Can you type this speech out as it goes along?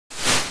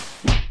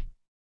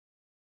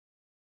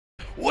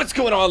What's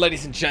going on,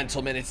 ladies and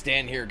gentlemen? It's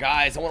Dan here,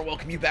 guys. I want to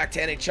welcome you back to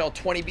NHL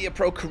 20 Be a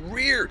Pro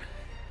Career.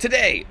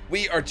 Today,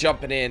 we are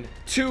jumping in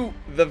to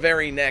the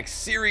very next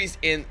series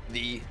in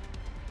the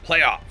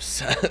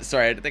playoffs.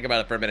 Sorry, I had to think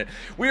about it for a minute.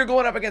 We are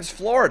going up against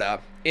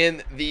Florida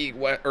in the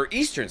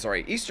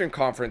Eastern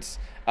Conference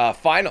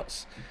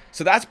Finals.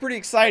 So that's pretty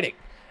exciting.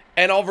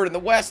 And over in the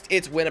West,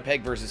 it's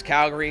Winnipeg versus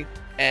Calgary.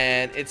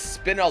 And it's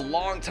been a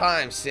long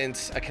time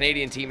since a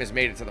Canadian team has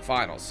made it to the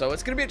finals. So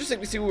it's going to be interesting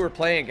to see who we're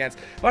playing against.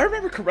 If I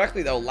remember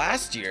correctly, though,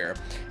 last year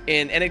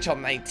in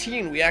NHL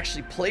 19, we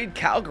actually played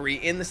Calgary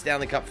in the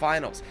Stanley Cup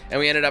Finals.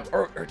 And we ended up,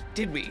 or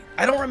did we?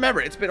 I don't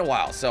remember. It's been a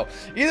while. So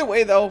either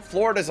way, though,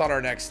 Florida's on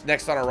our next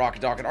on our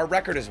rocket docket. Our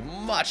record is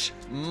much,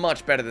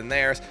 much better than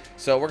theirs.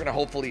 So we're going to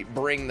hopefully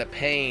bring the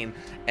pain.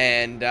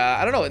 And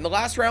I don't know. In the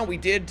last round, we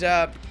did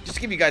just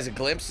give you guys a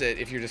glimpse at,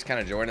 if you're just kind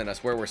of joining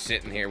us, where we're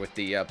sitting here with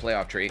the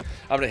playoff tree.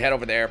 I'm going to head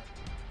over there.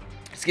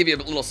 Let's give you a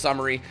little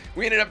summary.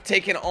 We ended up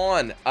taking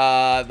on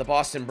the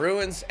Boston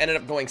Bruins. Ended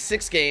up going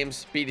 6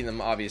 games, beating them,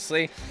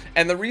 obviously.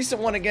 And the recent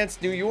one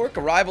against New York,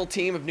 a rival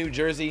team of New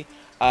Jersey,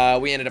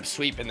 we ended up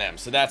sweeping them.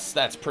 So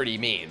that's pretty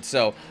mean.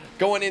 So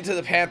going into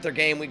the Panther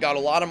game, we got a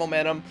lot of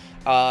momentum.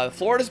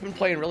 Florida's been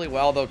playing really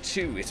well, though,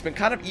 too. It's been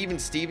kind of even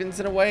Stevens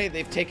in a way.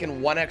 They've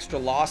taken one extra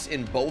loss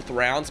in both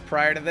rounds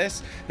prior to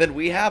this than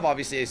we have.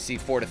 Obviously, I see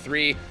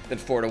 4-3, then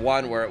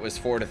 4-1, where it was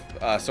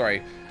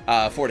 4-2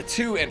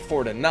 and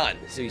 4-0.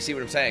 So you see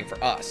what I'm saying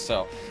for us.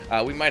 So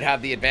we might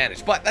have the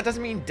advantage, but that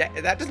doesn't mean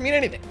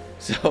anything.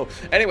 So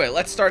anyway,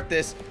 let's start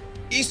this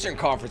Eastern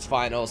Conference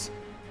Finals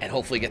and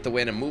hopefully get the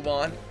win and move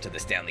on to the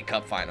Stanley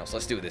Cup Finals.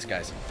 Let's do this,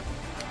 guys.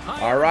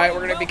 All right,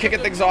 we're going to be kicking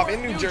things off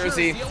in New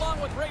Jersey.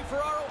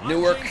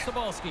 Newark,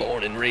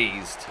 born and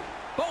raised.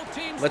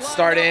 Let's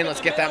start in.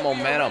 Let's get that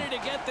momentum.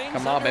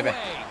 Come on, baby.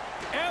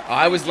 Oh,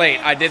 I was late.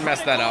 I did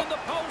mess that up.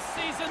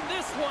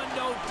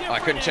 Oh, I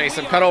couldn't chase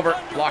him. Cut over.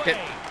 Block it.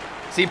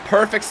 See,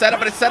 perfect setup,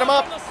 but it set him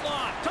up.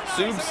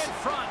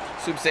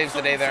 Subs saves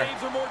the day there.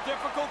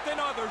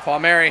 Paul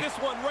Mary.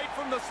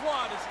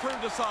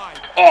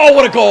 Oh,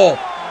 what a goal.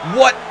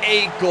 What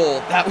a goal.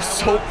 That was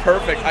so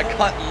perfect. I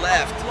cut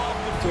left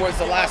towards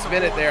the last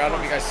minute there. I don't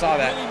know if you guys saw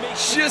that.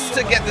 Just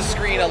to get the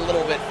screen a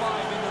little bit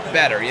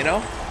better, you know?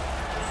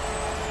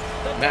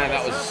 Man,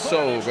 that was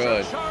so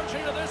good.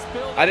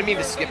 I didn't mean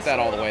to skip that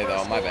all the way,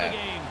 though. My bad.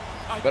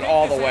 But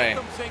all the way.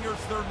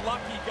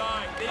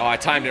 Oh, I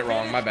timed it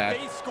wrong. My bad.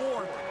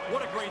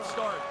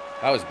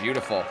 That was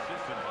beautiful.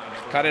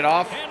 Cut it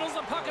off.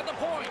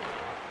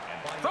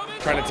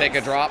 Trying to take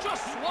a drop. You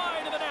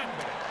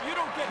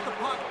don't get the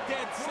puck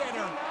dead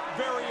center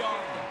very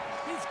often.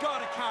 He's got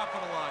to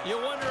capitalize. You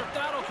wonder if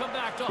that'll come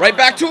back to right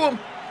back to him.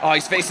 Oh,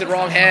 he's facing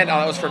wrong hand. Oh,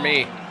 that was for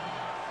me.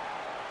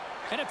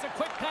 And it's a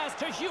quick pass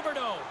to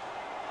Huberdeau.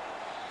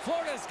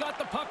 Florida's got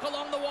the puck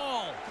along the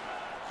wall.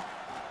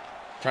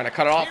 Trying to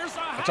cut it off.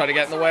 I try to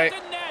get in the way.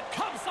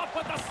 Comes up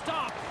with a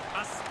stop.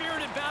 A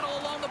spirited battle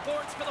along the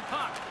boards for the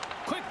puck.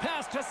 Quick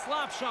pass to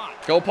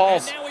Slapshot. Go,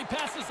 Pauls. And now he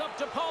passes up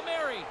to Paul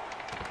Mary.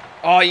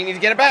 Oh, you need to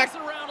get it back. Oh,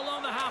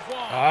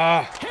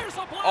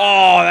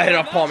 that hit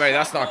off Paul Mary.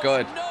 That's not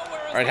good.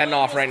 All right, heading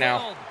off right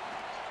now.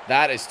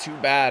 That is too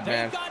bad,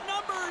 man.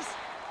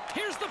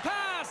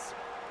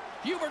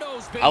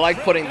 I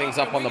like putting things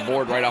up on the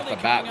board right off the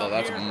bat, though.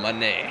 That's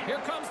money. Here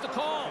comes the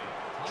call.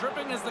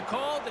 Tripping is the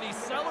call. Did he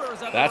sell or is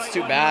that That's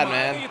too bad,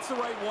 man. It's the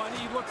right one.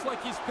 He looks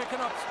like he's picking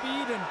up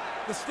speed and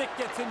the stick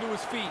gets into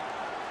his feet.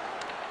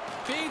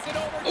 Feeds it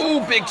over. Ooh,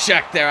 big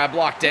check there. I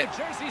blocked it.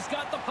 Jersey's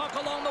got the puck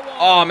along the wall.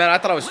 Oh, man, I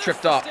thought I was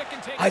tripped up.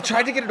 I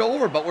tried to get it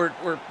over, but we're...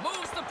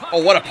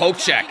 Oh, what a poke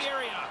check.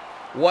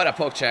 What a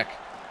poke check.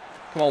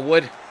 Come on,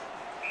 Wood.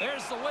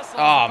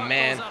 Oh,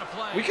 man.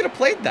 We could have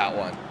played that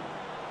one.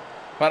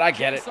 But I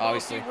get it,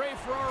 obviously.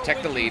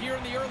 Protect the lead. Here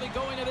in the early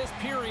going of this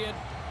period,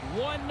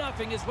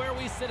 1-0 is where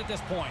we sit at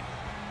this point.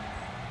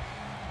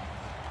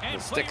 The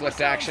stick lift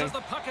action.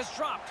 The puck is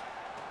dropped.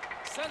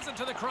 Sends it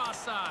to the cross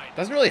side.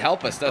 Doesn't really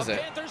help us, does it?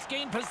 Panthers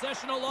gain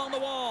possession along the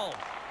wall.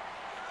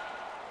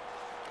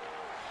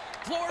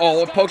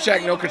 Oh, poke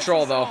check, no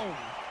control though.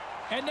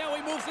 And now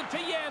he moves it to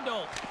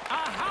Yandel.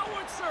 A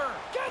howitzer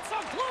gets a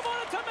glove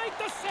on it to make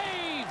the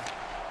save.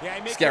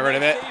 Let's get rid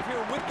of it.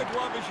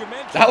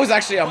 That was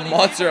actually a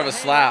monster of a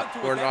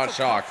slap. We're not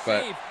shocked,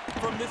 but...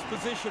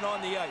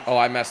 Oh,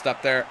 I messed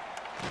up there.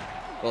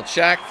 Little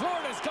check.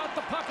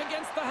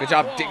 Good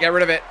job. Get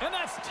rid of it.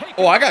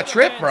 Oh, I got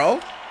tripped, bro.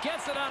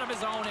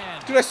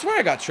 Dude, I swear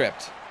I got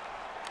tripped.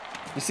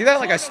 You see that?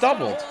 Like I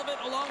stumbled.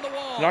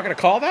 You're not going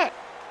to call that?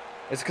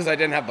 It's because I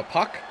didn't have the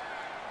puck.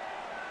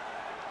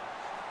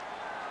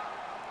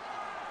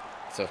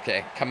 It's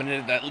okay. Coming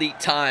into that elite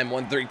time,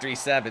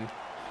 1:3:37.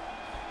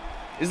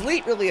 Is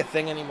elite really a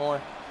thing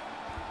anymore?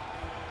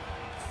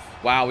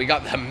 Wow, we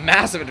got the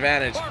massive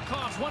advantage.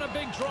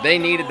 They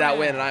needed that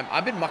win, and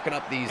I've been mucking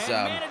up these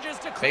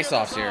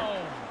face-offs here.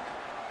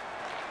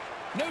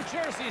 New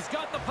Jersey's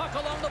got the puck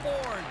along the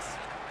boards.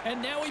 And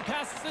now he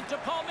passes it to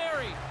Paul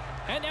Mary.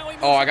 And now he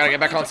moves I got to get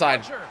back on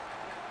side.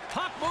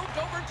 Puck moved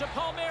over to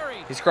Paul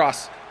Mary. He's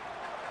cross.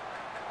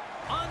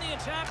 On the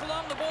attack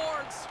along the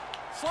boards.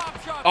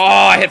 Oh,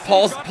 I hit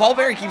Paul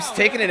Berry keeps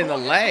taking it in the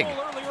leg.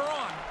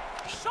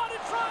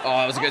 Oh,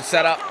 that was a good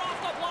setup.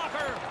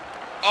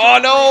 Oh,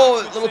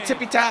 no. Little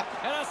tippy tap.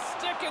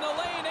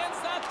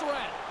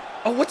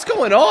 Oh, what's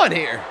going on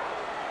here?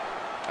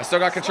 I still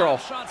got control.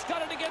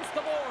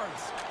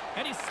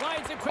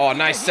 Oh,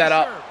 nice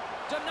setup.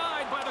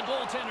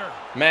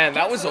 Man,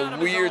 that was a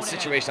weird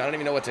situation. I don't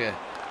even know what to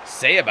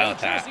say about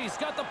that.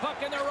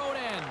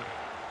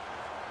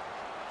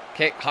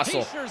 Okay,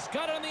 hustle.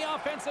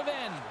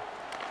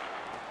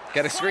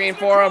 Get a screen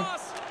for him.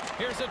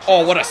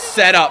 Oh, what a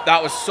setup.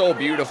 That was so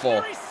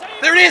beautiful.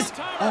 There it is.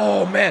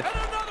 Oh, man.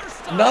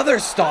 Another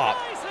stop.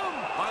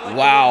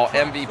 Wow,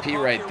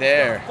 MVP right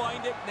there.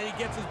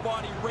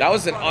 That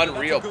was an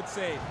unreal.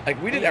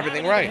 Like, we did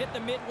everything right. Hit the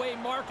midway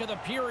mark of the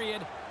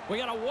period. We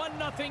got a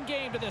 1-0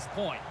 game to this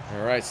point.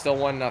 All right, still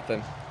 1-0.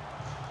 All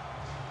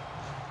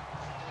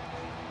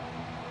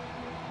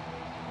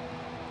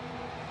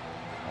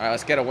right,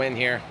 let's get a win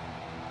here.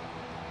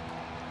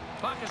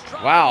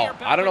 Wow,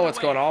 I don't know what's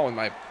going on with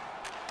my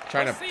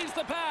trying to.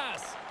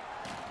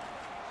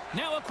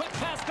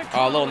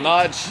 Oh, a little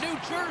nudge.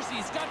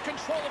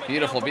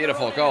 Beautiful,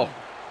 beautiful. Go.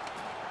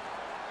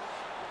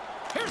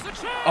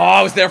 Oh,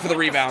 I was there for the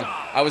rebound.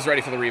 I was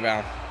ready for the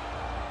rebound.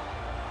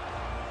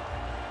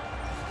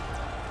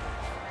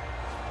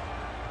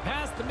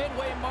 Past the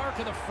midway mark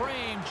of the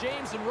frame,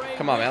 James and Ray.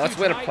 Come on, man. Let's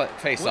win a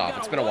face-off.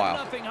 It's been a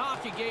while.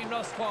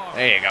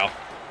 There you go.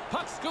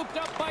 Puck scooped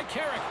up by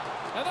Carrick.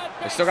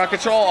 They still got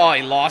control. Oh,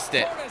 he lost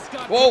it.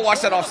 Whoa,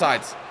 watch that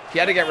offsides. He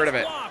had to get rid of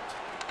it.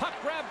 Puck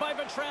grabbed by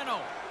Vetrano.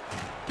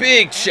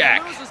 Big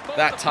check.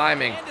 That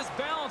timing.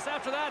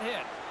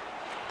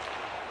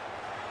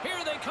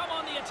 Here they come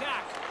on the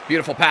attack.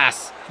 Beautiful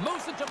pass.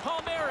 Moves it to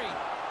Palmieri.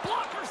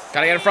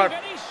 Gotta get in front.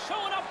 And he's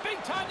showing up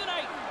big time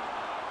tonight.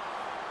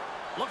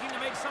 Looking to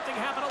make something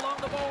happen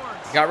along the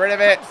boards. Got rid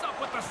of it. Comes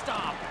up with the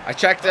stop. I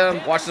checked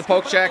him. Watch the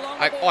poke check.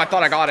 Oh, I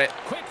thought I got it.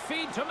 Quick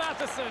feed to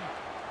Matheson.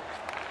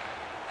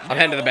 I'm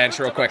heading to the bench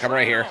real quick. I'm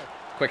right here.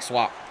 Quick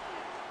swap.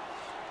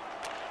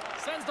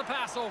 Sends the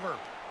pass over.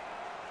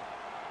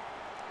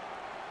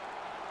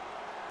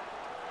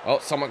 Oh,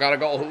 someone got a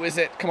goal. Who is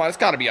it? Come on, it's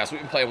got to be us.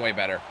 We've been playing way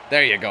better.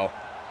 There you go.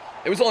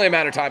 It was only a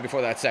matter of time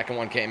before that second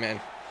one came in.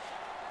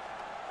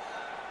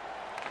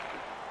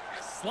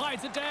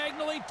 Slides it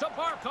diagonally to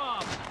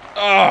Barkov.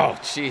 Oh,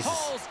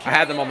 Jesus. I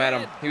had the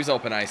momentum. He was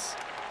open ice.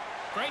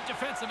 Great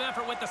defensive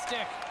effort with the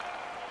stick.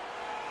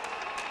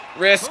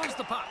 Risk.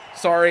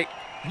 Sorry.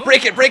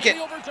 Break it, break it.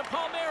 Over to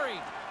Palmieri.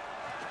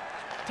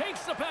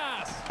 Takes the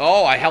pass.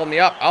 Oh, I held me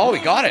up. Oh,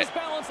 he got it.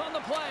 Balance on the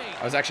play.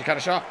 I was actually kind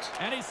of shocked.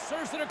 And he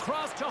serves it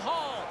across to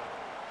Hall.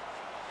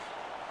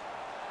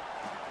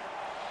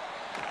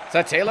 Is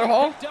that Taylor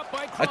Hall?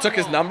 I took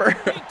his number.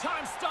 Big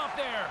time stop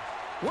there.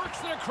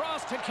 Works it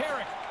across to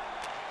Carrick.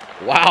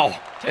 Wow.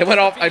 It went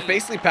off. I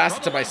basically passed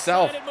it to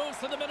myself.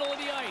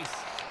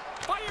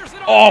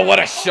 Oh, what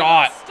a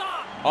shot.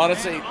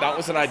 Honestly, that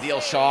was an ideal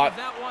shot.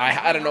 I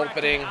had an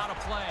opening,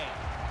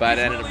 but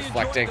it ended up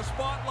deflecting.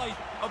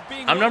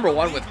 I'm number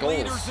one with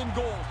goals.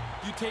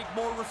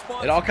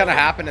 It all kind of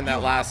happened in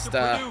that last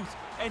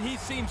and he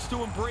seems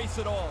to embrace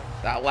it all.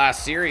 That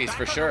last series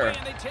for sure.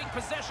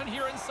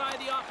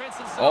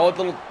 Oh,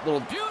 little.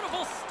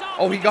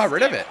 Oh, he got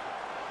rid of it.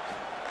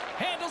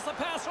 Handles the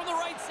pass from the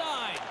right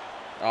side.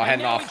 Oh,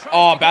 heading off.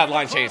 Oh, bad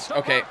line change.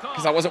 Okay,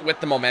 because I wasn't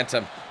with the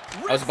momentum.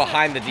 I was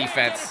behind the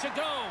defense.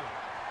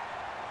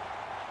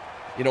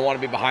 You don't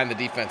want to be behind the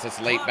defense.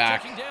 It's late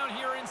back. Down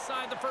here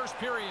inside the first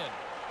period.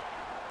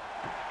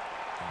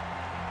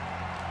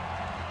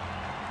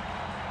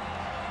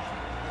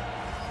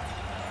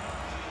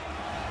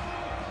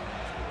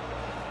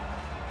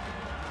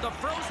 The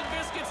frozen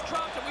biscuits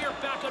dropped, and we are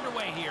back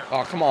underway here.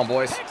 Oh, come on,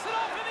 boys. Picks it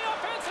up in the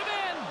offensive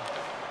end.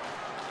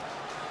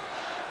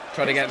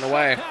 Try to get in the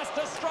way.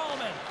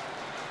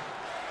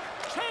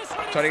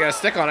 Try to get a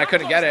stick on. I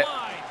couldn't get it.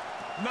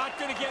 Not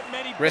gonna get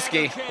many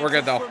risky. We're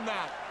good though.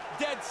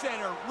 Dead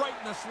center, right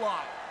in the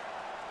slot.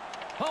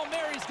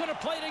 Palmieri's gonna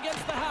play it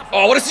against the half.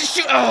 Oh, what is he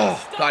shoot?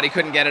 Oh, God, he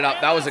couldn't get it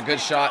up. That was a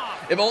good shot.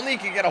 If only he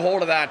could get a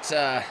hold of that.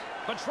 I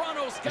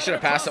should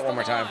have passed it one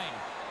more time.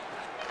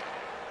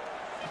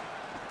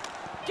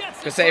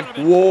 Good save.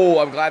 Whoa,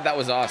 I'm glad that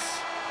was us.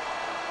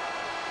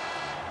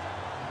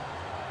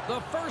 The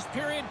first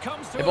period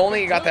comes to if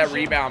only he got that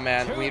rebound,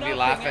 man, we'd be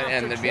laughing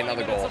and there'd be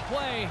another goal.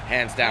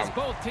 Hands down. As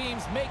both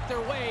teams make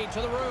their way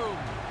to the room.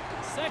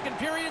 Second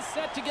period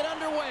set to get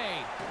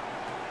underway.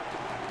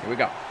 Here we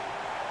go.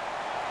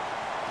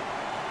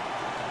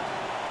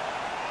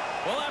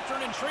 Well, after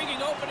an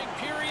intriguing opening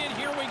period,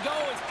 here we go.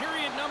 It's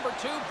period number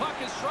 2. Puck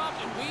is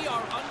dropped, and we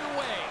are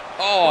underway.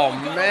 Oh,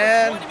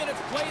 man. 20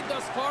 minutes played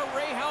thus far.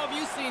 Ray, how have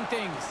you seen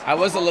things? I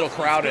was a little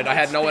crowded. I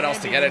had no one else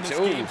to get it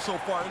to. Ooh. So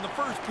far in the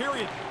first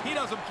period, he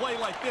doesn't play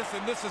like this,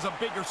 and this is a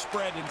bigger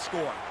spread and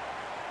score.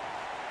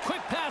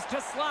 Quick pass to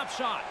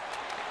Slapshot.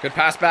 Good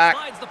pass back.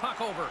 Slides the puck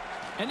over.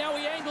 And now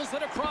he angles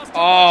it across to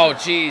oh,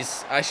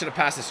 jeez. I should have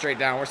passed it straight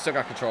down. We're still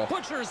got control.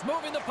 Butcher's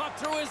moving the puck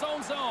through his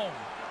own zone.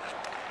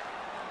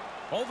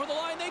 Over the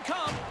line they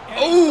come.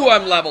 Oh,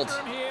 I'm leveled.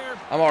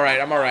 I'm all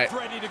right. I'm all right.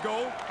 Ready to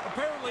go.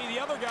 Apparently, the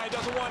other guy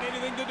doesn't want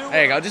anything to do with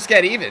There you go. Just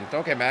get even.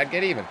 Don't get mad.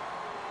 Get even.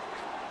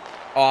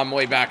 Oh, I'm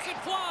way back.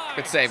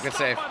 Good save. Good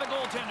save.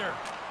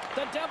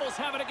 The Devils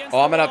have it against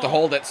Oh, I'm going to have to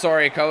hold it.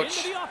 Sorry, coach.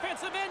 Into the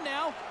offensive end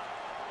now.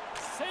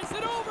 Sends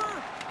it over.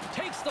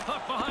 Takes the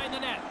puck behind the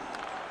net.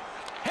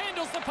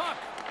 Handles the puck.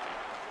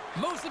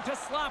 Moves it to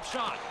slap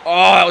shot.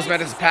 Oh, that was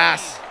meant as a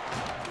pass.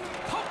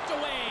 Poked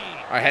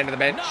away. All right, hand to the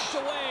bench. Knocked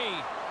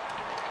away.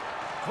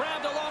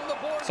 Grabbed along the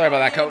board. Sorry about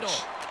that, Handle.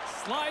 coach.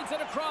 Slides it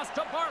across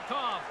to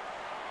Barkov.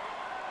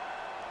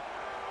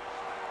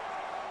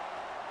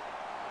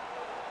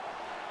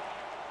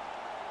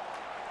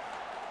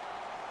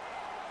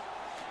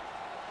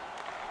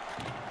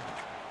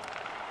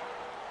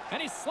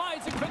 And he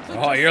slides it quickly.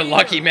 Oh, you're a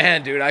lucky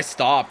man, dude. I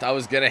stopped. I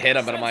was going to hit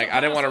him, but I'm like, I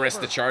didn't want to risk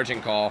the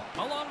charging call.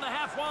 Along the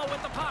half wall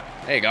with the puck.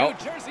 There you go.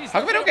 How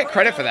come I don't get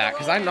credit for that?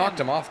 Because I knocked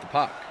him off the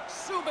puck.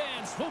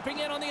 Subban swooping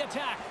in on the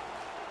attack.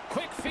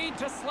 Quick feed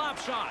to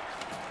Slapshot.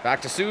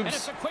 Back to And it's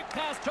Subs. a quick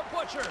pass to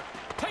Butcher.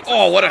 Takes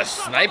Oh, what a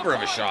shot on sniper the of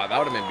a point. shot. That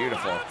would have been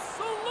beautiful.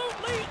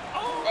 Absolutely.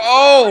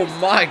 Oh,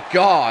 my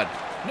God.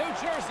 New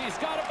Jersey's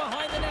got it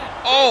behind the net.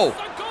 Oh. It's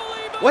the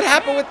goalie, but What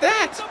happened with it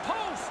that? hits the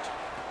post.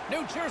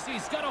 New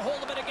Jersey's got a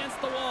hold of it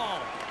against the wall.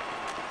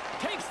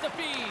 Takes the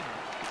feed.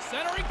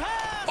 Centering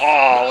pass.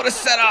 Oh, what a Knocks it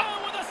setup.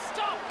 down with a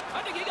stop.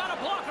 I think he got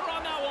a blocker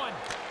on that one.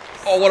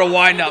 Oh, what a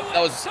windup.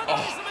 That was, Denies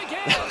oh, him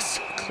again. that was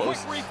so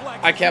close. Quick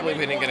reflex. I can't believe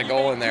we didn't get a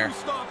goal in there.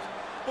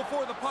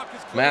 Before the puck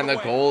is Man, the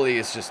cleared goalie away.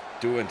 is just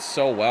doing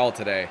so well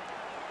today.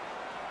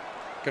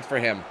 Good for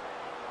him.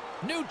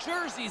 New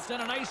Jersey's done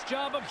a nice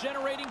job of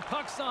generating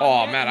pucks on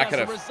Oh, net, man, and I as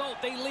could've- a result,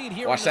 they lead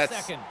here Watch in the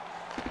that. second.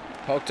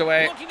 Poked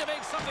away. Looking to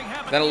make something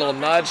happen Then a in the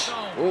little nudge.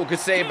 offensive zone. Ooh, good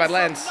save by Gives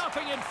them Lenz.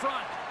 nothing in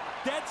front.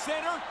 Dead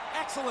center,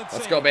 excellent Let's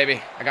save. go,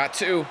 baby. I got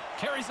 2.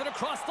 Carries it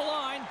across the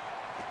line.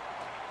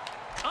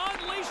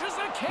 Unleashes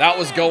a cannon. That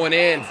was going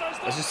in. Answers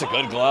the That's just a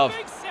good call. glove.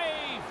 Big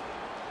save.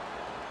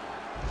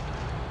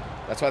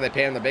 That's why they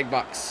pay him the big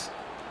bucks.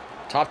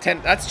 Top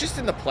 10. That's just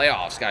in the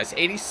playoffs, guys.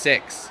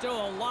 86.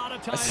 Still a lot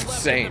of time That's left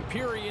insane. in the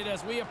period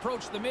as we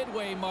approach the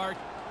midway mark.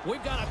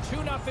 We've got a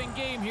 2-0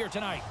 game here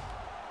tonight.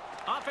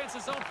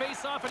 Offense's own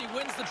face-off, and he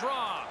wins the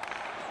draw.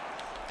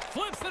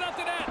 Flips it up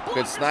the net. Good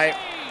Blocker snipe.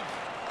 save.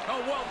 Oh,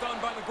 well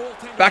done by the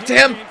goaltender. Back to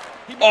here, him. James.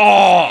 He makes Oh,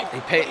 the save, he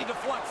but paid.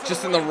 deflects it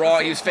Just in away the at wrong.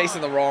 same He was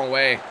facing the time. wrong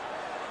way.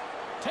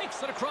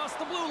 Takes it across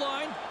the blue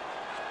line.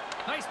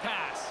 Nice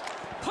pass.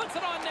 Puts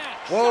it on net.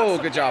 Whoa, Shuts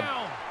him good job.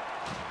 down.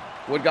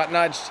 Wood got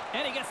nudged.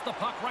 And he gets the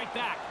puck right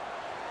back.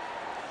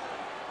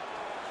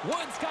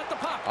 Woods got the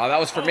puck. Oh, that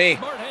was for me.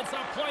 Smart heads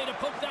up play to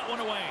poke that one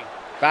away.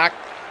 Back.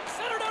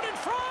 Centered out in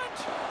front.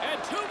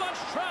 And too much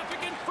traffic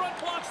in front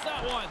blocks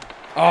that one.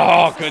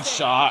 Oh, Makes the good save.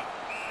 shot.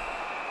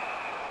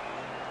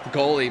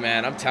 Goalie,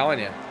 man. I'm telling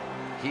you.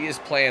 He is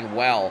playing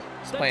well.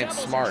 He's The playing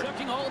Devils smart. are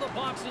checking all the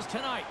boxes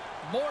tonight.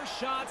 More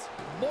shots,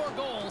 more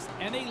goals,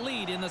 and they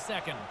lead in the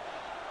second.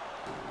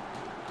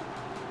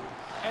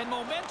 And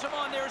momentum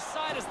on their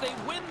side as they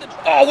win the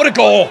draw. Oh, what a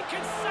goal.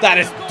 That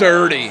is Consecutive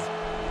dirty. goals.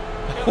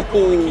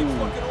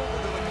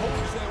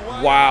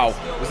 Oh. Wow.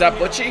 Was that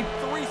Butchie?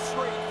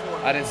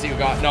 I didn't see who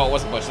got. No, it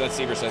wasn't Butch. That's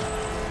Severson.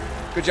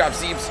 Good job,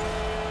 Siebes.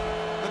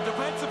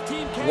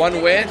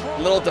 One win,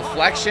 little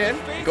deflection,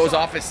 goes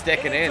off his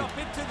stick and in.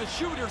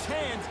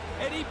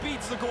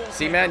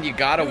 See, man, you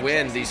gotta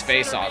win these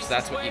face-offs.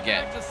 That's what you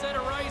get.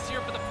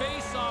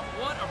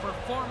 What a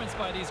performance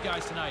by these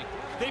guys tonight.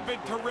 They've been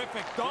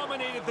terrific.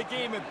 Dominated the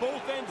game at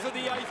both ends of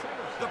the ice.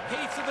 The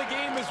pace of the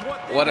game is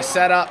what they What a want,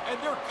 setup. and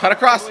they're Cut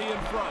across. comfortably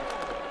in front.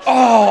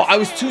 Oh, I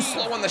was too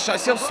slow on the shot.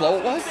 See how slow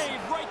it was? Save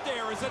right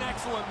there is an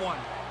excellent one.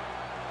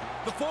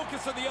 The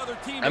focus of the other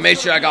team. I is made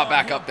gonna sure I be got on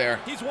back him. up there.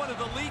 He's one of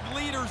the league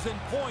leaders in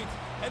points,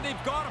 and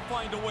they've got to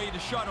find a way to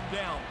shut him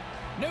down.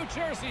 New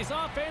Jersey's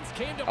offense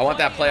came to I want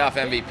that play in a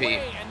playoff big MVP.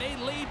 way, and they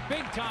lead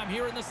big time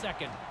here in the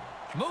second.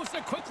 Moves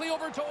it quickly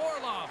over to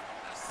Orlov.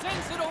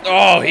 Sends it over.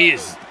 Oh, to he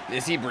Orlov.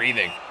 is he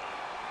breathing?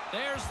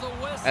 There's the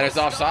whistle. And it's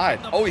offside.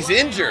 stopping the Oh, he's play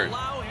and injured.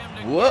 allow him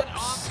to Whoops. get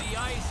off the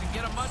ice and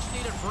get a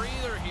much-needed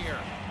breather here.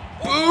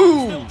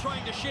 Boom. Still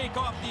trying to shake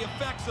off the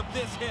effects of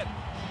this hit.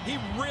 He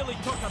really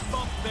took a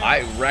thump there.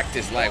 I wrecked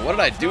his leg. What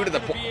did I do to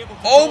the...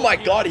 Oh, my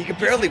God. He could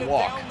barely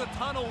walk. Down the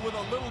tunnel with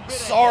a little bit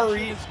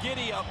Sorry. of his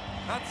giddy up.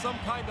 That's some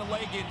kind of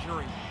leg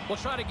injury. We'll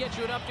try to get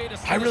you an update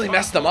as I really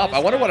messed him up. I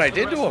wonder what I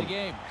did to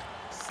him.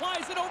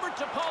 Slides it over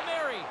to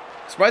Palmieri.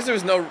 Surprised there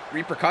was no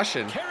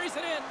repercussion. Carries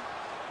it in.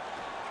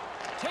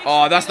 Takes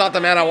Oh, it that's into not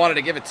the man I backhand. wanted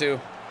to give it to.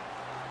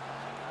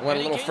 I went a And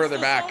he little gains further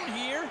the back. zone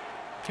here.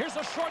 Here's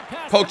a short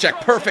pass Poke to check.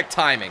 Trocheck. Perfect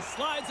timing.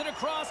 Slides it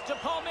across to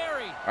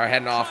Palmieri. All right,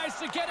 heading off. Tries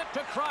to get it to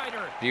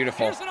Kreider.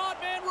 Beautiful. Here's an odd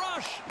man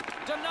rush.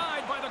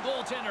 Denied by the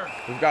goaltender.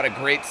 We've got a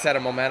great set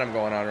of momentum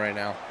going on right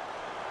now.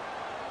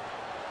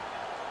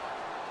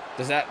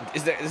 Is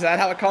that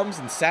how it comes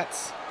in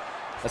sets?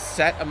 A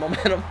set of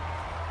momentum?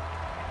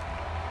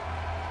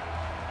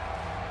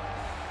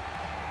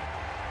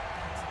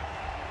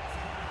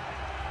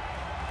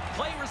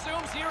 Play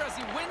resumes here as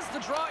he wins the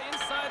draw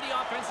inside the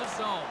offensive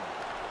zone.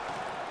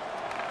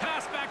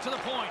 Pass back to the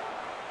point.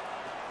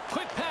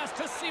 Quick pass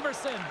to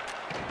Severson.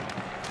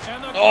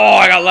 And Oh,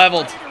 I got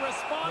leveled. ready to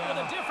respond with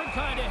a different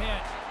kind of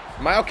hit.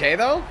 Am I okay,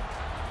 though?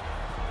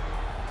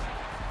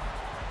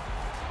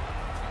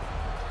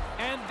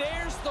 And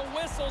there's the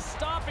whistle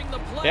stopping the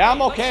play. Yeah,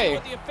 I'm okay.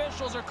 Let's see what the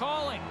officials are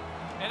calling.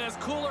 And as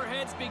cooler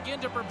heads begin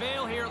to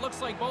prevail here, it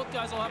looks like both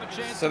guys will have a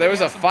chance. So there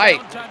was a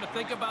fight. Time to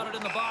think about it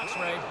in the box,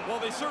 Ray. Well,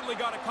 they certainly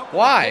got a couple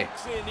Why? of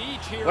kicks in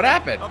each here. What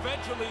happened?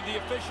 Eventually, the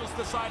officials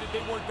decided they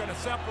weren't going to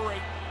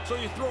separate, so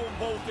you throw them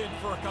both in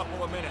for a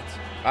couple of minutes.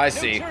 I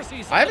see.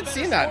 I haven't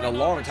seen that in a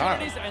long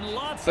time.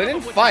 So they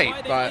didn't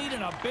fight, but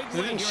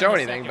they didn't show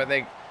anything, but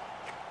they...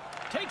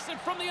 Takes it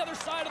from the other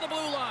side of the blue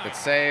line. Good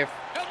save.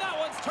 And that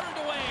one's turned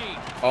away.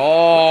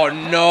 Oh,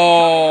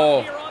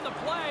 no. Here on the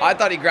play. I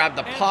thought he grabbed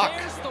the And puck.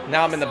 there's the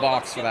Now I'm in the whistle.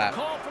 box Let's for get that. the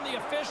call from the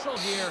official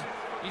here.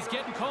 He's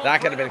getting called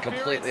That for could have been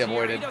interference completely here.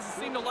 avoided. He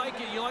doesn't seem to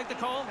like it. You like the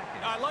call?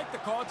 I like the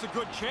call. It's a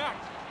good check.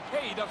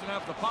 Hey, he doesn't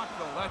have the puck,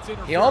 though. That's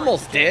interference. He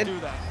almost You can't did. do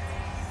that.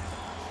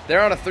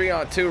 They're on a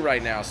 3-on-2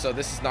 right now, so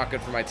this is not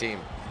good for my team.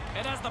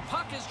 And as the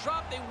puck is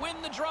dropped, they win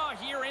the draw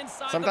here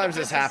inside Sometimes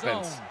the this defensive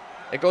happens. zone.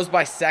 It goes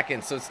by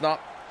seconds, so it's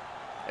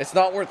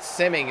not worth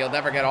simming. You'll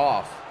never get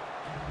off.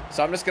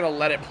 So I'm just going to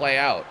let it play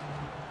out.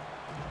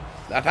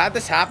 I've had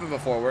this happen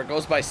before where it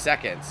goes by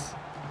seconds.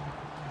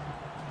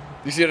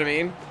 You see what I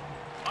mean?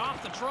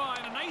 Off the draw,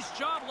 and a nice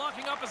job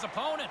locking up his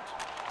opponent.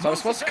 So I was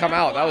supposed to come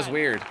out. That was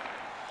weird.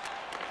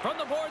 From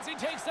the boards, he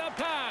takes that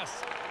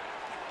pass.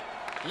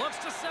 Looks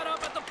to set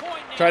up at the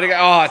point now. Try to get...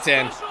 Oh, it's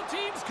in. Special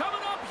teams coming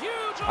up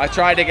huge. I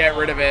tried to get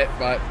rid of it,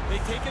 but They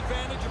take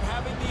advantage of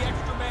having the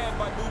extra man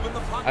by moving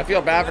the puck. I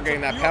feel bad for That's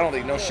getting a that penalty.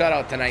 No beautiful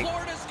shutout tonight.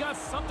 Florida's got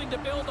something to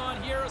build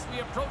on here as we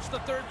approach the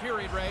third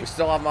period, Ray. We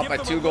still have them up Give by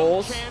them 2 a little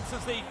goals. chance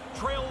as they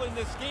trail in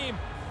this game,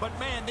 but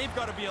man, they've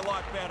got to be a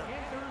lot better.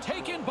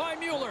 Taken by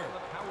Mueller.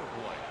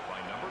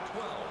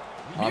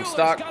 I'm Mueller's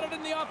stuck. got it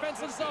in the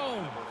offensive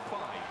zone.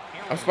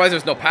 I'm surprised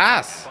there's no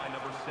pass.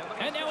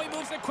 And now he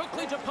moves it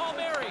quickly to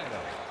Palmieri.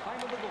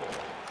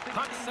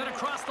 Puck set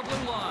across the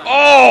blue line.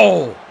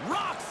 Oh!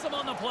 Rocks him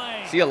on the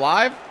play. Is he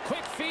alive?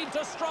 Quick feed to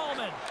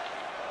Strallman.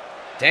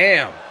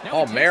 Damn. Now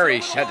Oh, he Mary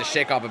takes it over had the to line.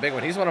 shake off a big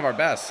one. He's one of our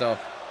best, so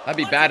that'd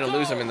be Lets bad it to go.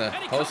 lose him in the And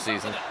he comes up with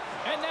postseason. it.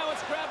 And now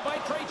it's grabbed by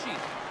Krejci.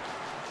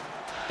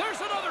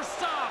 There's another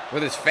stop.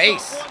 With his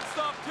face. Stop one,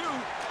 stop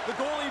two. The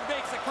goalie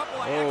makes a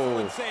couple of Oh.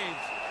 excellent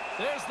saves.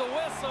 There's the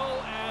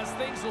whistle as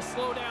things will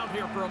slow down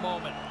here for a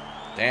moment.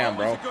 Damn,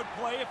 bro. Always a good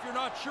play. If you're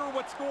not sure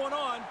what's going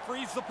on,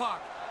 freeze the puck.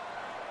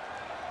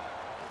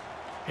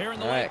 Here in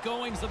the All late right.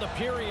 goings of the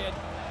period,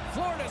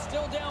 Florida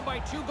still down by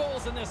 2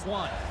 goals in this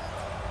one.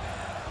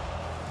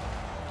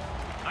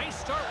 Nice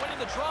start winning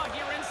the draw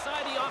here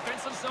inside the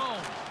offensive zone.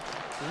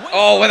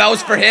 Oh, well, that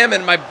was for him,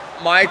 and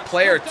my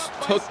player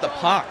took the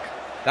puck.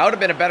 That would have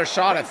been a better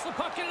shot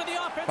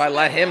if I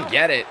let him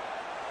get it.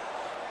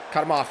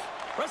 Cut him off.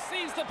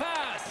 Receives the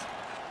pass.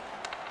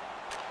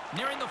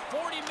 Nearing the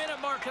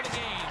 40-minute mark of the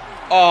game.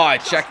 Oh, I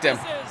checked him.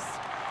 Misses.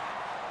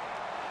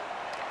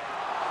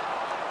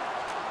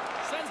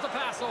 Sends the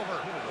pass over.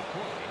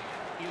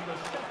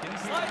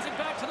 Slides it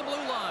back to the blue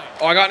line.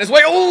 Oh, I got in his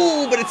way.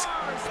 Oh, but it's...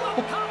 Slow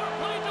power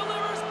play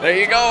delivers. There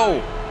you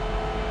go.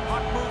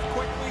 Puck moves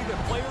quickly. The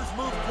players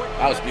move quickly.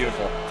 That was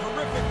beautiful.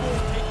 Terrific goal,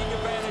 taking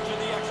advantage of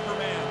the extra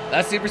man.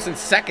 That's Severson's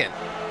second.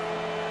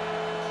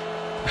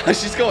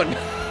 She's going...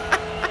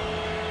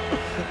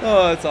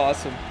 Oh, that's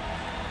awesome.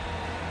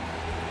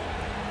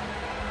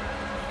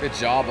 Good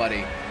job,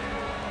 buddy.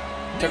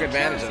 Took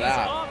advantage of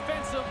that.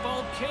 Offensive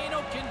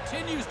volcano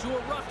continues to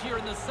erupt here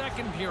in the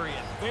second period.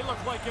 They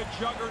look like a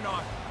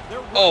juggernaut. They're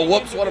Oh, running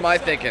whoops, into what the am I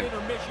second thinking?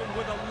 intermission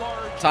with a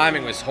large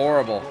Timing lead. was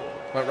horrible.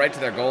 Went right to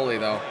their goalie,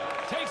 though.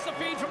 Takes the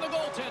feed from the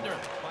goaltender.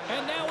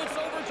 And now it's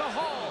over to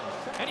Hall.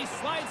 And he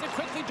slides it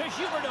quickly to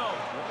Huberdeau.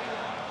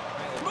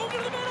 Move to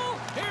the middle.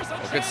 Here's a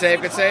good chance save,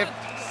 in good save.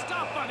 front.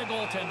 Stopped by the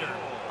goaltender.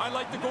 I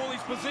like the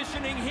goalie's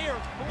positioning here.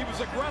 He was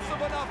aggressive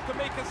enough to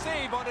make a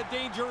save on a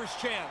dangerous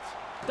chance.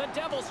 The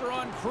Devils are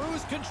on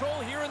cruise control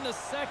here in the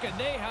second.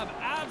 They have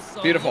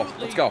absolutely Beautiful.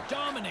 Let's go.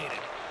 dominated.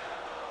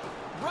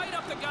 Right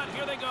up the gut.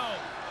 Here they go.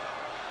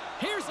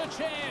 Here's a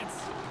chance.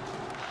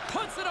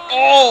 Puts it on.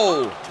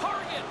 Oh!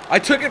 Target. I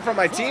took it from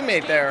my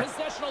teammate there,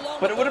 Possession along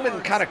but the it would have been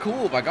boards. kind of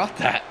cool if I got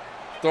that.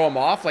 Throw him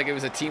off like it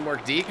was a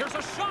teamwork deke. Here's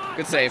a shot.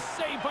 Good save.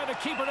 Saved by the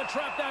keeper to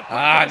trap that.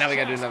 Ah, now we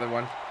got to do another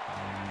one.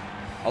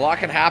 A lot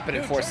can happen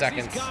in 4 New Jersey's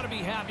seconds. got to be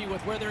happy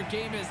with where their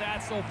game is at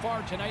so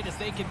far tonight as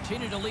they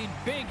continue to lead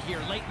big here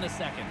late in the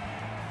second.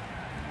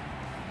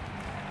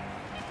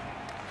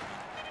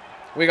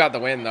 We got the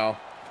win, though.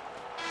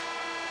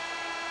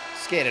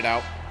 Skate it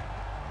out.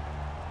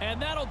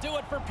 And that'll do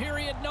it for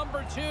period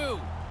number 2.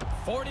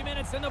 40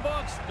 minutes in the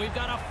books. We've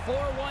got a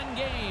 4-1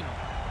 game.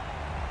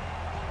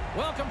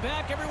 Welcome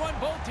back, everyone.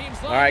 Both teams.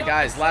 All right,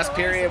 guys. Last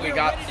period, we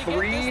got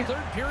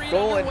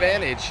 3-goal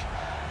advantage.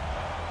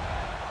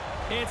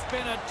 It's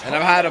been a And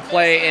I've had to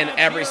play in mismatch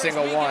every here as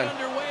single we get one.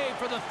 Underway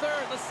for the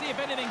third. Let's see if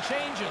anything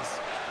changes.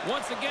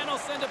 Once again, I'll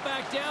send it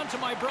back down to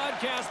my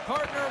broadcast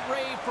partner,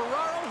 Ray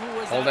Ferraro, who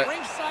is Hold at it.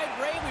 ringside.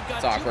 Ray, we've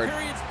got It's 2 awkward.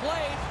 periods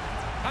played.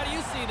 How do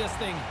you see this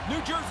thing?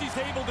 New Jersey's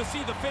able to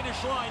see the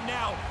finish line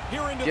now.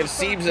 Here into Give the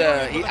third Siebes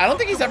period I don't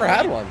think he's ever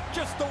had one.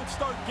 Just don't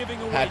start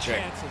giving away Patrick.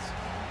 chances.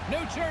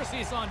 New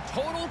Jersey's on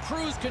total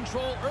cruise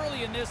control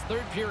early in this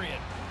third period.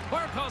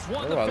 Barkov's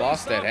won the I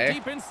lost it, face-off hey?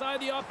 deep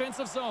inside the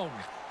offensive zone.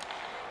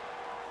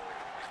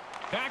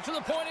 Back to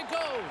the point it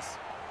goes.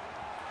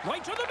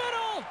 Right to the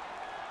middle.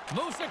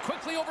 Moves it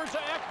quickly over to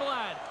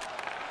Ekblad.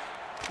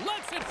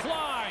 Lets it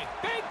fly.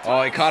 Big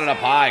Oh, he caught it up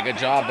high. Good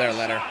job there,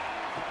 Leonard.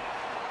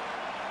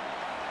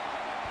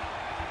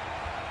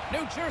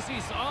 New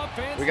Jersey's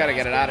offense. We got to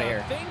get it out of has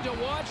here. been a thing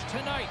to watch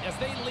tonight as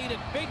they lead it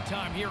big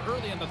time here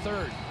early in the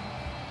third.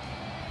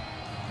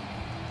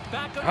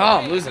 Back Oh,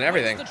 I'm losing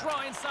everything. The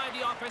draw inside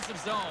the offensive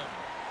zone.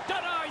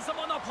 Denies him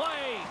on the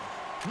play.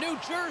 New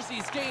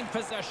Jersey's gained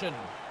possession.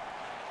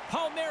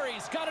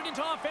 Palmieri's got it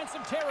into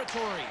offensive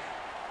territory.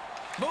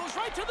 Moves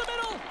right to the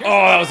middle.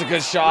 Oh, that was a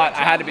good shot.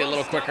 I had to be a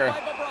little quicker.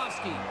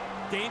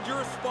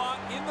 Dangerous spot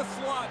in the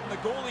slot, and the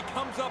goalie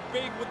comes up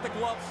big with the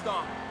glove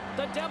stop.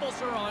 The Devils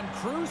are on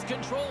cruise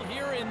control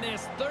here in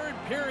this third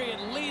period,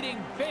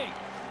 leading big.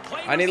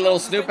 I need a little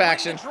snoop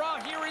action.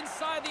 Draw here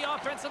inside the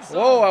offensive zone.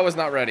 Whoa, I was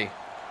not ready.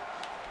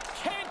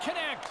 Can't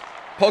connect.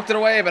 Poked it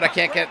away, but I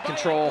can't get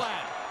control.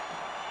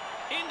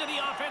 Into the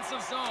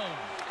offensive zone.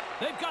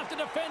 They've got the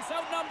defense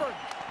outnumbered.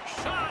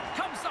 Shot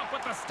comes up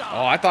with the stop.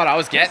 Oh, I thought I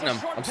was getting him.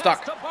 I'm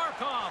stuck. To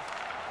Barkov.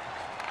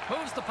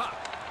 Moves the puck.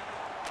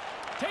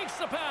 Takes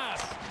the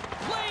pass.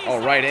 Oh,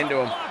 right into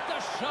him. Block the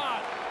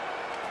shot.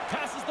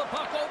 Passes the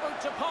puck over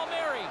to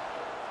Palmieri.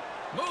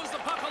 Moves the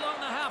puck along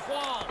the half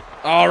wall.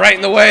 Oh, right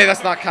in the way.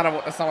 That's not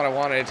what I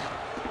wanted.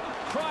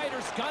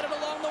 Kreider's got it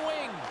along the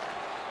wing.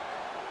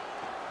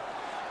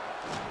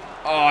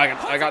 Oh,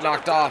 I got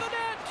knocked off.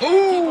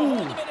 Ooh!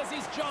 As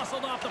he's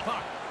jostled off the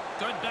puck.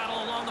 Good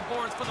battle along the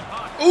boards for the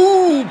puck.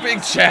 Ooh,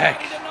 big check.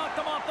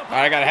 All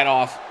right, I got to head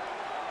off.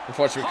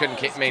 Unfortunately, we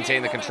couldn't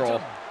maintain the control.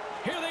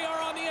 Here they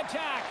are on the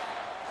attack.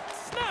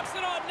 Snaps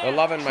it on net. They're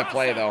loving my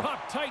play, though.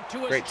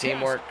 Great chest.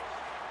 teamwork.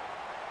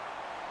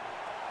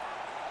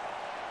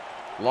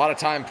 A lot of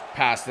time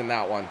passed in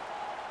that one.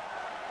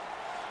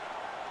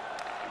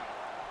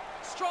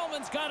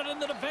 Stroman's got it in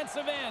the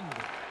defensive end.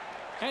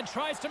 And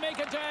tries to make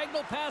a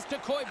diagonal pass to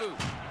Koivu.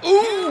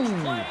 Ooh!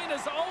 Huge play in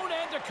his own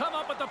end to come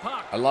up with the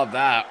puck. I love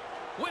that.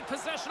 With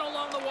possession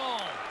along the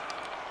wall.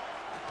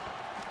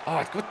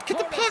 Oh, get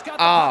the puck.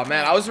 Oh,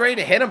 man, I was ready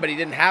to hit him, but he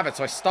didn't have it,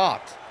 so I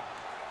stopped.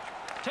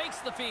 Takes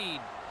the feed.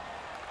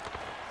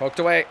 Poked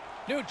away.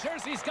 New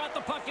Jersey's got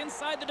the puck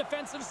inside the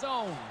defensive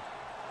zone.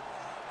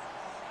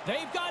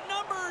 They've got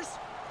numbers.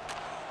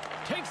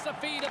 Takes the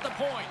feed at the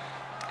point.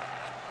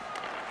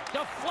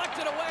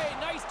 Deflected away.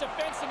 Nice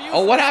defensive use.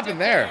 Oh, what happened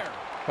there?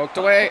 Poked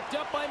away.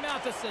 Picked up by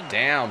Matheson.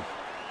 Damn.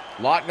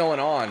 A lot going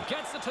on.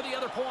 Gets it to the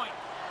other point.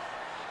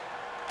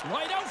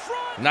 Right out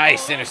front.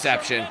 Nice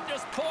interception.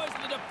 Just poised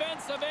the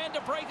defensive end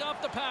to break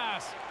off the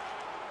pass.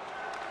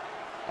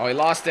 Oh, he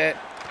lost it.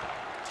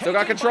 Still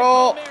got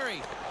control.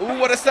 Ooh,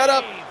 what a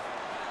setup.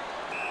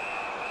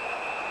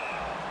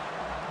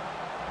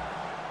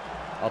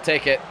 I'll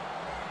take it.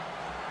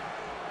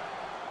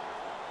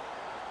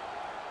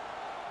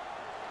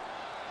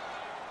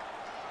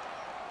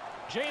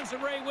 James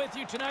and Ray with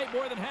you tonight.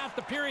 More than half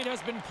the period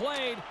has been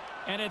played,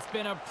 and it's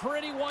been a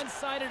pretty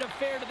one-sided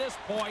affair to this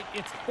point.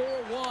 It's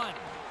 4-1.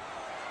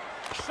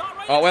 Shot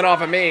right oh, it went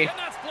off of me. And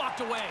that's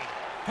blocked away.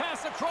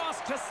 Pass across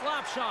to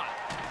Slapshot.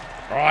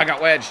 Oh, I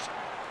got wedged.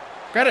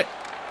 Credit.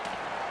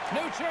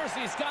 New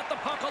Jersey's got the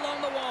puck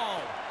along the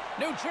wall.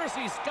 New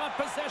Jersey's got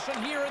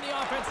possession here in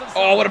the offensive zone.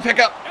 Oh, what a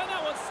pickup. And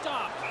that one's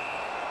stopped.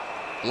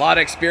 A lot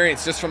of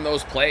experience just from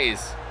those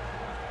plays.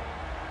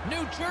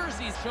 New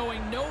Jersey's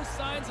showing no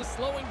signs of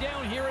slowing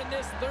down here in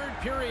this third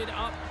period,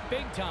 up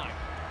big time.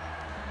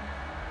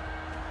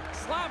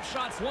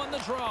 Slapshot's won the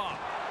draw.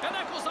 And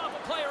that goes off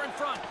a player in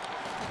front.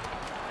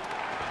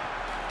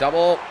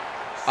 Double.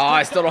 Oh,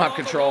 I still don't have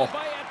control.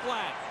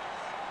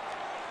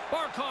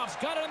 Barkov's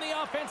got it on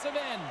the offensive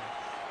end.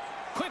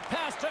 Quick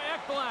pass to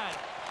Ekblad.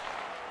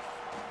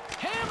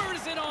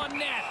 Hammers it on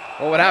net.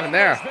 Oh, what happened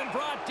there? Been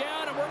brought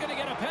down, and we're going to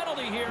get a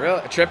penalty here.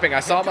 Really? Tripping. I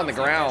saw him on the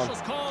ground.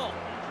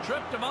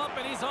 Tripped him up,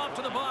 and he's off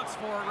to the box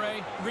for it,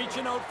 Ray.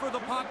 Reaching out for the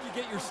puck,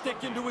 you get your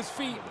stick into his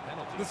feet.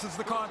 This is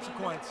the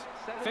consequence.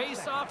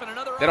 Face off and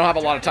another. They don't have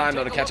a lot of time,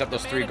 though, to catch up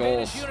those 3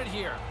 goals.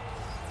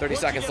 30 Once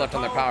seconds left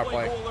on their power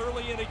play. Goal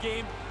early in a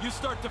game, you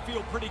start to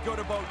feel pretty good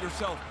about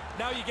yourself.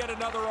 Now you get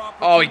another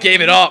opportunity. Oh, he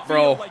gave it up,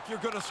 bro. Like you're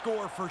going to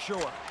score for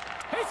sure.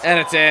 And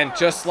it's in,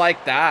 just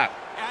like that.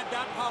 Add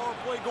that power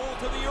play goal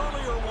to the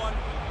earlier one.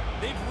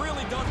 They've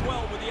really done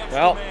well with the extra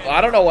Well, man.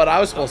 I don't know what I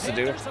was supposed to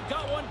do. The Panthers have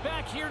got one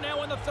back here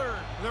now in the third.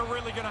 They're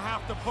really going to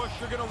have to push.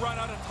 You're going to run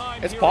out of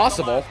time. It's here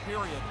possible. In the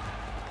last period.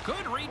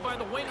 Good read by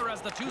the winger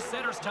as the two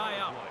centers tie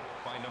up.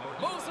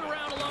 Moves it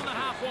around along the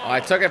half wall. Oh, I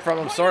took it from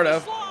him, sort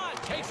of.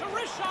 Takes a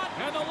wrist shot,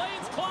 and the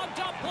lane's clogged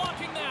up,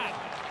 blocking that.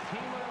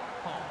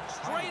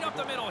 Straight up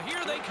the middle.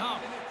 Here they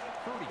come.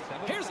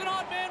 Here's an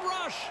odd man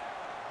rush.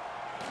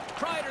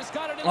 Kreider's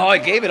got it in. Oh, he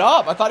gave it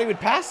up. I thought he would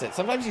pass it.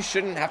 Sometimes you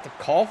shouldn't have to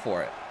call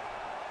for it.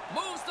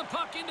 Moves the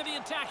puck into the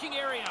attacking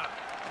area.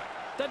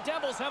 The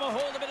Devils have a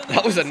hold of it in the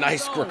That was a defensive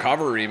nice zone.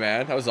 recovery,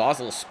 man. That was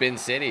awesome. Little Spin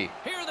City.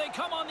 Here they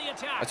come on the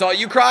attack. That's all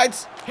you,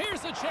 Crides?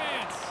 Here's a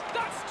chance.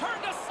 That's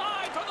turned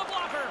aside from the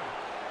blocker.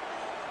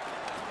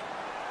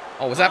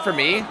 Oh, was that for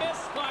me?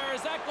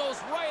 Misfires. That goes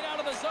right out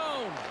of the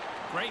zone.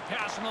 Great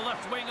pass from the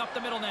left wing up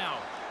the middle now.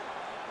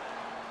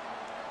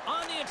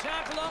 On the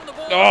attack along the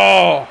board.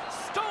 Oh!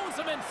 Stones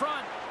him in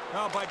front.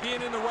 Now, by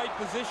being in the right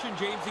position,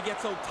 James, he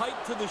gets so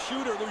tight to the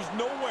shooter, there's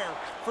nowhere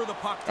for the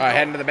puck to go. All right,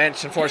 heading to the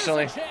bench,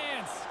 unfortunately.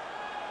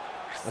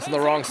 That's on the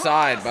wrong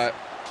side, but...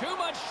 Too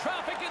much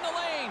traffic in the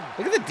lane.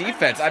 Look at the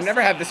defense. I've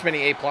never had this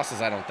many A+,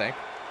 I don't think.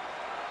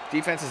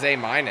 Defense is A-.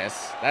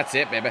 That's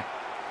it, baby.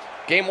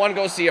 Game 1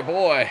 goes to your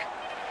boy.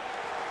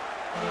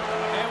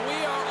 And we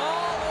are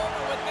all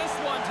over with this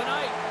one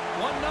tonight.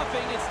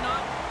 1-0. It's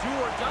not do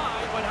or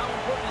die, but how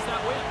important is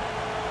that win?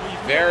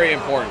 Well, Very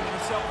important.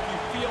 Yourself,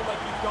 you feel like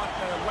you've got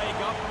the leg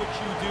up, which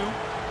you do,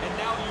 and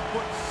now you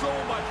put so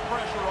much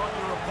pressure on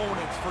your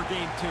opponents for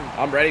Game 2.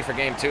 I'm ready for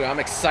Game 2. I'm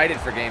excited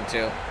for Game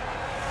 2.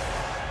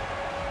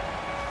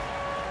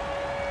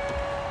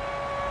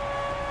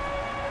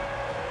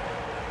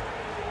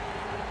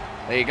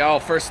 There you go.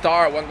 First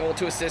star, 1 goal,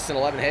 2 assists, and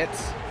 11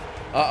 hits.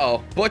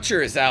 Uh-oh.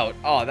 Butcher is out.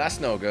 Oh, that's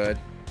no good.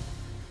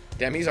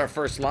 Damn, he's our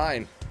first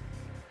line.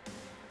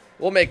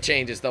 We'll make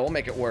changes, though. We'll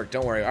make it work.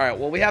 Don't worry. All right,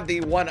 well, we have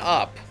the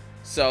 1-up,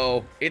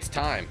 so it's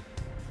time.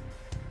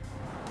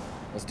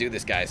 Let's do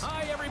this, guys.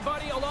 Hi,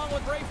 everybody. Along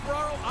with Ray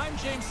Ferraro, I'm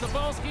James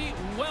Cebulski.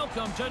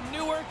 Welcome to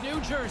Newark, New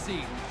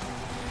Jersey.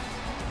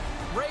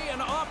 Ray,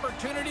 an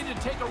opportunity to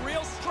take a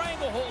real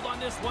stranglehold on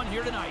this one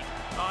here tonight.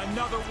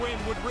 Another win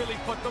would really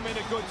put them in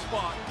a good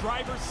spot.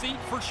 Driver's seat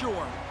for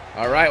sure.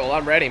 All right, well,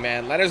 I'm ready,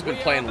 man. Leonard's been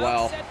playing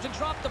well. Set to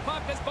drop the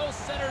puck as both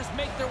centers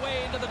make their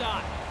way into the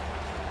dot.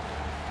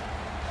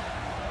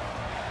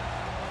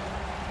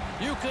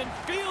 You can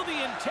feel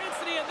the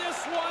intensity in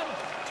this one.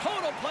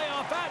 Total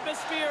playoff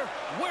atmosphere.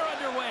 We're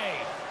underway.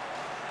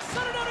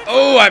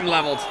 Oh, I'm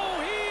leveled.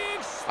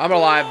 Oh, I'm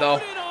alive, though.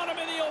 on him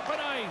in the open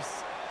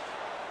ice.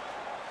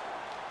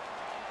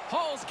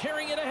 Hall's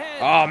carrying it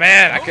ahead. Oh,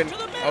 man, I can...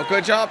 Oh,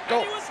 good job.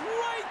 Go. He was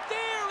right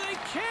there. They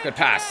can't Good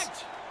pass.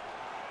 connect.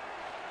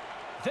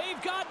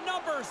 They've got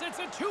numbers. It's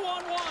a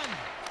 2-on-1.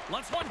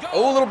 Let's one go.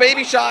 Oh, little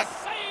baby shot.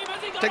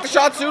 Take the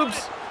shot,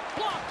 Zoobs.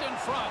 Blocked in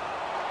front.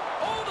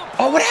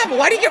 Oh, what happened?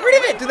 Why did you get rid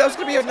of it? Dude, that was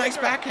going to be a nice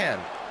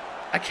backhand.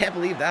 I can't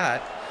believe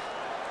that.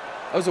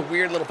 That was a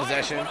weird little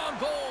possession.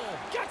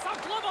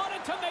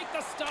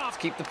 Let's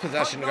keep the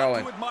possession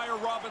going. To admire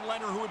Robin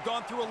Leonard, who had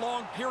gone through a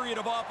long period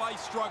of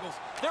off-ice struggles.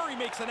 There he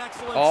makes an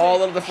excellent Oh, a save.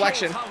 little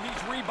deflection. Shows how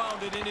he's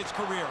rebounded in his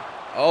career.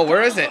 Oh,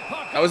 where is it?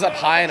 That was up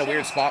high in a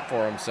weird spot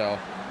for him, so.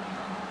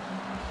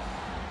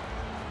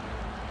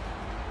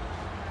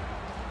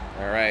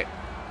 All right.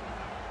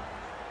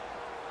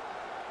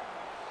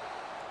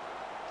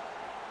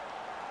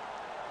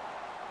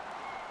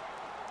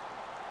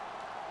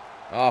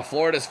 Oh,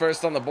 Florida's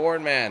first on the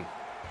board, man.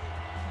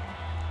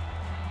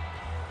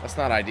 That's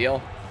not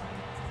ideal.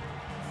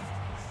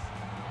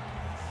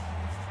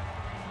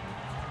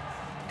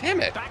 Damn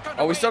it.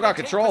 Oh, we still got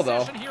control,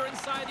 though.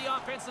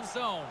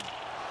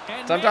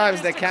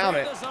 Sometimes they count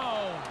it.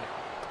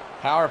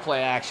 Power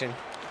play action.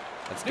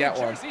 Let's get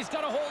one. He's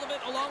got a hold of it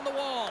along the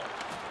wall.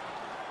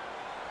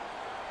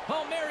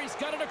 Palmieri's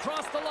got it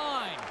across the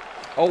line.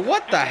 Oh,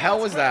 what the hell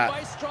was that?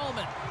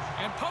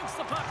 And pokes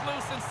the puck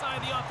loose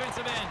inside the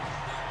offensive end.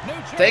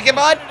 Take it,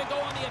 bud.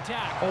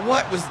 Oh,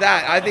 what was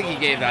that? I think he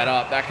gave that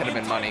up. That could have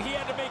been money. He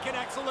had to make an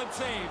excellent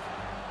save.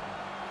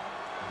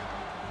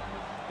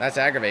 That's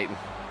aggravating.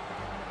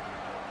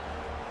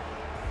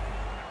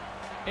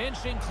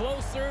 Inching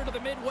closer to the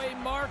midway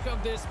mark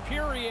of this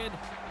period.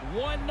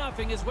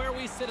 1-0 is where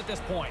we sit at this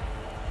point.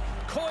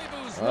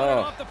 Koivu's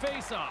running off the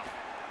faceoff.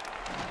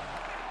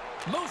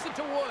 Moves it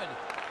to Wood.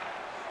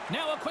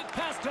 Now a quick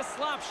pass to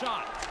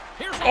Slapshot.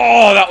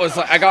 Oh, that was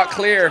like, I got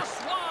clear.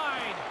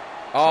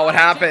 Oh, what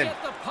happened?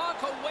 Get the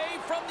puck away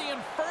from the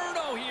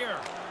Inferno here.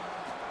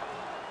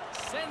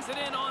 Sends it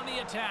in on the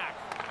attack.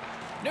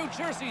 New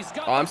Jersey's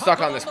got I'm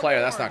stuck on this player.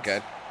 That's not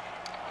good.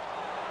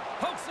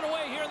 Pokes it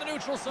away here in the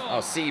neutral zone. Oh,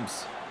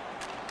 Siebes.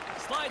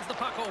 Slides the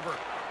puck over.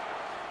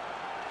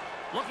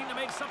 Looking to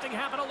make something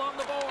happen along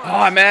the board.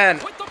 Oh, man.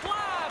 With the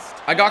blast.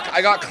 I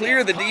got clear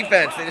of the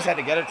defense. They just had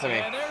to get it to me.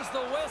 And there's the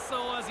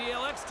whistle as he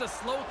elects to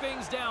slow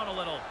things down a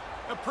little.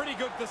 A pretty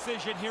good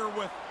decision here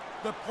with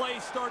the play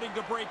starting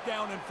to break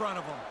down in front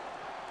of him.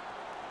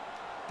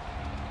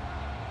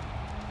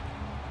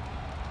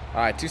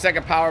 All right,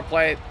 2-second power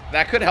play.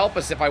 That could help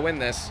us if I win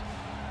this.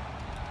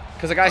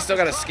 Because the guy's still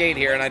got to skate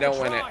here and I don't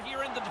win it.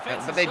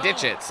 But they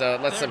ditch it, so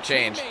it lets them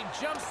change.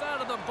 Jumps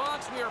out of the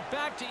box. We are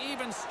back to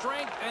even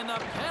strength, and the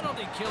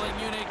penalty killing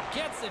unit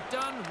gets it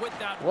done with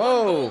that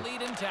Whoa.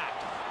 lead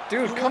intact.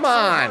 Dude, come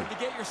on. To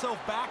get yourself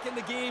back in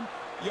the game,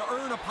 you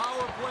earn a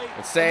power play,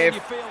 Let's save.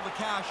 and then you fail to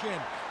cash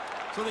in.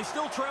 So they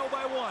still trail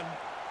by 1.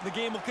 The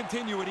game will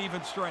continue at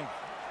even strength.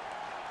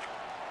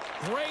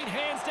 Great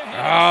hands to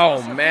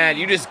hands. Oh, man,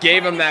 you just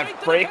gave him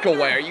that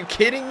breakaway. Are you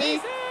kidding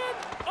me?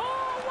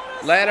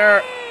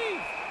 Leonard.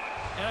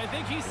 And I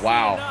think he's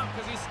wow. seeing up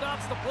because he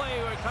stops the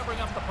play covering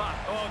up the puck.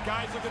 Oh,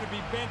 guys are going to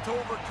be bent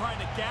over trying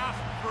to gasp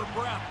for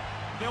breath.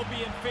 They'll be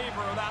in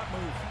favor of that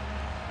move.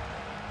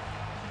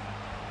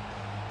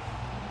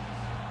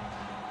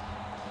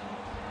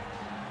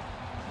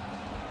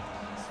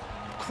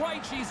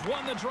 Krejci's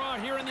won the draw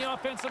here in the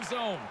offensive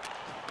zone.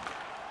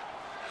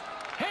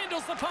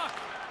 Handles the puck.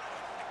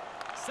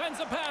 Sends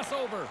a pass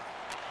over.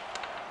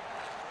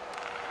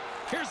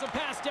 Here's a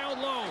pass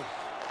down low.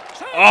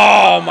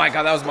 Oh my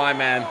God, that was my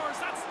man.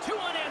 That's 2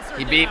 unanswered.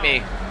 He beat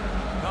me.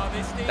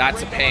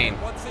 That's a pain.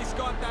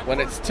 When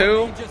it's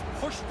 2, they just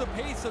push the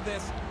pace of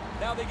this.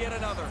 Now they get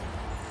another.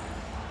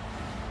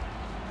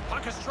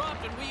 Puck is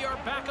dropped and we are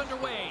back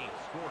underway.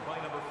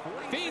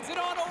 Feeds it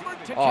on over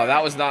to oh,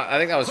 that was not. I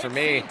think that was for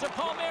me.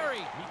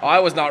 Oh, I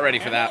was not ready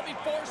for that. Be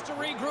forced to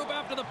regroup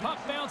after the puck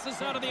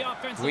bounces out of the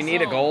offensive We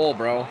need a goal,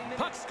 bro.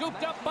 Puck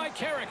scooped up by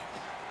Carrick.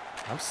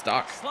 I'm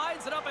stuck.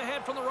 Slides it up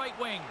ahead from the right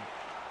wing.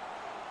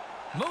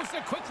 Moves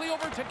it quickly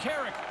over to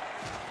Carrick.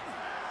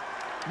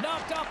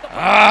 Knocked off the puck.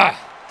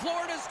 Ah!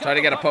 Florida's Try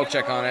to get a poke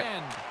check on it.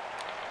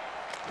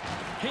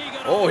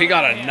 Oh, he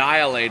got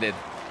annihilated.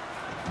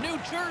 New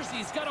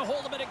Jersey's got a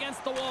hold of it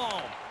against the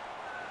wall.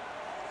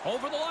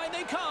 Over the line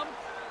they come.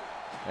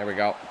 There we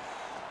go.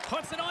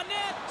 Puts it on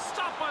net.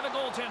 Stopped by the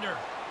goaltender.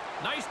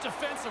 Nice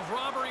defensive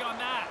robbery on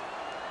that.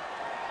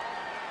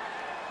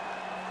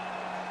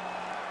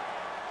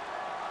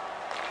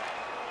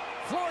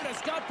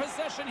 Florida's got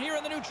possession here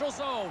in the neutral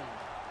zone.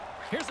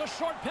 Here's a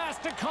short pass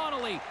to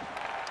Connolly.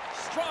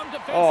 Strong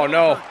defensive Oh,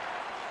 no. effort.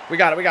 We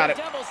got it. We got The it.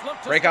 Devils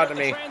look to Break out start to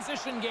the me.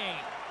 transition game.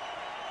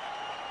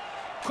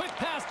 Quick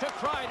pass to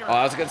Kreider. Oh,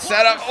 that was a good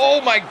setup.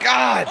 Oh, my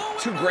God.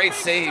 2 great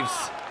saves.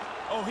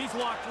 Oh, he's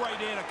locked right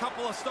in. A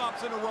couple of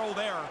stops in a row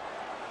there.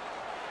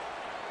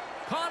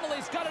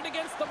 Connolly's got it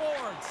against the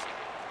boards.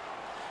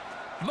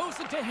 Moves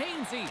it to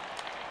Hainsey.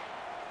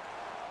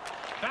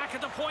 Back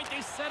at the point,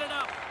 they set it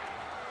up.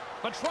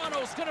 But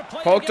Toronto's going to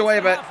play Poked away,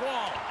 the but half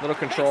wall. little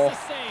control. Makes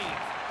the save.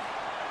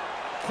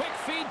 Quick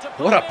feed to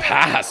What a Palmieri.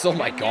 pass. Oh,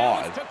 my And now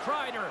God. it's to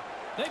Kreider.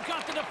 They've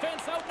got the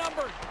defense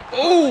outnumbered.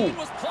 Ooh. He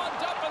was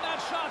plugged up and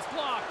that shot's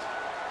blocked.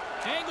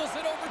 Angles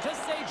it over to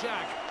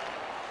Zajac.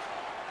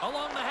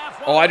 Along the half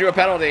wall. Oh, I drew a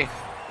penalty.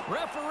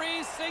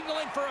 Referee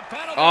signaling for a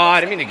penalty. Oh,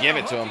 I didn't mean to give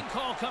it to him.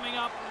 Call coming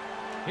up.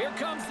 Here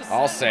comes the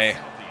I'll sentence. say.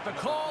 The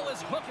call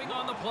is hooking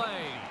on the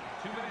play.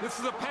 This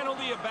is a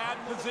penalty of bad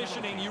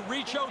positioning. You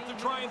reach out to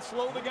try and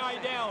slow the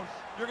guy down,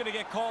 you're going to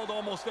get called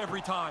almost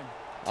every time.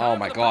 Oh,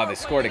 my God. They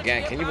scored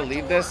again. Can you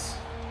believe this?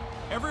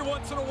 Every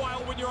once in a while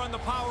when you're on the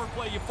power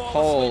play, you fall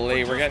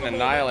Holy, asleep for we're just getting a moment,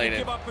 annihilated. you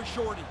give up a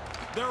shorty.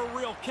 They're a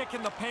real kick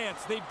in the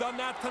pants. They've done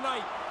that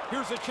tonight.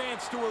 Here's a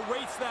chance to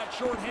erase that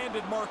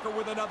shorthanded marker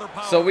with another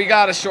power. So we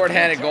got a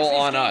shorthanded goal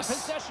on us.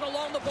 Possession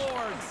along the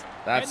boards.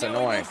 That's and now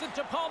annoying. He moves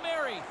it to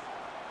Palmieri.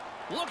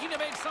 Looking to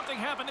make something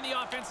happen in the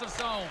offensive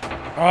zone.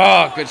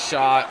 Oh, good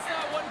shot. Gets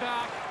that one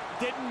back.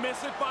 Didn't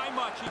miss it by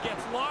much. He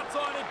gets lots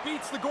on it,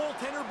 beats the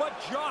goaltender, but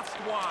just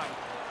wide.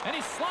 And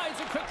he slides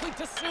it quickly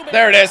to Subban.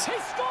 There it is. He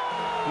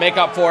scores! Make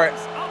up for it. A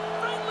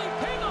friendly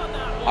ping on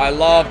that one. I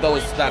love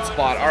that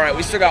spot. All right,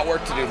 we still got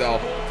work to do, though.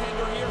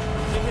 Goaltender here,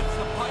 it hits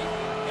the pipe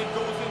and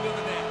goes into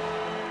the net.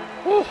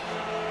 Whew.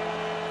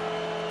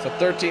 It's a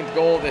 13th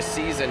goal this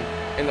season,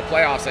 in the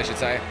playoffs, I should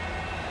say.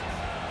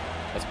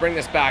 Let's bring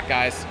this back,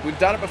 guys. We've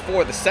done it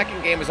before. The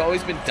second game has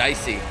always been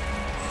dicey.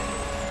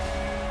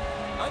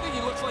 I think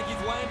he looks like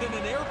he's landing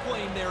an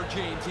airplane there,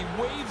 James. He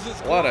waves his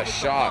What a glove at the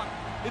shot.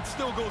 puck. It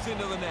still goes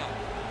into the net.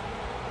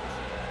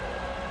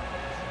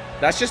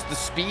 That's just the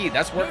speed.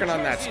 That's working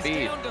on that New Jersey's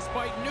speed. down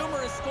despite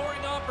numerous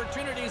scoring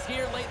opportunities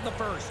here late in the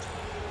first.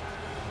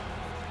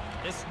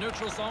 This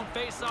neutral zone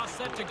face-off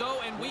set to go,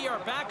 and we are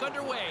back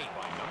underway.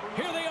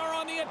 Here they are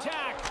on the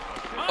attack.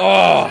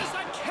 Oh. There's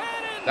a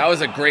cannon. That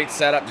was a great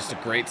setup, just a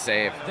great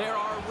save. There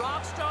are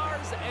rock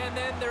stars, and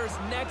then there's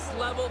next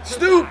level to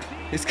Stoop! that.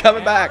 He's coming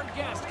And back. our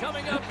guest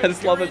coming up I in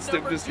just love that period Stoop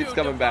number just keeps 2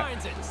 coming back.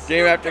 defines it.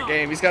 Game after Snoop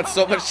game. Dogg He's got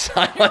so coming much up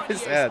time here on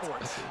his EA hands.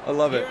 Sports. I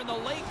love Here it. in the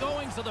late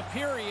goings of the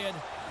period,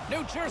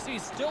 New Jersey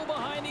still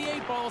behind the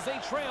 8 balls. They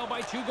trail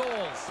by 2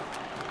 goals.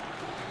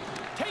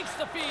 Takes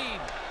the feed.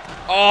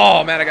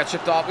 Oh, man, I got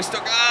chipped off. We still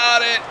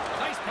got it.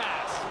 Nice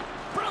pass.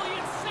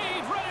 Brilliant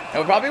save. Right in It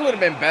front probably of would have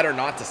been better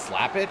not to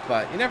slap it,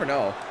 but you never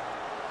know.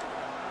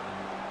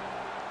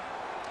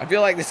 I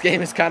feel like this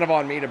game is kind of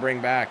on me to bring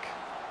back.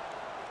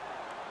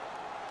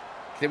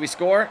 Did we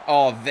score?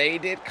 Oh, they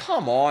did?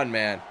 Come on,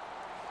 man.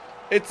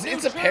 It's New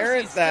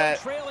apparent Jersey's that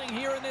still trailing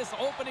here in this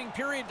opening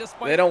period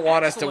despite they don't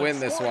want us to excellent win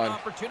this scoring one.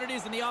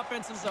 Opportunities in the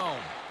offensive zone.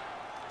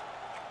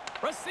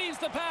 Receives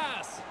the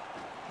pass.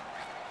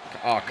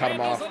 Oh, cut him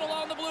Handles off. it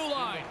along the blue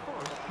line.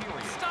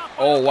 Stopped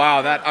by Oh, the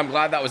wow, goaltender. I'm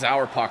glad that was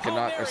our puck and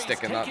not or Palmieri's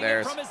sticking, not taking it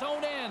theirs. from his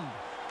own end.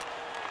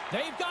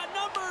 They've got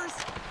numbers,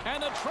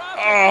 and the traffic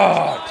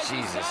Oh, neutralizes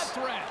Jesus. that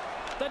threat.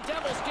 The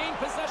Devils gain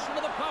possession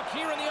of the puck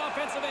here in the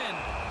offensive end.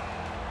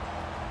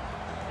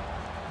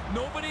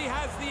 Nobody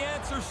has the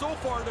answer so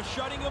far to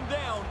shutting him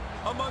down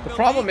among the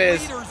problem league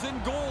is- leaders in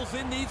goals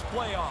in these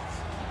playoffs.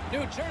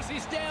 New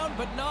Jersey's down,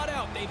 but not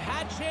out. They've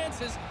had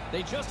chances.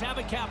 They just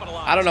haven't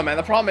capitalized. I don't know, man.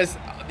 The problem is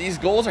these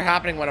goals are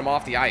happening when I'm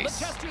off the ice.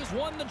 The Testers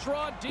won the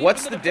draw deep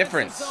What's in the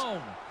difference?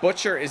 zone.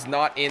 Butcher is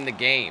not in the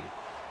game.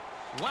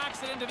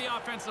 Whacks it into the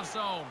offensive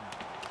zone.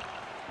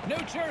 New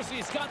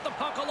Jersey's got the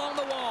puck along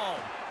the wall.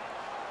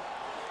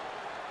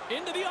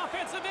 Into the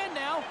offensive end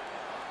now.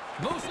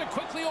 Moves it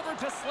quickly over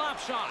to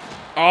Slapshot.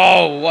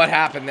 Oh, what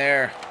happened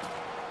there?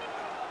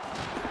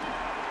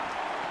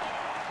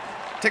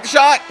 Take the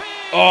shot.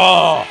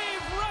 Oh,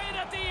 Right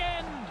at the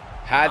end.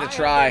 had to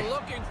try. I've been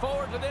looking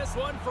forward to this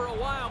one for a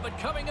while, but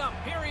coming up,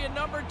 period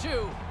number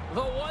 2,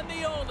 the one,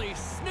 the only,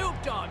 Snoop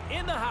Dogg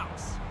in the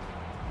house.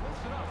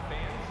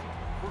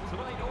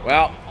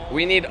 Well,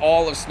 we need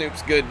all of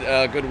Snoop's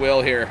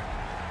goodwill here,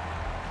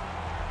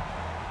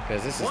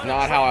 because this is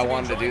not how I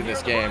wanted to do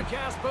this game.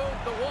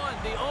 The one,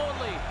 the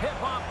only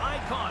hip-hop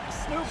icon,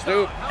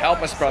 Snoop,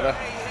 help us, brother.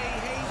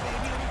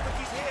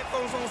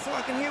 So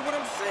I can hear what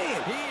I'm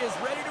saying. He is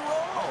ready to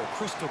roll. Oh,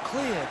 crystal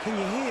clear. Can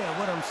you hear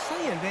what I'm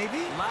saying,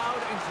 baby?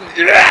 Loud and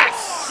clear.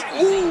 Yes!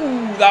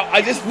 Ooh, that,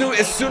 I just knew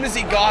as soon as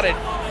he got it,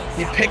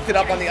 he picked it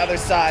up on the other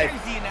side.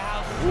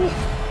 Ooh.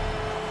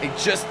 It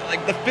just,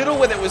 like, the fiddle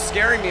with it was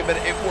scaring me, but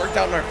it worked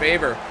out in our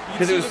favor.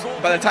 Because it was,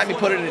 by the time he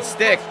put it in his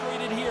stick,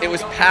 it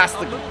was past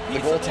the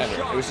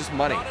goaltender. It was just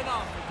money.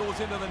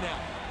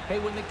 Hey,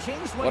 when the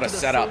Kings went What a to the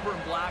setup. silver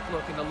and black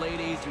look in the late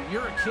 80s,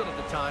 you're a kid at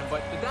the time, but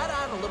did that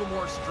add a little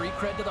more street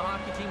cred to the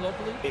hockey team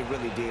locally? It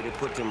really did. It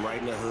put them right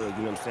in the hood,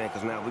 you know what I'm saying?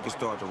 Because now we can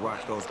start to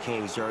rock those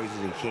Kings jerseys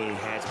and King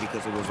hats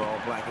because it was all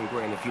black and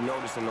gray. And if you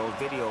notice in those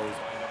videos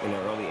in the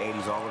early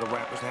 80s, all of the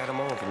rappers had them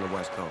on from the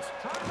West Coast.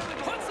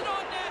 Puts it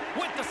on net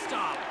with the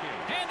stop.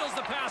 Handles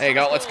the pass. There you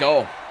go, let's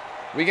go.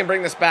 We can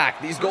bring this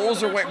back. These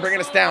goals are bringing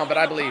us down, but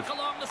I believe.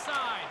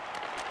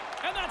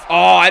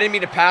 Oh, I didn't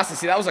mean to pass it.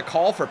 See, that was a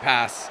call for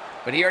pass.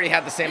 But he already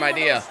had the same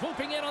idea.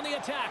 Swooping in on the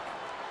attack.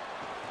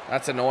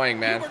 That's annoying,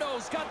 man.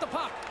 Got the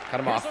puck.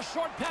 Cut him off. A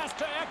short pass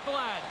to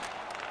Ekblad.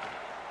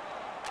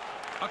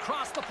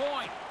 Across the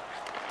point.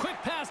 Quick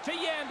pass to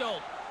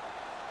Yandel.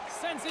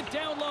 Sends it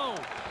down low.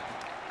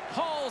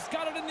 Hall's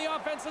got it in the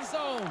offensive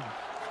zone.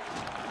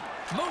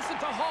 Moves it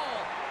to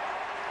Hall.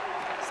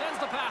 Sends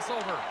the pass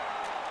over.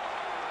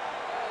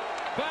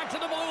 Back to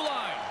the blue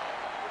line.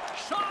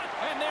 Shot,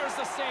 and there's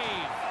the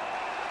save.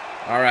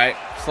 All right,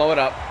 slow it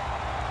up.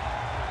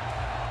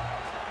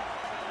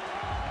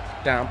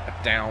 Down,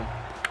 down.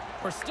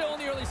 We're still in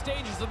the early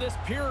stages of this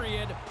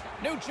period.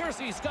 New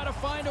Jersey's got to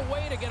find a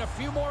way to get a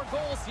few more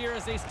goals here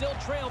as they still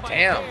trail by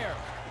a pair.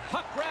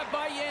 Puck grab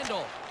by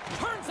Yandel.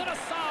 Turns it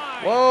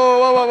aside. Whoa,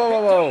 whoa, whoa, whoa,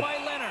 whoa, whoa. By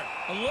Leonard.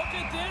 Look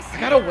at this. I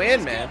gotta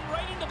win, man.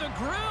 Right into the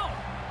grill.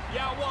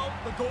 Yeah, well,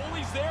 the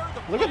goalie's there.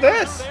 Look at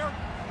this. There.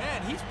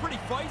 Man, he's pretty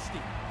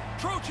feisty.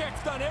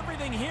 Trocheck's done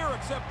everything here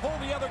except pull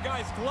the other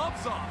guy's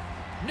gloves off.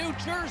 New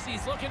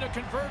Jersey's looking to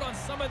convert on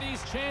some of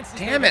these chances.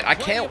 Damn it, I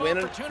can't win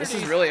it. This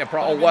is really a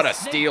problem. Oh, what a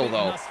steal,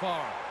 though.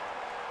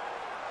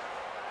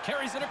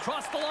 Carries it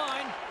across the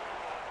line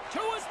to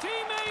his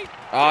teammate.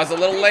 Oh, it's a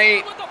little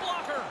late. With the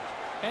blocker.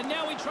 And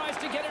now he tries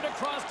to get it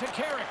across to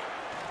Carrick.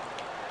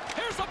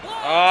 Here's a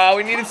block. Oh,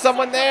 we needed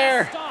someone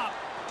there. Stop.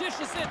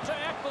 Dishes it to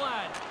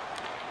Ekblad.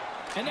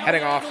 And now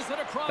Heading off.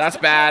 That's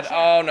bad.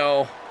 Oh,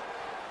 no.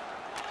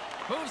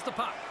 Moves the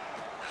puck.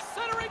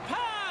 Centering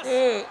pass.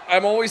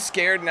 I'm always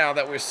scared now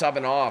that we're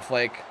subbing off.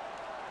 Like,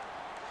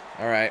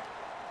 all right.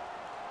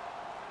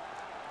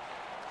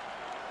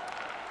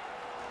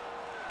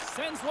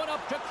 Sends one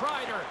up to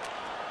Kreider.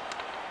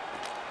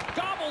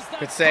 Gobbles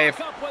that good save.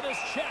 puck up with his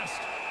chest.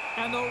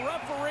 And the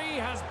referee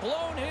has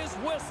blown his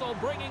whistle,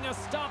 bringing a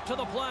stop to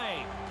the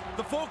play.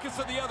 The focus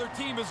of the other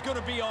team is going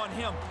to be on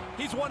him.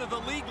 He's one of the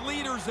league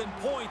leaders in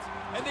points,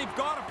 and they've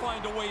got to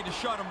find a way to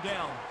shut him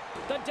down.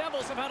 The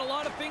Devils have had a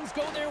lot of things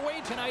go their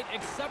way tonight,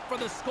 except for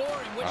the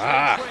scoring, which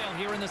they trail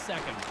here in the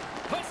second.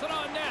 Puts it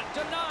on net,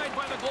 denied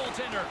by the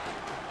goaltender.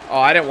 Oh,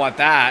 I didn't want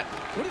that.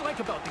 What do you like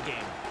about the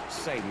game?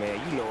 Say, man,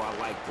 you know I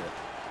like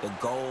the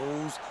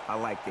goals, I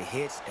like the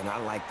hits, and I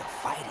like the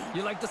fighting.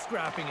 You like the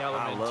scrapping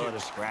element, I love too. the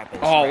scrapping.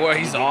 Oh, well,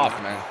 he's off,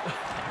 man.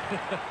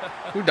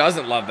 Who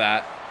doesn't love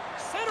that?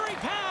 Centering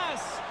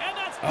pass, and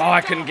that's oh,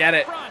 I couldn't get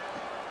it.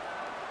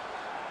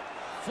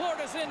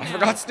 Florida's in I now.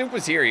 forgot Snoop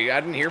was here. I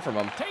didn't hear from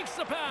him. Takes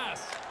the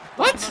pass.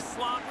 What? On the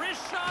slot,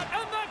 wrist shot,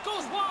 and that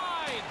goes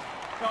wide.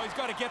 No, he's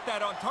got to get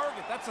that on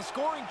target. That's a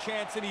scoring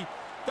chance, and he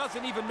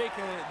doesn't even make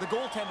the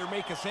goaltender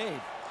make a save.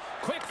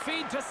 Quick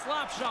feed to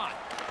Slapshot.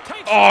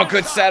 Oh,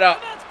 good setup.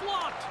 And that's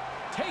blocked.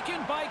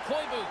 Taken by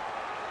Koivu.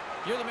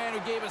 You're the man who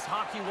gave us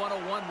Hockey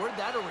 101. Where'd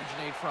that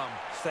originate from?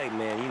 Say,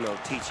 man, you know,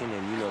 teaching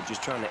and, you know,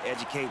 just trying to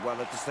educate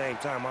while at the same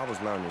time I was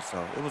learning.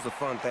 So it was a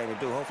fun thing to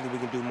do. Hopefully we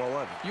can do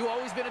more of it. You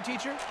always been a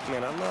teacher?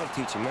 Man, I love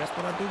teaching, man. That's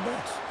what I do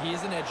best. He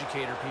is an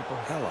educator, people.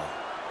 Hello.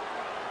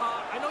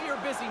 I know you're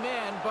a busy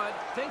man, but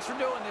thanks for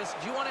doing this.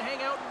 Do you want to hang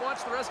out and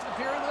watch the rest of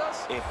the period with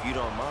us? If you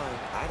don't mind,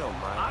 I don't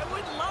mind. I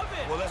would love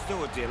it. Well, let's do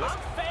it, then. I'm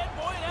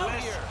fanboying out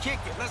let's here. Kick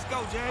it. Let's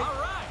go, Jay. All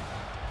right.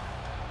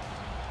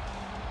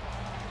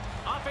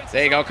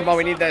 There you go. Come on,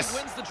 we need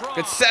this.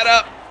 Good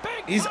setup.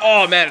 He's,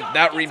 oh man,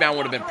 that rebound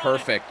would have been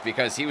perfect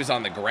because he was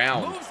on the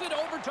ground. Moves it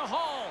over to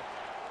Hall.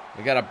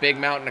 We got a big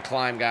mountain to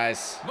climb,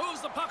 guys.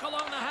 Moves the puck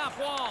along the half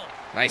wall.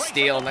 Nice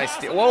steal, nice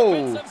steal.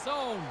 Whoa.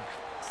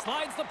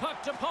 Slides the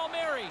puck to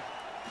Palmieri.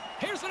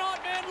 Here's an odd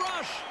man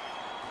rush.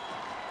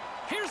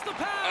 Here's the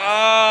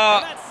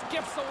pass. And that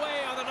skips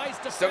away on a nice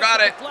defensive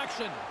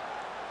deflection.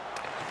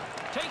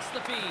 Takes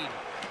the feed.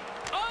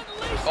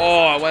 Unleashes.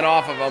 Oh, I went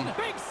off of him.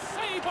 Big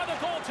save by the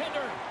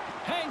goaltender.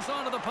 Hangs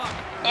onto the puck.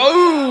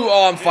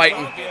 Oh, I'm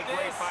fighting. This ought to be a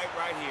great fight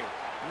right here.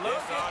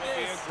 This ought to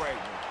be a great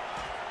one.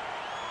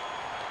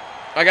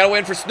 I got to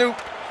win for Snoop.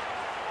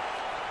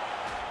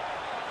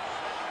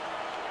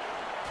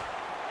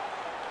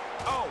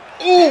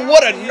 Ooh,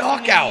 what a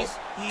knockout.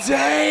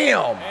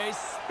 Damn. A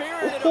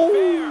spirited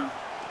affair.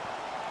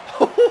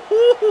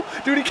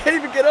 Dude, he can't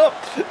even get up.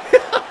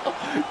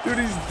 Dude,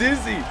 he's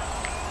dizzy.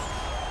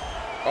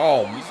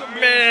 Oh,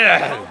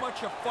 man.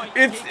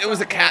 It was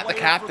the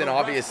captain,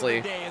 obviously.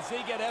 And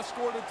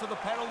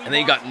then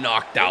he got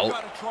knocked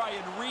out.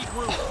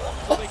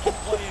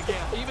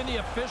 Even the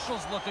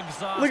officials look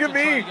exhausted. Look at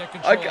me.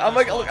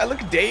 I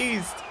look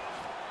dazed.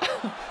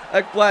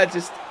 Ekblad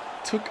just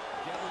took...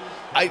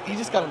 he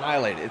just got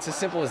annihilated. It's as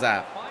simple as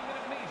that.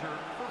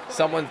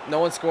 No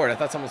one scored. I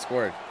thought someone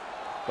scored.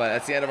 But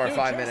that's the end of our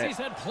 5 minutes.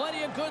 Had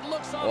plenty of good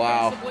looks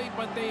wow.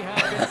 But they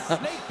have been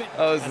snake-bitten.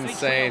 That was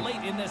insane. Late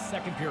in this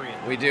second period.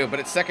 We do, but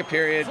it's second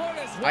period.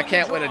 I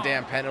can't win a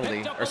damn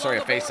penalty. Or sorry,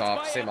 a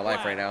face-off. Save my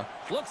life right now.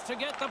 Looks to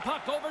get the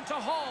puck over to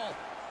Hall.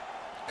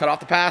 Cut off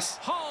the pass.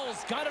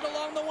 Hall's got it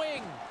along the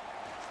wing.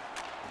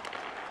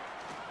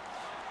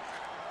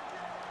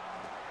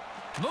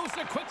 Moves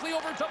it quickly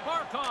over to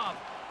Barkov.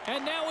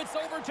 And now it's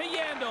over to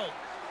Yandel.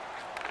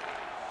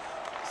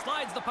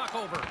 Slides the puck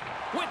over.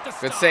 With the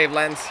good save,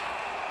 Lenz.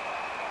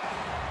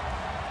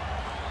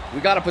 We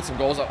got to put some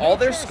goals up. All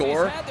their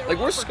score, like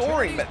we're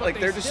scoring, but like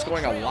they're just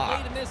scoring a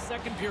lot.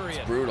 It's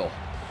brutal.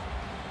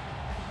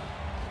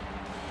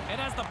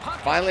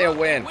 Finally a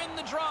win.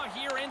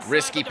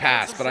 Risky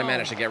pass, but I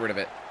managed to get rid of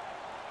it.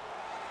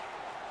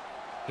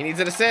 He needs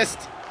an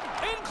assist.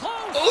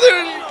 Oh,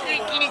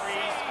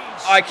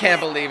 I can't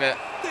believe it.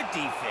 Good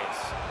defense.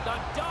 The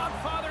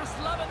Dogfather's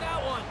loving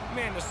that one.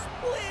 Man, the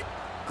split.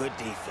 Good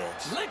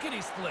defense.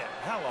 Lickety split.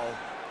 Hello.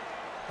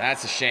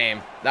 That's a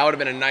shame. That would have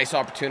been a nice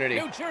opportunity.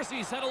 New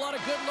Jersey's had a lot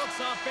of good looks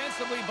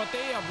offensively, but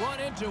they have run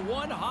into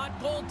one hot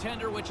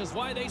goaltender, which is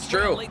why they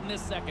scored late in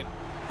this second.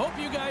 Hope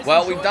you guys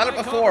we've done it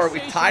before.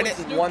 We've tied it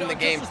and won the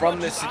game from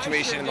this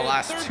situation in the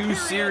last 2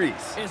 series.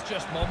 It's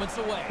just moments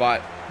away.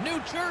 But New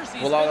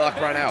Jersey's we'll all luck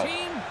run out.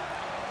 Team,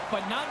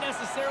 but not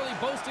necessarily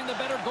boasting the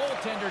better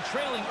goaltender,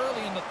 trailing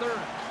early in the third.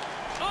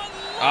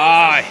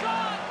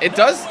 It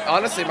does.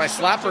 Honestly, my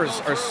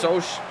slappers are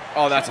so...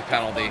 oh, that's a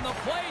penalty.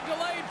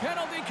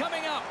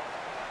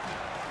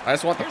 I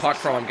just want the puck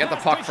from him. Get the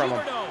puck from him.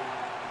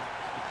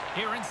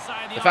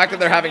 The fact that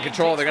they're having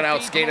control, they're going to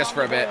outskate us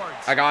for a bit.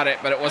 I got it,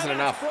 but it wasn't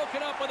enough.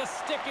 Broken up with a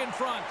stick in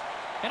front.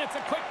 And it's a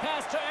quick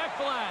pass to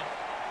Ekblad.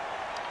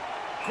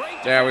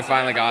 There, we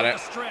finally got it.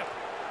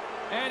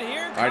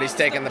 All right, he's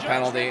taking the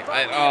penalty.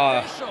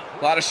 A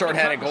lot of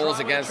shorthanded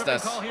goals against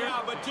us.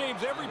 Yeah, but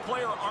James, every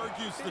player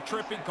argues the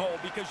tripping call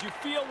because you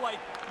feel like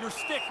your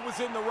stick was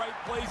in the right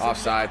place.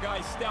 Offside. And the other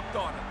guy stepped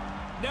on it.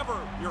 Never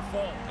your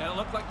fault. And it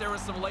looked like there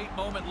was some late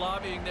moment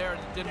lobbying there and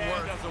it didn't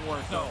work. It doesn't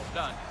work. No,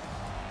 done.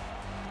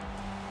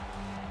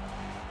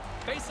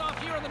 Face off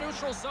here in the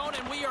neutral zone,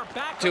 and we are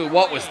back. Dude,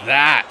 what was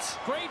that?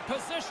 Great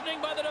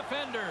positioning by the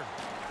defender.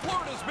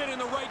 Florida's been in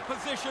the right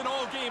position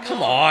all game long.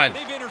 Come on.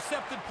 They've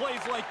intercepted plays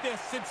like this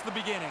since the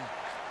beginning.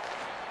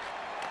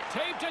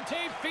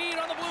 Tape-to-tape feed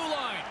on the blue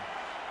line.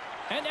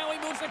 And now he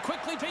moves it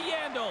quickly to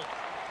Yandel.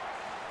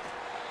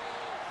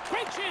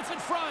 Great chance in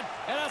front.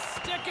 And a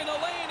stick in the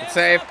lane. Good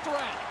save.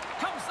 Threat.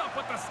 Comes up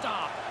with the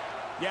stop.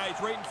 Yeah,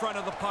 he's right in front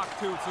of the puck,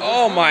 too. So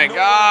oh, my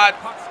God.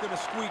 Puck's gonna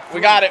squeak through.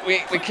 We got it. We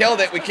killed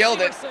it. We killed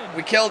it.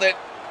 We killed it.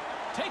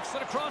 Takes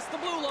it across the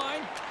blue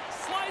line.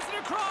 Slides it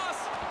across.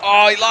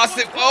 Oh, he lost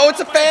it. Oh, it's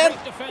a fan.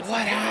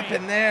 What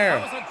happened there?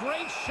 That was a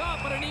great shot,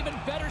 but an even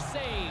better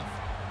save.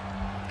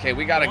 Okay,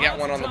 we got to get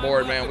one on the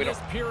board, man. We don't.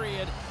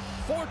 Period.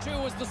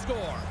 4-2 is the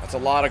score. That's a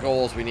lot of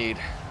goals we need.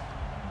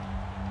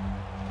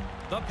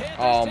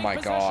 Oh my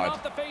God.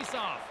 Off the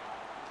face-off.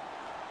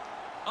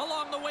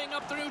 Along the wing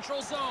up the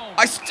neutral zone.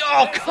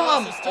 Oh,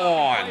 come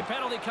on.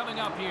 Penalty coming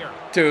up here.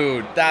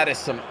 Dude, that is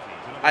some...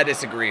 I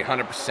disagree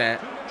 100%.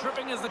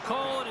 Tripping is the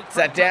call. It's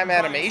that damn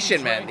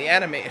animation, man. The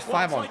animation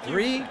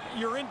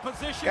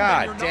 5-on-3.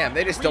 God damn,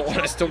 they just don't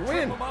want us to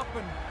win.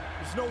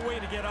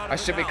 I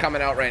should be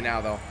coming out right now,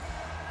 though.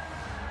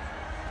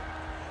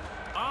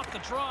 Off the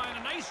try and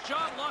a nice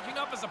job locking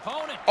up his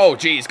opponent. Oh,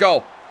 geez,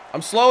 go.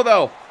 I'm slow,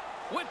 though.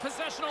 With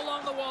possession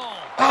along the wall.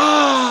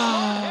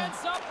 Ah!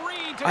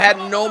 I had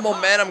no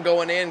momentum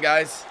going in,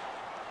 guys.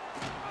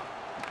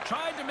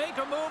 Tried to make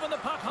a move in the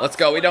puck. Let's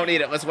go. We don't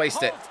need it. Let's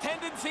waste it.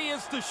 Tendency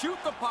is to shoot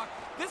the puck.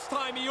 This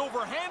time he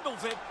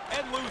overhandles it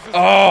and loses.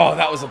 Oh,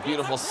 that was a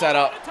beautiful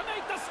setup.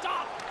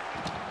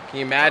 Can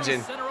you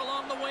imagine?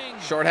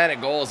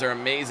 Short-handed goals are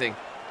amazing.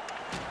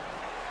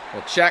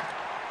 We'll check.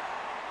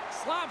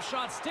 Slap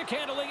shot, stick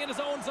handling in his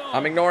own zone.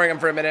 I'm ignoring him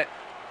for a minute.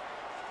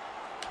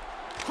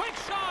 Quick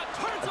shot,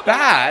 turns him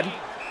Bad. away.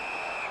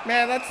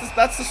 Man,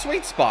 that's the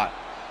sweet spot.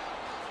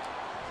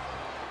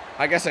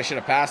 I guess I should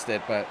have passed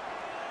it, but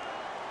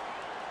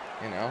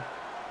you know.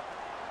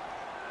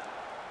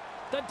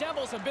 The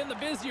Devils have been the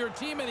busier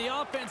team in the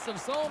offensive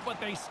zone, but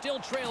they still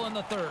trail in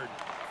the third.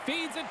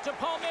 Feeds it to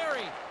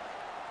Palmieri.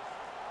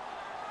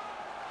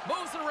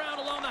 Moves it around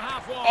along the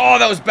half wall. Oh,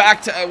 that was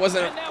back to, it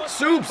wasn't And now it's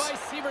Subs. by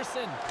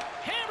Severson.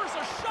 Hammers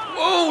a shot.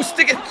 Oh,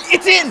 stick it.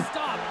 It's in.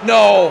 Stop.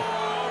 No.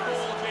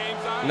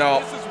 James, No.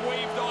 This is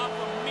waved off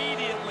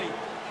immediately.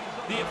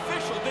 The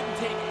official didn't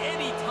take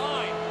any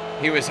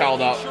time. He was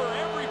held up. I'm sure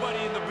everybody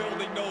in the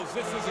building knows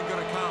this isn't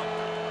going to count.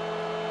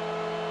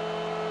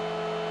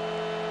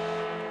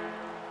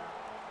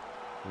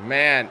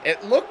 Man,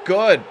 it looked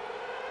good,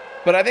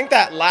 but I think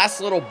that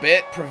last little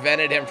bit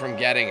prevented him from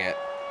getting it.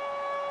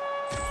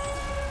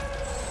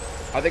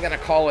 Are they going to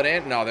call it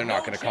in? No, they're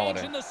not going to call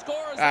it in.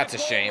 That's a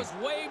shame. Was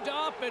waved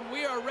off and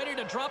we are ready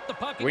to drop the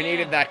puck We again.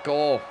 needed that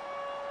goal.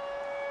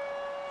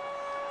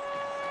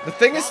 The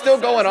thing is still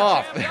going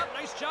off.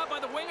 Nice job by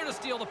the winger to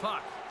steal the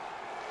puck.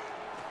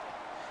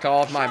 Call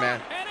off my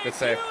man. And a Good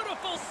save.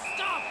 beautiful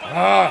stop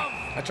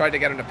by I tried to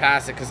get him to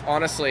pass it because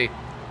honestly,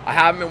 I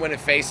haven't been winning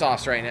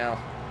faceoffs right now.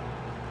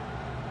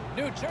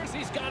 New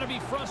Jersey's got to be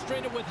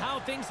frustrated with how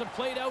things have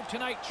played out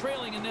tonight,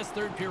 trailing in this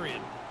third period.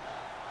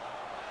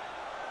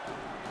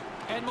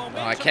 And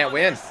momentum I can't on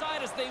win. their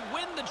side as they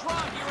win the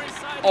draw here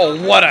inside Oh,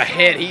 the what a offensive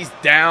hit. zone. He's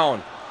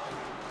down.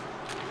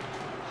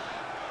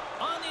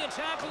 On the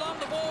attack along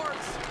the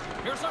boards.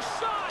 Here's a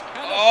shot.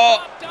 And the Oh.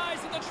 shot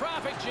dies in the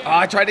traffic jam.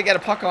 I tried to get a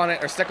puck on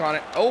it or stick on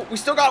it. Oh, we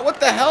still got, what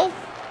the hell?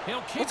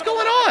 He'll keep What's it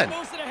going alive, on?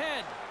 moves it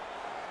ahead.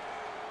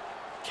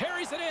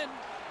 Carries it in.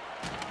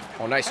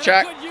 Oh, nice And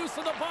check. a good use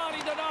of the body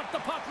to knock the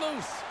puck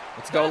loose.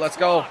 Let's go, That's let's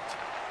go. blocked.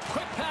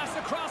 Quick pass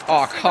across to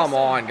Oh, come Severson.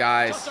 on,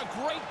 guys. Just a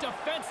great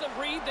defensive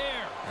read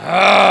there.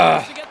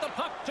 Ugh. To get the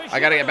puck to I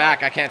got to get Huberdeau.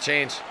 back. I can't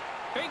change.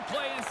 Big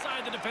play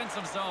inside the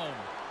defensive zone.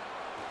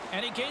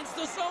 And he gains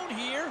the zone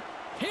here.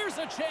 Here's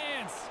a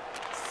chance.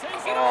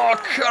 Sends it Oh,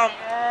 over. come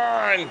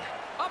on.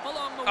 Up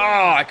along the wing.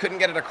 Oh, I couldn't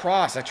get it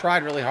across. I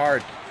tried really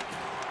hard.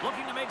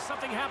 Looking to make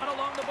something happen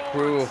along the boards.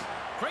 Brew.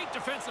 Great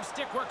defensive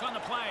stick work on the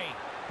play.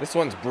 This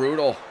one's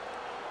brutal.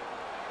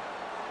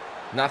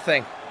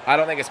 Nothing. I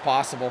don't think it's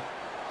possible.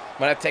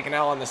 Might have taken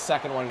L on the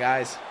second one,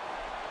 guys.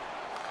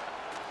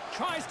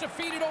 Tries to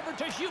feed it over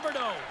to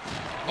Huberdeau.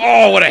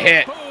 Oh, what a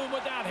hit. Boom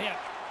with that hit.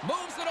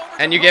 Moves it over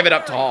And to you give it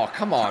up to Palmieri. Hall.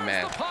 Come on, Turns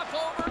man. the puck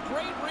over.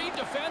 Great read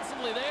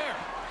defensively there.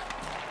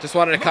 Just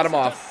wanted to cut him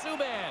Moves it off. to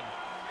Subban.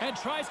 And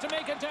tries to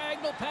make a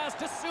diagonal pass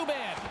to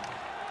Subban.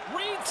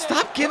 Reads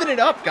Stop giving it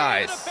up,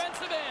 guys.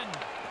 Defensive end.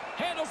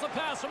 Handles the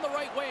pass from the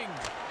right wing.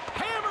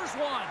 Hammers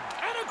one.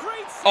 And a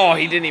great save. Oh,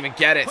 he didn't even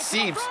get it. Puts it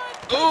in Seems.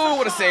 front. Oh,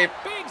 what a Shot. save.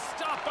 Big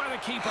stop by the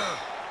keeper.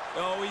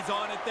 Oh, he's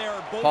on it there.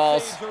 Both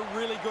Balls. saves are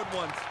really good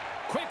ones.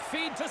 Quick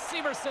feed to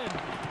Severson.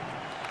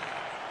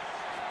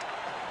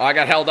 Oh, I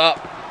got held up.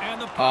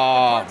 And the puck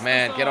Oh, departs the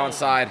man. Get zone. on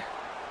side.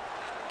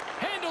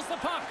 Handles the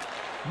puck.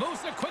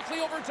 Moves it quickly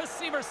over to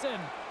Severson.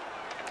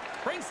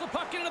 Brings the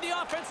puck into the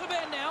offensive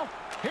end now.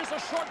 Here's a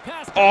short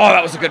pass. to Oh,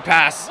 that was a good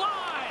pass. Wide.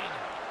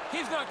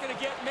 He's not going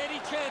to get many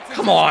chances.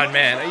 Come as on, good as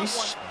man. that Are you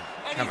one.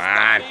 And Come he's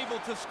not on. able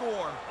to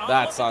score.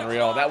 That's Look at the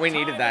unreal. clock. That we Time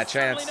needed is that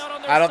certainly chance. not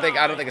on their I don't think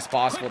side. it's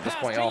possible Quick at this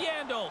pass point, to y'all.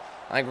 Yandel.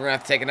 I think we're gonna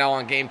have to take an L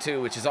on game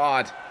 2, which is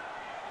odd.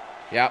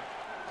 Yep.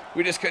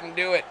 We just couldn't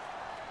do it.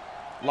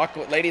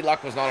 Lady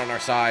Luck was not on our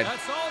side.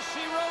 That's all she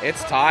wrote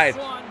It's from tied.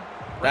 this one.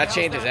 That How's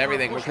changes that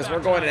everything for a because pushback we're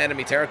going to time?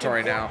 enemy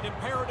territory now.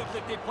 Imperative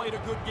that they played a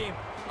good game.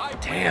 I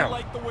Damn. really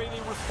like the way they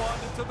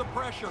responded to the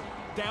pressure.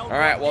 Down All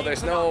right, well, one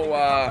there's game to nothing no, to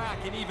come back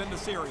and even the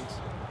series.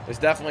 There's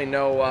definitely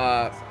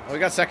no, we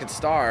got second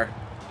star.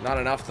 Not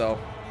enough, though.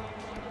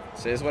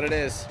 This is what it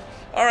is.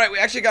 All right, we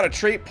actually got a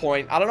trait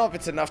point. I don't know if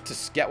it's enough to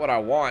get what I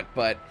want,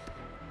 but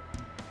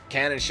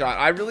cannon shot.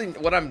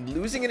 What I'm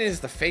losing it is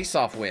the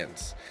face-off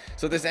wins.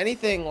 So if there's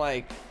anything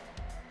like,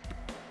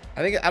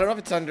 I don't know if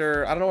it's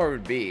under, I don't know where it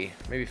would be.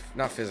 Maybe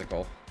not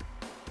physical.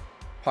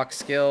 Puck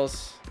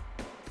skills.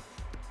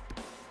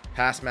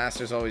 Pass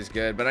master's always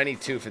good, but I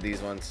need 2 for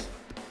these ones.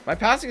 My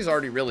passing is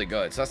already really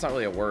good, so that's not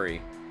really a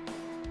worry.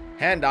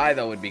 Hand-eye,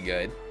 though, would be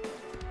good.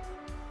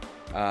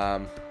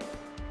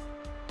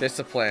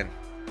 Discipline.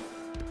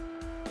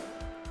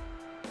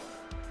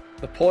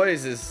 The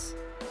poise is,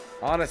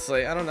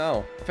 honestly, I don't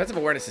know. Offensive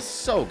awareness is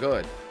so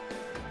good.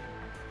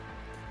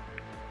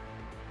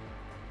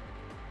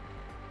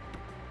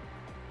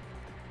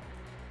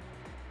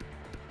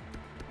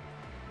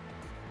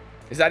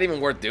 Is that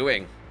even worth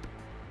doing?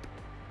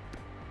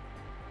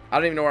 I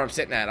don't even know where I'm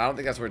sitting at. I don't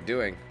think that's worth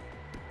doing.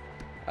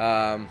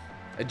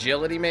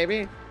 Agility,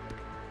 maybe?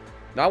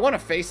 No, I want a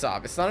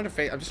face-off. It's not under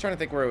face. I'm just trying to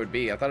think where it would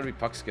be. I thought it would be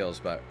puck skills,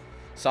 but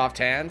soft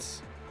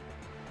hands,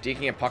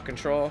 deking and puck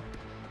control.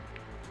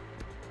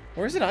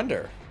 Where is it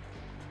under?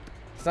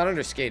 It's not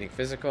under skating.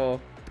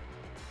 Physical.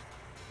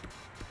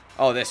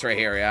 Oh, this right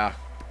here, yeah.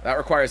 That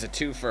requires a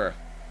 2 for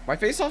My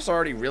face-off's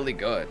already really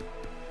good.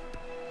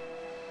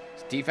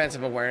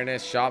 Defensive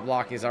awareness, shot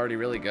blocking is already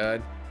really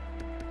good.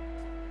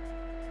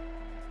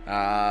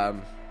 I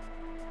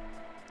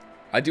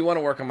do want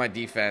to work on my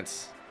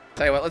defense.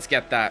 Tell you what, let's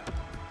get that.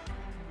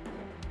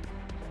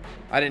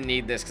 I didn't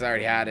need this because I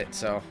already had it,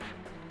 so.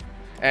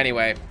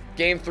 Anyway,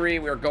 game 3,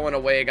 we're going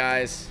away,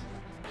 guys.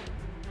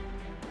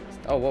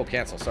 Oh, whoa,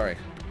 cancel, sorry.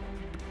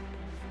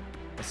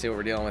 Let's see what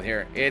we're dealing with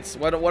here. It's,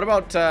 what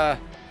about,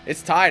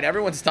 it's tied.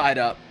 Everyone's tied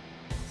up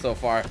so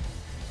far.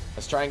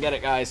 Let's try and get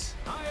it, guys.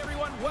 Hi,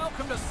 everyone.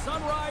 Welcome to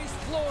Sunrise,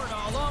 Florida.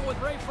 Along with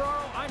Ray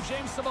Ferraro, I'm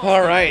James Simone.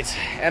 All right,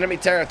 enemy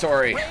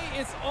territory. Ray,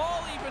 it's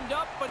all evened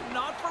up, but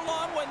not for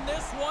long when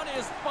this one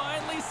is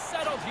finally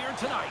settled here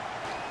tonight.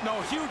 No,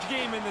 huge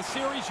game in the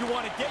series. You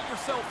want to get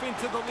yourself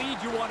into the lead.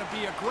 You want to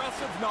be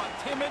aggressive, not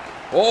timid.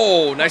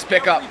 Oh, nice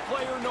pickup. Every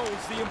player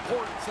knows the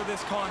importance of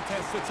this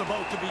contest that's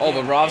about to begin. Oh,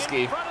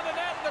 Bobrovsky.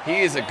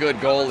 He is a good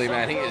goalie,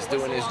 man. He is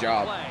doing his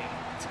job.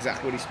 That's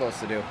exactly what he's supposed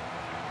to do.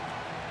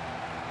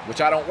 Which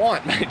I don't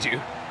want, mind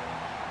you.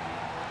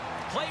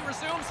 Play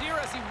resumes here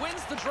as he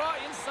wins the draw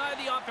inside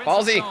the offensive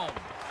Ballsy. zone.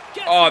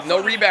 Oh,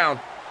 no rebound.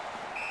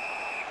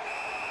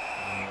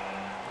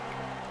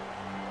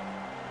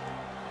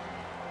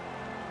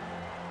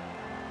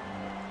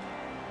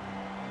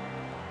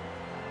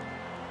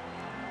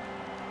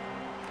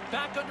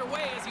 Back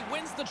underway as he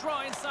wins the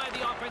draw inside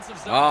the offensive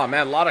zone. Oh,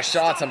 man, a lot of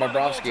shots on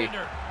Bobrovsky.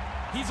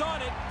 He's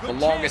on it. Good The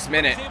longest chance,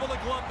 minute. he's able to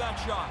glove that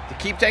shot. To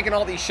keep taking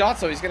all these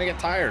shots, though, he's going to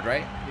get tired,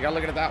 right? You got to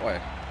look at it that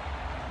way.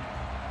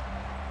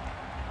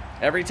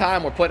 Every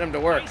time we're putting him to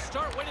work. They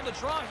start winning the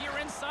draw here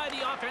inside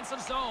the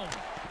offensive zone.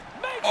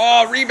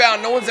 Oh,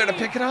 rebound. No one's there to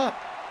pick it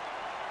up.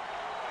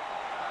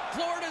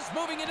 Florida's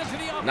moving it into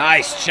the offensive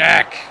Nice end.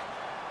 check.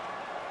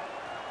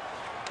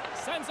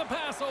 Sends a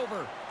pass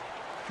over.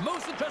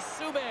 Moves it to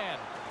Subban.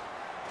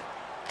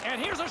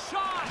 And here's a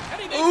shot.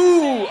 And he makes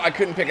Ooh, the I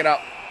couldn't pick it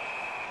up.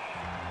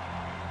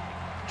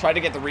 Tried to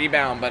get the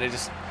rebound, but it's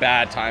just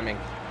bad timing.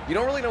 You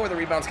don't really know where the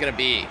rebound's going to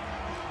be.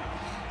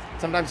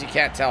 Sometimes you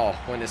can't tell,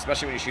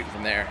 especially when you're shooting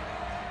from there.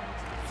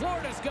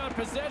 Florida's got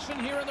possession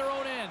here in their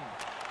own end.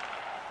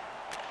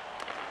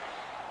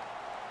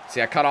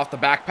 See, I cut off the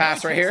back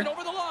pass right here.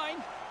 Over the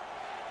line.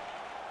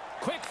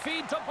 Quick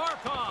feed to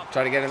Barkov.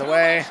 Try to get in the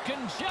way.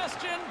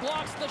 Congestion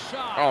blocks the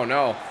shot. Oh,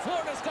 no.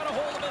 Florida's got a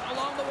hold of it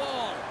along the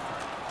wall.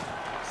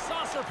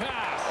 Saucer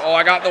pass. Oh,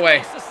 I got in the way.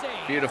 Makes the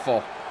save.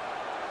 Beautiful.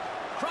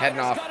 Heading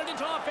off. Got it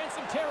into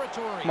offensive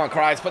territory. Come on,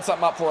 Kreider, put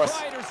something up for us.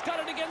 Kreider's got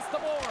it against the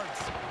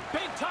boards.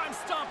 Big time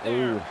stop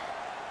there. Ooh.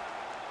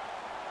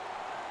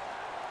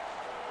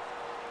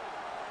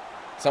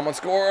 Someone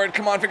scored.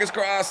 Come on, fingers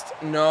crossed.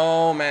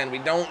 No, man, we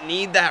don't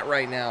need that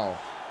right now.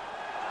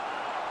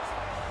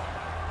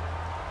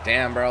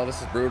 Damn, bro,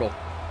 this is brutal.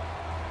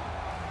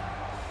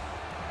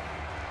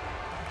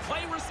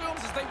 Play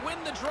resumes as they win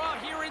the draw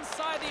here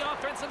inside the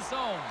offensive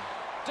zone.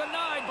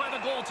 Denied by the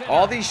goaltender.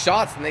 All these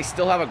shots, and they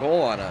still have a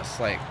goal on us.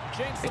 Like,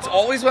 it's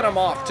always when I'm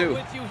off, too.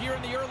 With you here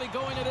in the early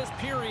going of this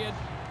period.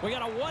 We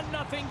got a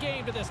 1-0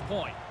 game to this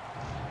point.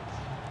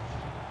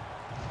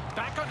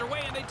 Back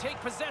underway, and they take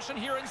possession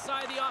here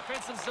inside the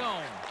offensive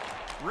zone.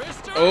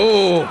 Wrister.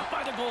 Oh. Stopped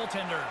by the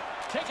goaltender.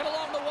 Taken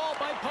along the wall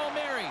by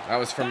Palmieri. That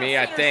was for me,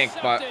 I think,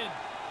 but...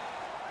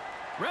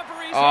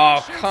 Referees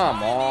Oh,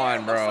 come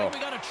on, bro. Like we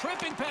got a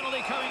tripping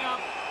penalty coming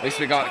up. At least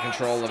we got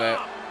control of it.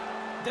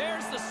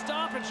 There's the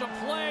stoppage of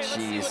play. Let's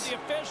see what the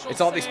officials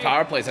It's all these say.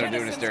 power plays that are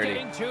doing us Tennyson's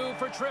dirty. getting 2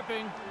 for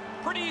tripping.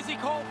 Pretty easy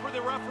call for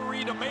the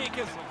referee to make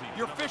as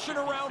you're fishing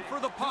around for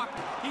the puck.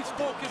 He's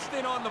focused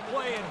in on the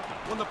play, and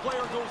when the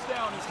player goes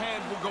down, his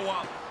hand will go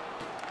up.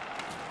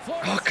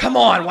 Oh, come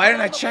on. Why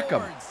didn't I check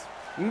him?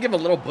 You can give him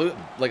a little boot,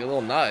 like a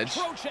little nudge.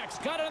 Trocheck's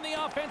got it on the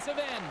offensive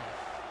end.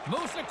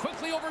 Moves it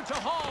quickly over to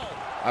Hall.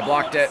 I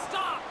blocked it.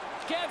 Stop.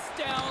 Gets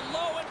down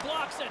low and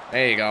blocks it.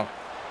 There you go.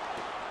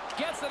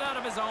 Gets it out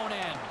of his own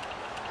end.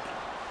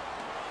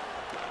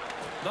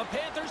 The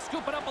Panthers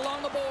scoop it up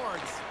along the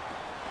boards.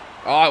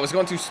 Oh, I was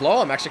going too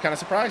slow. I'm actually kind of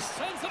surprised.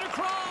 Sends it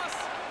across.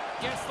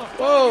 Gets the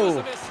Whoa. use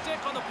of his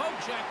stick on the poke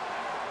check.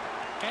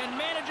 And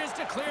manages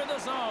to clear the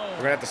zone. We're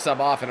going to have to sub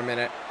off in a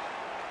minute.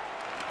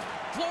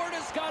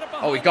 Florida's got it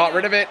behind. Oh, we got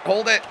rid of it.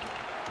 Hold it.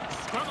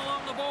 Scrum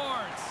along the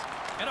boards.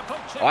 And a poke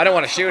check. Oh, I don't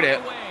want to shoot it.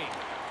 Away.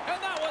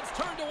 And that one's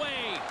turned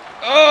away.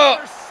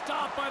 Oh!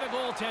 Stopped by the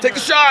goaltender. Take a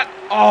shot.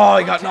 Oh,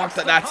 he got knocked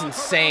out. That's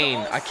insane.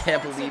 I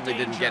can't believe they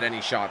didn't get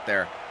any shot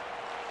there.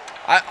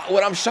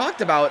 What I'm shocked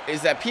about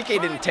is that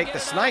PK didn't take the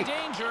snipe.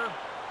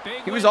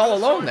 He was all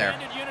alone there.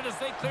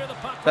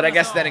 But I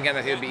guess then again,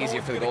 it would be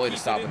easier for the goalie to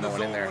stop with no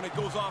one in there. When it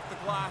goes off the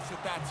glass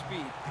at that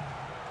speed.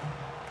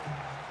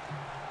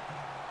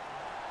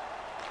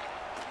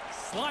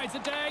 Slides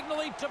it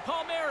diagonally to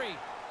Palmieri.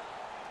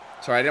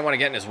 Sorry, I didn't want to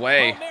get in his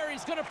way.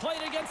 Palmieri's going to play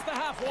it against the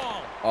half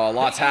wall. Oh,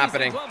 lots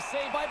happening. Glove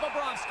save by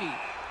Bobrovsky.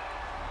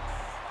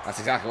 That's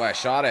exactly why I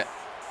shot it.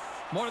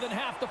 More than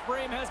half the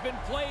frame has been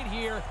played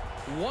here.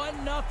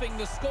 1-0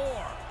 the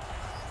score.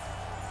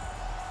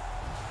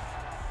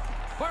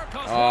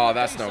 Oh,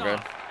 that's no good.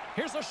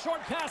 Here's a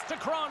short pass to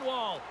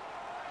Cronwall.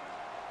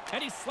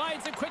 And he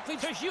slides it quickly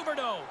to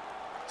Huberdeau.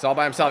 He's all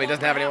by himself. He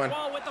doesn't have anyone.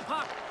 With the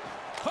puck.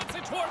 Puts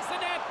it towards the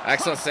net.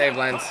 Excellent save,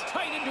 Lens.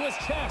 Tight into his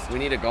chest. We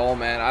need a goal,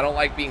 man. I don't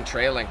like being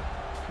trailing.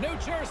 New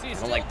Jersey. I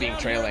don't like being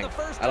trailing.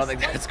 I don't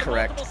think that's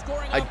correct.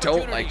 I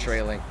don't like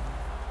trailing.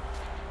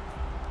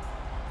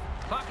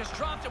 Puck is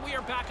dropped and we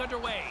are back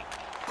underway.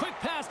 Quick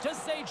pass to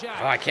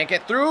Zajac. Oh, I can't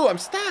get through. I'm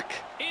stuck.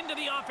 Into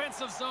the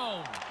offensive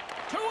zone.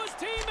 To his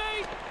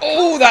teammate.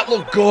 Oh, that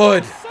looked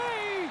good.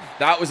 Save.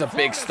 That was a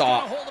big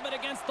stop.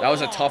 That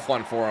was a wall. tough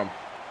one for him.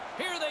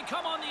 Here they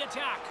come on the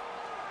attack.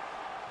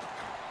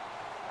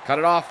 Cut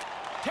it off.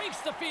 Takes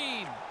the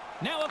feed.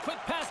 Now a quick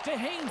pass to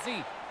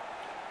Hainsey.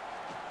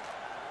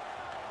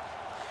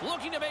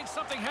 Looking to make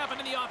something happen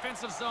in the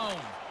offensive zone.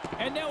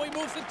 And now he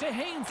moves it to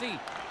Hainsey.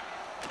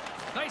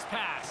 Nice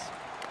pass.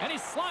 And he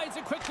slides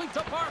it quickly to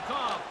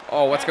Barkov.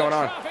 Oh, what's going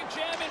on? Traffic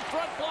jam in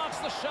front blocks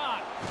the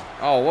shot.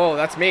 Oh, whoa,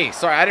 that's me.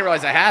 Sorry, I didn't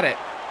realize I had it.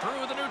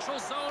 Through the neutral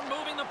zone,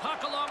 moving the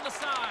puck along the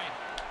side.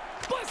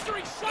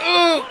 Blistering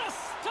shot. What a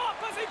stop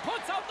as he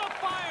puts out the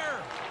fire.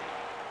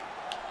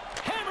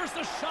 Hammers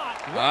the shot.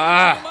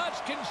 Too much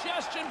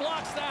congestion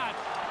blocks that.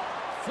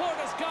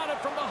 Florida's got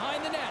it from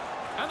behind the net.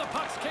 And the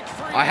puck's kicked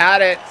free. I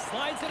had it.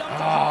 Slides it up.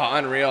 Oh,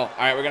 unreal. All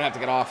right, we're going to have to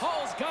get off.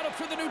 Hall's got it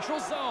through the neutral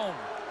zone.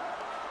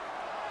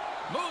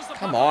 Moves the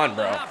Come puck on, the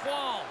bro. half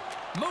wall.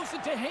 Moves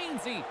it to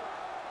Hainsey.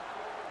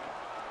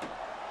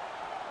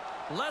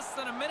 Less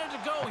than a minute to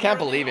go. I can't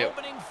believe it.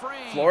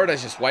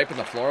 Florida's just wiping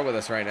the floor with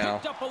us right now.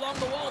 Picked up along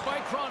the wall by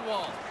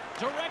Cronwall.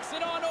 Directs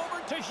it on over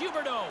to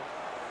Huberdeau.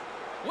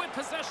 With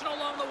possession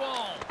along the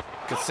wall.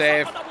 Good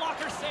save. The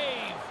blocker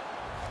save.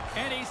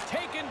 And he's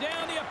taken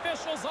down the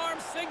official's arm,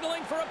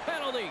 signaling for a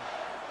penalty.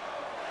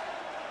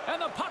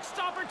 And the puck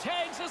stopper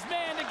tags his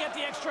man to get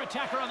the extra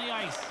attacker on the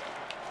ice.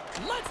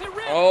 Lets it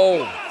rip. Oh.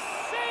 What a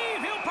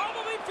save. He'll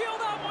probably feel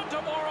that one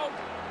tomorrow.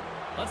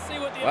 Let's see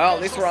what the Well,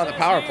 at least we're on the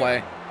power here.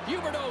 play.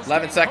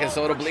 11 seconds,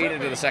 so it'll bleed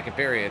into the second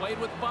period. Played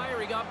with fire.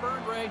 He got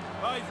burned, Ray.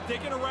 He's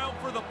digging around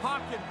for the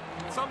puck. And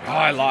oh,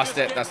 I lost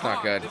it. That's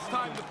not good. This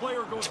time the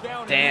player goes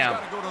down. Damn.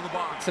 And he's gotta go to the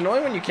box. It's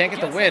annoying when you can't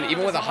get the win,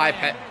 even with a high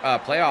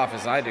playoff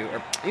as I do.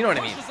 Or, you know what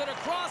I mean. Pushes it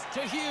across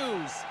to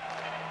Hughes.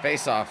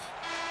 Face off.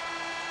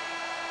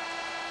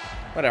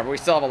 Whatever, we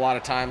still have a lot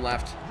of time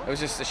left. It was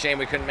just a shame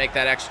we couldn't make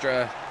that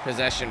extra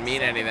possession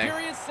mean anything.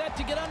 Period set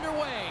to get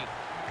underway.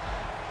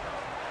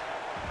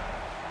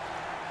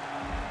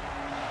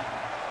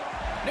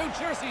 New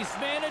Jersey's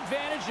man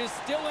advantage is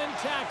still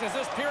intact as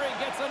this period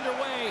gets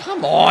underway.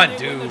 Come on,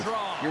 dude.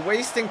 You're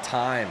wasting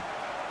time.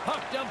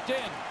 Puck dumped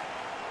in.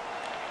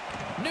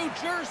 New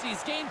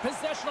Jersey's gained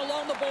possession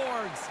along the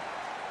boards.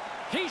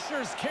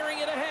 Heischer's carrying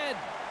it ahead.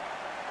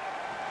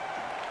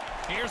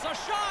 Here's a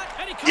shot,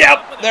 and he comes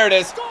up with it. There it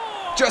is. Score!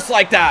 Just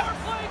like that.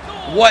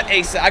 What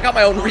a set. I got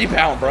my own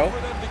rebound, bro.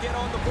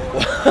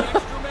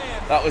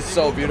 That was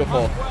so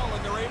beautiful.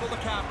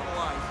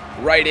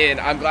 Right in.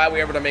 I'm glad we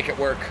were able to make it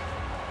work.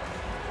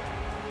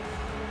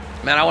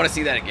 Man, I want to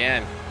see that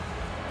again.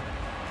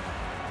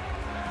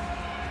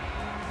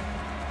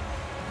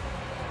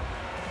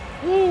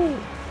 Woo.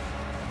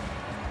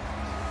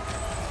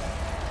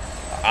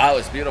 That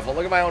was beautiful.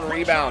 Look at my own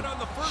rebound.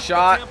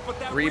 Shot,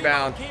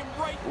 rebound,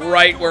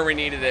 right where we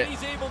needed it.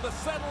 He's able to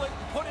settle it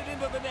and put it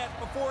into the net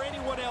before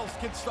anyone else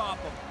can stop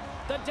him.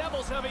 The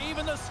Devils have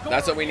even the score.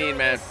 That's what we need,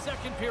 man.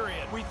 Second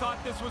period. We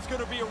thought this was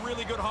going to be a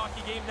really good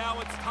hockey game. Now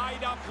it's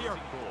tied up here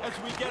as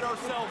we get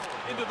ourselves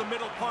into the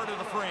middle part of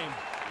the frame.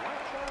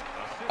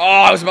 Oh,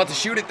 I was about to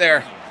shoot it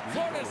there.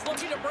 Florida's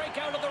looking to break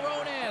out of their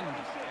own end.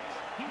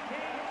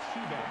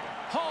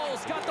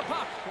 Hall's got the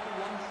puck.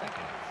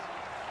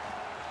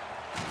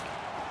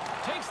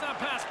 Takes that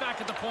pass back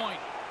at the point.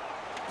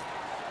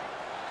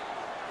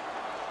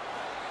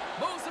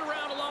 Moves it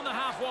around along the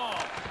half wall.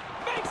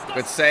 Makes the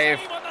good save.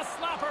 On the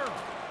slapper.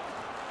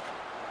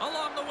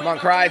 Along the Come on,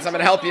 Crides, I'm going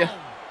to help you.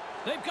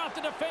 They've got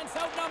the defense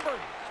outnumbered.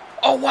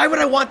 Oh, why would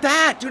I want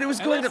that? Dude, it was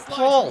going to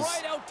Paul's.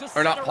 Right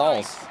or not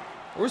Paul's.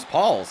 Where's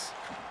Paul's?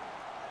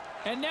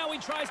 And now he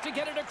tries to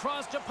get it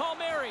across to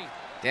Palmieri.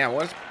 Damn,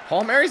 what's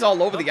Paul Mary's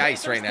all over the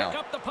ice right now. Pick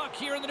up the puck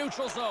here in the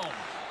neutral zone.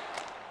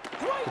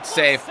 Good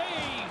save.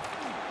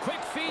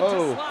 Quick feed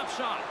to slap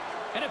shot.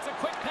 And it's a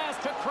quick pass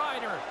to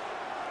Kreider.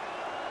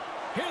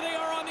 Here they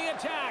are on the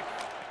attack.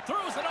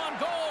 Throws it on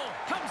goal.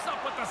 Comes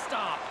up with the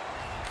stop.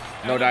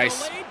 No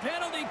dice. Delayed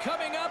penalty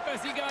coming up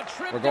as he got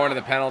tripped. We're going to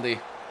the penalty.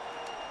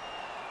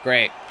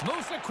 Great.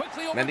 Moves it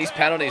quickly over. Man, these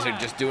penalties are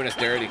just doing us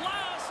dirty.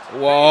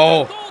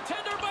 Whoa.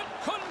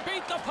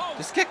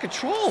 Just get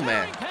control,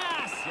 man.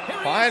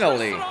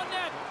 Finally.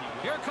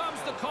 Here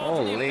comes the call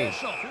from the Holy.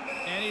 official.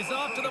 And he's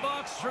off to the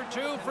box for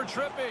 2 for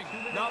tripping.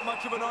 Not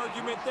much of an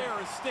argument there.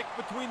 A stick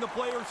between the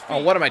players' feet.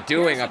 Oh, what am I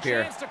doing up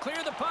here? Chance to clear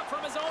the puck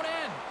from his own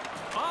end.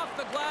 Off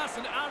the glass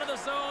and out of the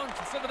zone.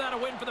 Consider that a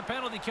win for the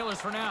penalty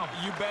killers for now.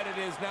 You bet it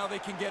is. Now they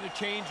can get a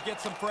change,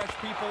 get some fresh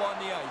people on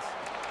the ice.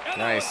 And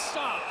nice.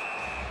 Stop.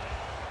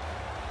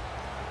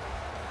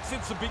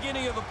 Since the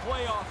beginning of the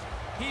playoffs,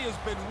 he has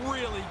been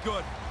really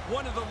good.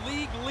 One of the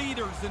league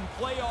leaders in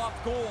playoff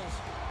goals.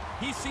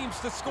 He seems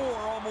to score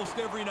almost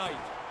every night.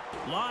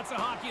 Lots of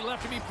hockey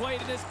left to be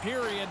played in this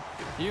period.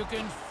 You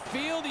can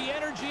feel the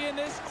energy in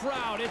this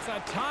crowd. It's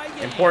a tie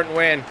game. Important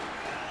win.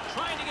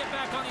 Trying to get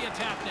back on the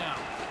attack now.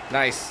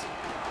 Nice.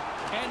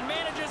 And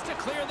manages to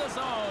clear the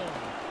zone.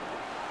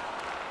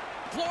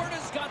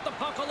 Florida's got the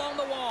puck along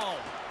the wall.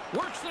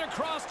 Works it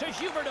across to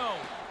Huberdeau.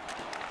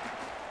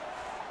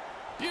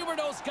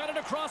 Huberdeau's got it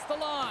across the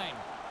line.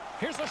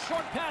 Here's a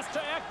short pass to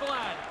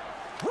Ekblad.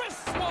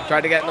 Wrists one.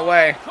 Tried to get in the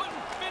way. Couldn't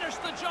finish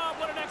the job.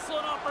 What an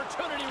excellent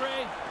opportunity,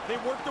 Ray. They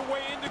worked their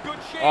way into good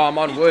shape. Oh, I'm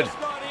on wood. He's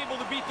just not able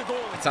to beat the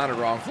goal. It sounded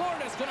wrong.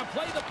 Florida's going to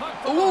play the puck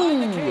from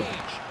behind the cage.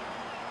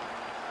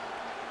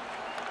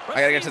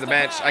 I gotta get to the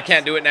bench. I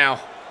can't do it now.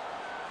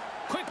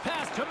 Quick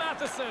pass to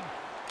Matheson.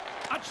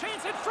 A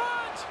chance in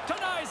front.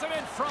 Denies him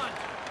in front.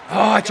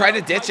 Oh, I tried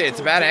to ditch it. It's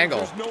a bad angle.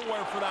 There's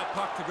nowhere for that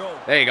puck to go.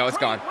 There you go. It's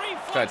gone. Good.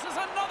 Reflexes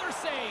another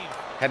save.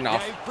 Heading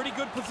off. Yeah, pretty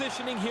good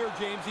positioning here,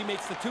 James. He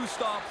makes the 2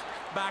 stops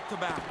back to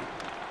back.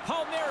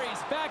 Palmieri's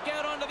back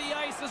out onto the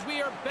ice as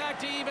we are back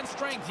to even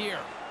strength here.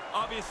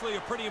 Obviously,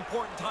 a pretty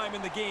important time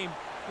in the game.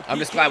 I'm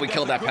just glad we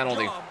killed that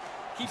penalty.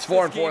 It's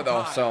 4-4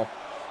 though, so.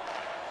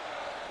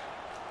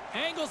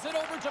 Angles it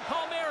over to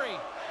Palmieri.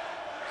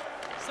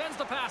 Sends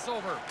the pass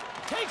over.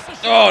 Takes the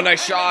shot. Oh,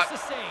 nice shot.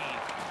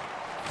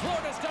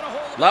 Florida's got a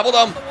hold of Leveled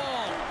him.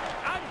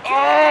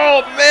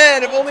 Oh,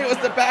 man. If only it was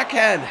the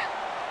backhand.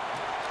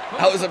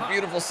 That was a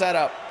beautiful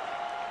setup.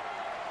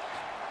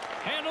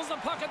 Handles the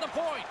puck at the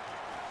point.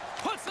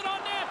 Puts it on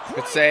net.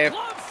 Good save.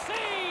 Glove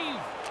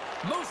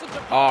save. Moves it to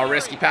Oh, Palmieri.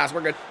 risky pass.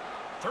 We're good.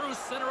 Through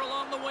center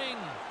along the wing.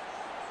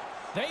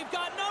 They've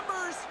got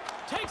numbers.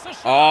 Takes a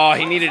shot. Oh,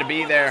 he needed to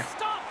be there.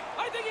 Stop.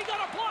 I think he got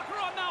a blocker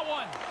on that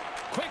one.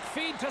 Quick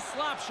feed to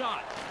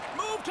Slapshot.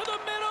 Move to the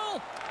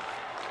middle.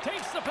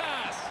 Takes the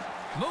pass.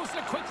 Moves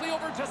it quickly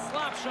over to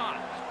Slapshot.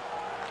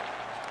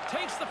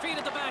 Takes the feed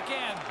at the back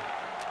end.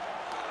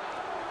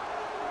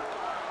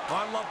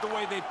 I love the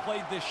way they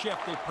played this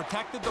shift. They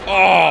protected the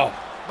Oh.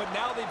 but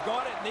now they've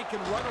got it and they can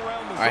run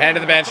around the All right, head to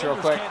the bench real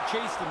quick. Can't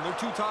chase them. They're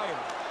too tired.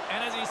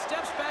 And as he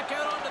steps back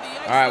out onto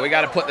the ice, All right, we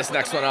got to put this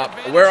next one up.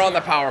 We're on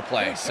the power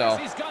play, so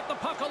he's got the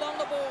puck along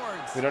the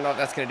boards. we don't know if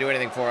that's going to do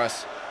anything for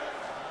us.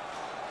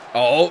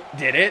 Oh,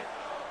 did it?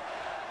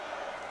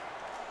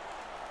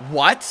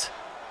 What?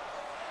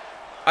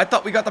 I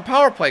thought we got the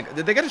power play.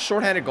 Did they get a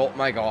shorthanded goal?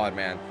 My God,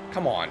 man.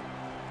 Come on.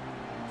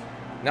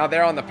 Now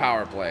they're on the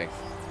power play.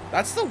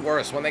 That's the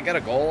worst, when they get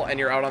a goal and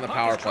you're out on the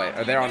power play.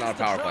 Or they're on the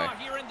power play.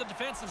 Here in the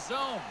defensive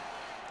zone.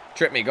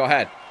 Trip me. Go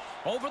ahead.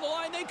 Over the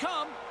line they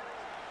come.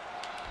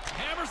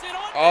 Hammers it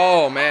on.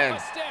 Oh, man. Off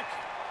a stick.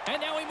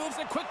 And now he moves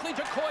it quickly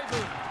to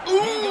Koivu.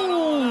 Ooh. He got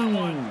all that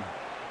one.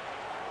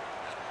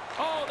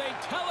 Oh, they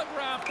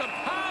telegraphed the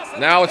pass.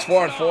 Now it's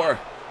 4-4.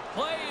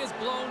 Play is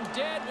blown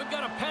dead. We've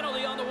got a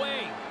penalty on the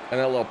way. And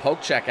then a little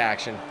poke check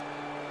action.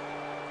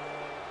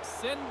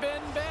 Sin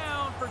bin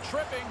down for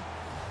tripping.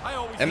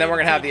 And then we're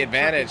going to have the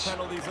advantage.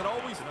 Penalties. It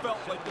always felt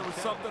like there was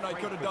something I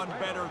could have done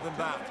better than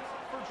that.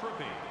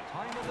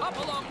 Up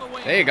along the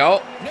wing. There you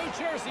go. New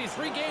Jersey's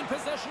regained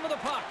possession of the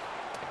puck.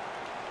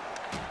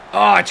 Oh,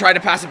 I tried to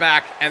pass it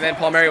back, and then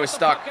Palmieri was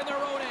stuck. In their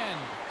own end.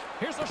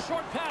 Here's a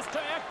short pass to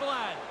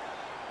Ekblad.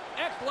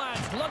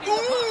 Ekblad's lugging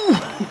the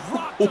puck.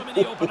 Rocked him in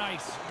the open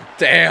ice.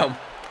 Damn.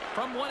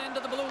 From one end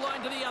of the blue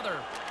line to the other.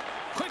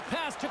 Quick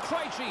pass to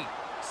Krejci.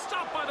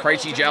 Stopped by the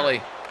Krejci goaltender.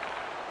 jelly.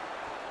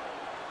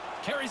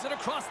 Carries it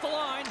across the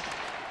line.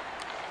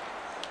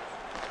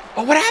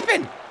 Oh, what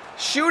happened?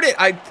 Shoot it.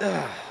 I'm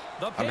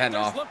heading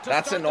off.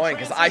 That's annoying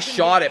because I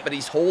shot it, but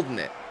he's holding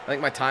it. I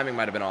think my timing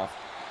might have been off.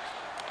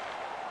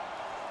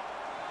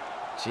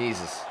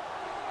 Jesus.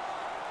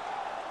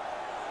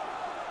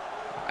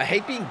 I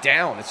hate being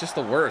down. It's just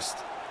the worst.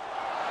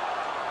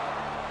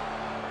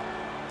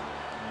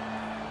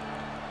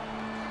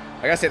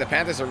 I gotta say, the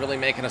Panthers are really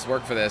making us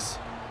work for this.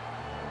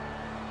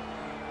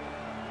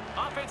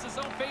 Offensive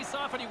zone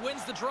face-off, and he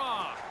wins the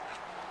draw.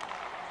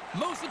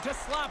 Moves it to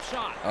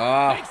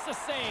Slapshot. Makes the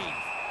save.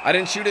 I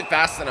didn't shoot it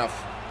fast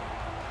enough.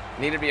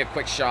 Needed to be a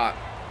quick shot.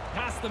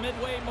 Past the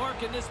midway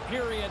mark in this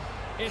period,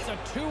 it's a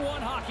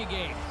 2-1 hockey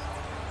game.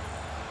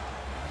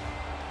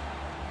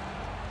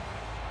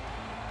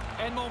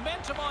 And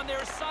momentum on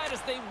their side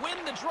as they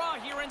win the draw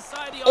here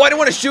inside the. Oh, I didn't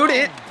want to shoot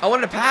it. I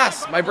wanted to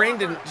pass. My brain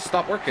didn't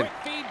stop working.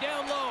 Quick feed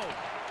down low.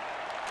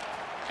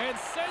 And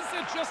sends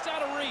it just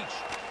out of reach.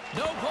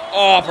 No goal.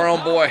 Oh, for our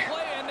own boy.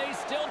 And they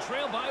still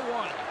trail by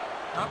 1.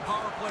 That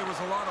power play was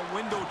a lot of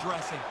window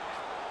dressing.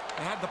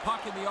 They had the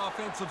puck in the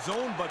offensive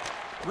zone, but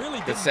really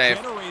didn't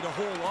generate a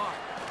whole lot.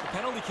 The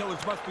penalty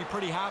killers must be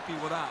pretty happy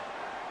with that.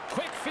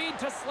 Quick feed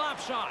to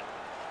Slapshot.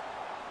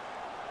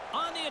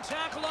 On the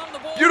attack along the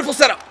board. Beautiful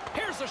setup.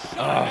 Here's a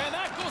shot, and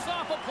that goes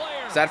off a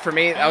player. Is that for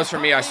me? That was for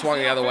me. I swung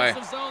the other way.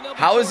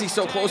 How is he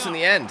so close in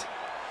the end?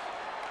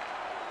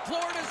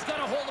 Florida's got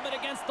a hold of it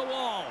against the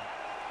wall.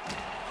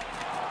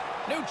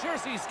 New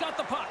Jersey's got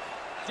the puck.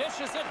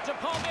 Dishes it to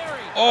Palmieri.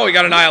 Oh, he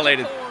got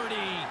annihilated.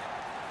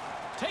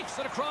 Takes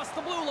it across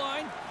the blue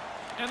line.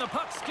 And the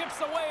puck skips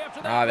away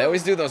after that. They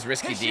always do those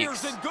risky He's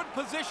dekes. in good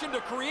position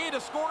to create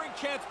a scoring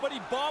chance, but he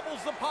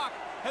bobbles the puck,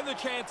 and the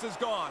chance is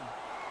gone.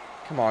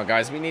 Come on,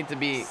 guys. We need to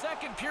be...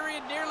 Second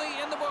period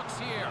nearly in the books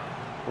here.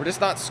 We're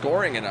just not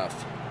scoring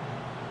enough.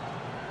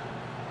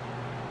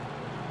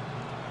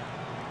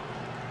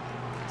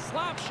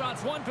 Slap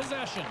shots, one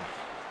possession.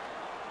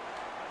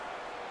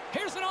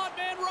 Here's an odd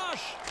man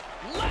rush.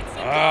 Let's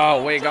it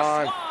go. Way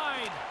gone.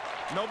 Slide.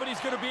 Nobody's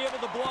going to be able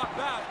to block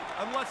that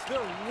unless they're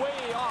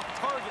way off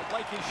target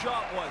like his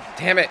shot was.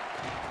 Damn it.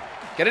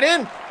 Get it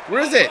in.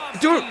 Where is it?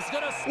 Dude.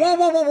 Whoa,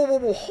 whoa, whoa, whoa, whoa,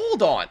 whoa.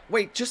 Hold on.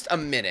 Wait, just a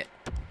minute.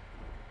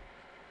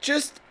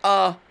 Just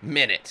a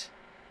minute.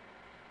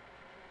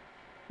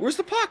 Where's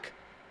the puck?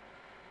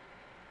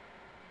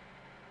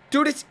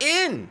 Dude, it's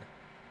in.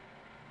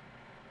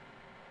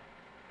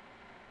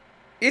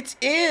 It's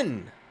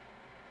in.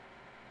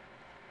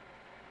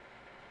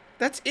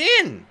 That's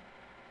in.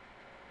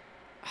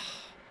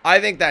 I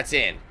think that's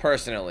in,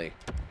 personally.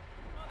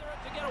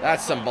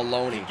 That's some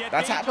baloney.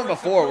 That's happened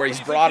before where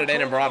he's brought it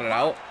in and brought it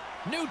out.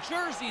 New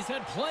Jersey's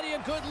had plenty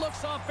of good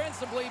looks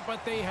offensively,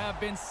 but they have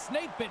been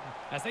snake-bitten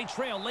as they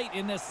trail late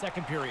in this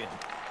second period.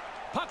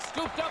 Puck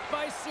scooped up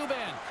by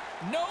Subban.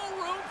 No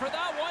room for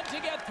that one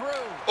to get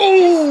through.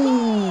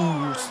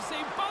 Ooh!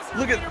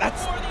 Look at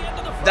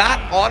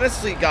that.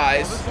 Honestly,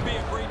 guys,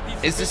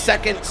 is the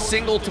second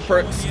single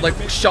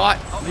to shot,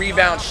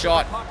 rebound,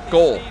 shot,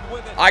 goal.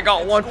 I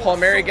got one.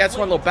 Palmieri gets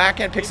one. Little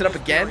backhand, picks it up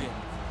again.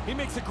 He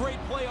makes a great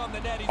play on the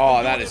net.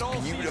 Oh, that is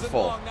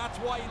beautiful.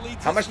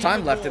 How much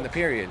time left in the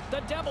period?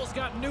 The Devils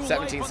got new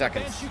 17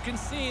 seconds. Bench. You can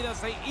see as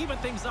they even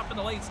things up in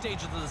the late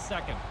stages of the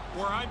second.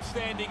 Where I'm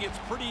standing, it's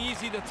pretty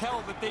easy to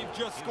tell that they've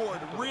just scored.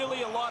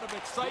 Really a lot of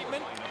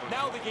excitement.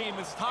 Now the game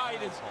is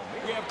tied as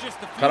we have just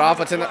a few cut off.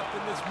 What's in left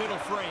in this middle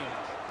frame.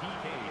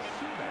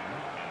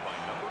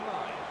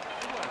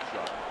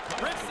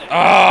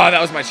 Oh, that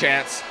was my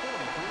chance.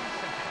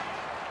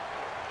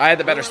 I had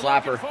the better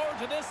slapper. Forward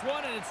to this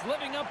one, and it's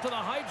living up to the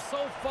hype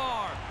so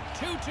far.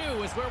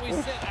 2-2 is where we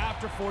sit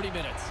after 40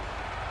 minutes.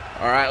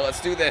 All right, let's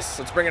do this.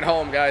 Let's bring it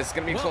home, guys. It's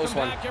gonna be a close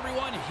one. Welcome back,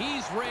 everyone.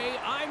 He's Ray.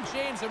 I'm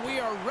James, and we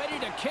are ready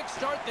to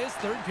kickstart this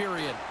third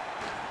period.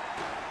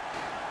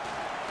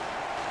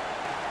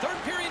 Third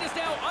period is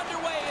now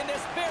underway in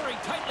this very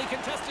tightly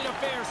contested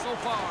affair so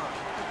far.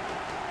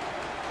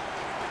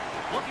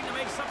 Looking to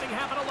make something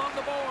happen along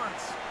the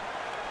boards.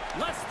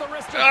 Lets the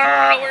wrist.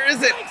 Where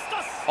is it?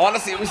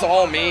 Honestly, it was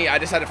all me. I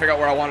just had to figure out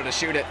where I wanted to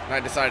shoot it, and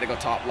I decided to go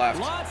top left.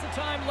 Lots of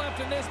time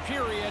left in this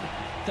period.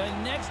 The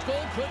next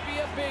goal could be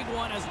a big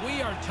one as we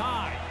are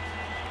tied.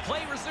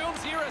 Play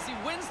resumes here as he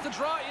wins the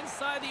draw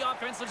inside the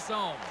offensive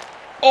zone.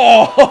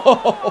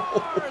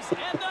 Oh!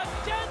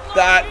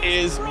 That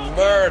is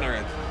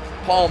murder.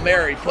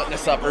 Palmieri putting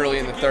us up early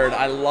in the third.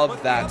 I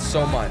love that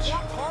so much.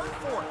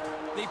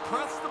 They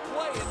pressed the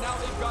play, and now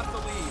they've got the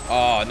lead.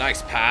 Oh,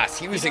 nice pass.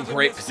 He was in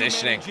great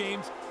positioning.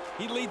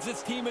 He leads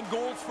his team in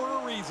goals for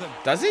a reason.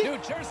 Does he? New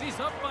Jersey's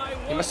up by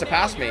one. He must have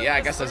passed me. Yeah,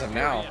 I guess as of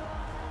now.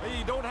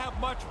 You don't have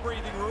much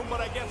breathing room, but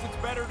I guess it's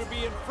better to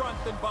be in front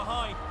than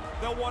behind.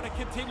 They'll want to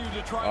continue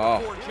to try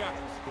the forecheck.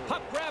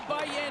 Puck grab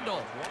by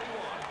Yandel.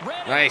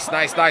 Nice,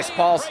 nice, nice,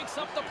 Pauls.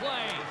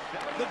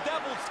 The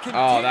Devils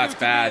oh, that's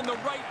bad. In the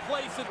right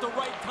place at the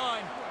right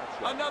time.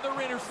 Another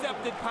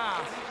intercepted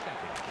pass.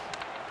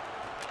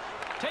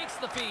 Takes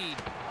the feed.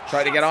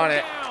 Try to get on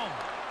it.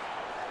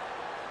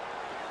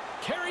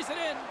 Carries it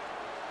in.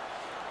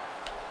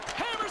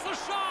 Hammers the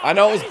shot. I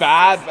know it was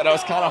bad, but I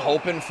was kind of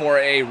hoping for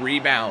a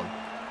rebound.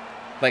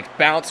 Like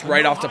bounce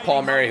right off to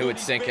Palmieri who would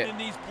sink it. In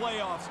these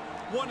playoffs,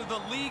 one of the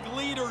league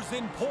leaders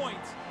in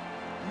points.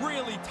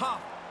 Really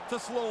tough to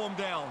slow him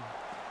down.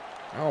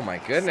 Oh my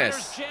goodness.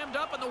 Center's jammed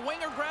up and the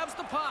winger grabs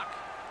the puck.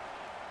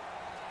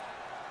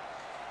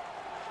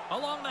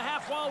 Along the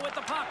half wall with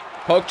the puck.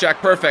 Poke check,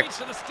 perfect. Reach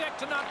to the stick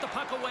to knock the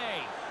puck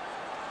away.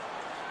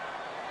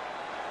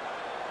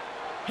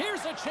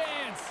 Here's a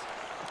chance.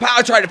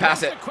 I tried to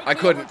pass it. I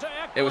couldn't.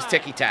 It was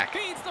ticky-tack.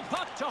 Feeds the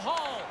puck to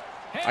Hall.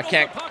 I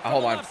can't.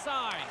 Hold on.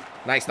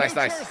 Nice, nice,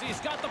 nice. Jersey's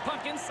got the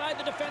puck inside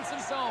the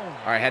defensive zone.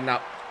 All right, heading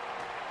up.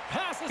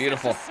 Passes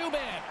beautiful. Subban.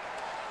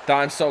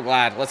 I'm so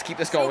glad. Let's keep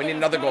this going. We need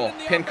another goal.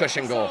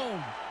 Pincushion goal.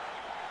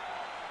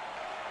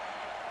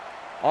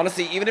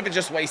 Honestly, even if it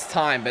just wastes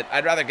time, but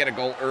I'd rather get a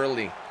goal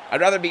early. I'd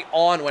rather be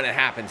on when it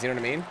happens. You know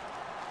what I mean?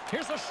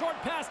 Here's a short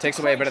pass. Takes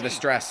away a bit of the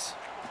stress.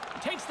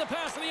 Takes the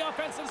pass in the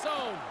offensive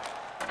zone.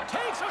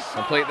 Takes a shot.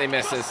 Completely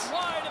misses.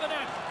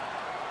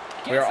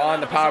 We are on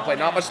the power play.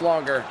 Not much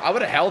longer. I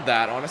would have held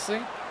that, honestly.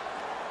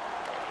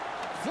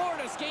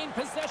 Florida's gained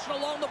possession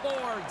along the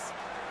boards.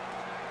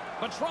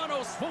 But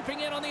Toronto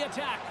swooping in on the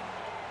attack.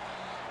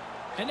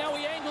 And now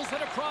he angles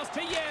it across to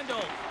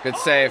Yandel. Good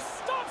save.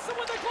 Stops him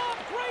with a glove.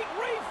 Great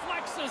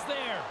reflexes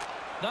there.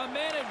 The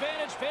man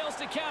advantage fails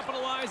to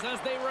capitalize as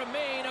they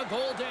remain a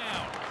goal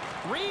down.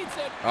 Reads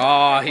it.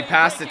 Oh, he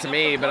passed it to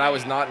me, but I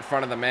was not in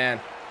front of the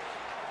man.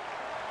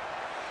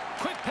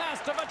 Quick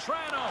pass to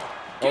Vetrano.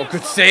 Oh,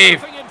 good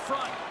save.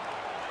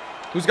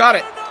 Who's got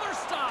it?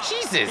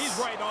 Jesus. He's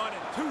right on it.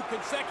 2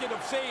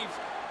 consecutive saves.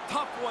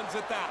 Tough ones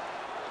at that.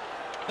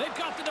 They've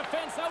got the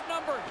defense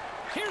outnumbered.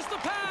 Here's the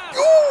pass.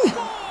 Ooh!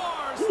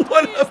 Scores!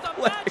 What Three a is the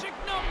play. magic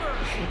number.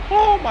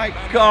 Oh my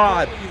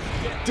God.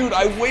 Dude,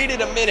 I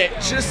waited a minute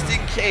just in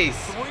case.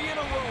 3 in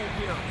a row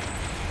here.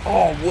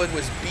 Oh, Wood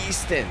was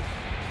beasting.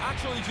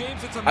 Actually,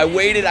 James, it's I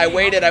waited.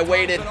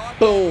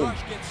 Boom.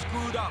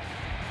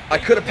 I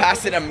could have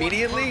passed it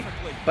immediately,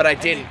 but I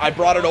didn't. I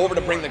brought it over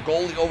to bring the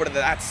goalie over to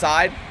that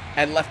side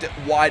and left it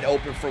wide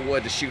open for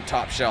Wood to shoot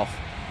top shelf.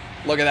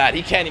 Look at that.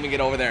 He can't even get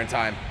over there in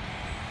time.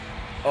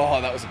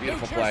 Oh, that was a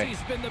beautiful play.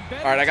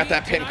 All right, I got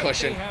that pin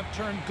cushion. They have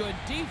turned good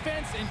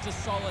defense into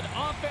solid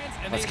offense,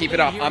 and Let's keep it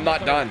up. I'm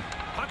not done.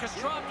 Puck is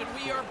dropped, and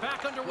we are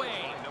back underway.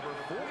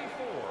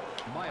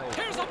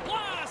 Here's a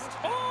blast.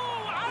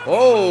 Oh,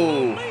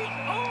 absolutely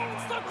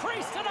owns the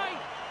crease tonight.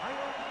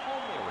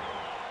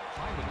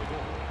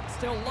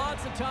 Still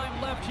lots of time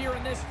left here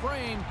in this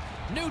frame.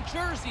 New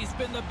Jersey's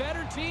been the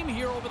better team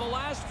here over the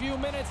last few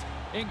minutes,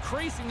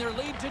 increasing their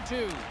lead to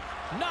 2.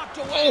 Knocked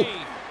away.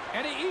 Oh.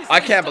 And he easily I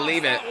can't stops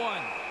believe it. that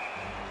one.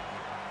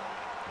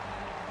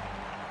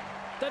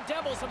 The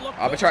Devils have looked I'm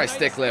gonna good try a tonight,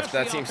 stick lift.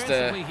 That especially seems to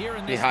offensively here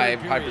in be this high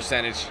third period.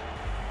 percentage.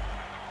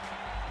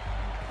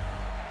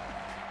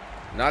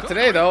 Not Good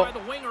today work though. by the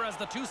winger as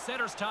the 2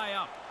 setters tie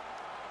up.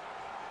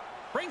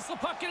 Brings the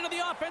puck into the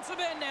offensive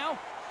end now.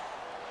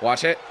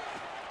 Watch it.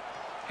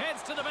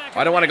 Heads to the back.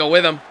 I don't want to go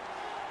with him.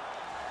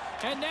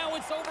 And now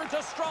it's over to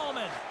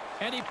Strawman.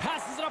 And he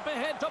passes it up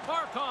ahead to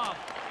Barkov.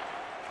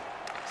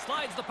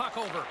 Slides the puck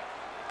over.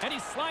 And he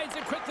slides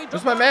it quickly to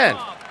Where's my man?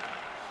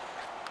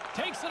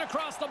 Takes it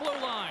across the blue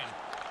line.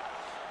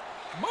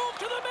 Move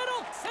to the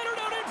middle. Centered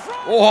out in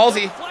front. Oh,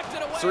 Halsey.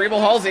 Deflected away. Cerebral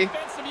Halsey.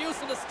 Defensive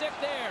use of the stick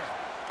there.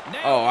 Now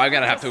Oh, I'm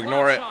gonna have to it's a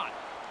ignore it. slap shot.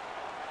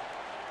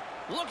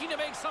 Looking to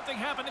make something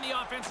happen in the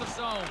offensive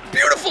zone.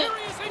 Beautiful. Here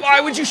he is in Why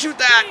goal. would you shoot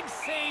that? Big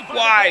save by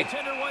Why? the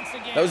goaltender once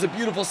again. That was a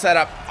beautiful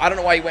setup. I don't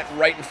know why he went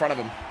right in front of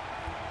him.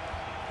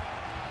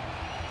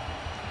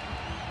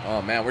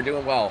 Oh man, we're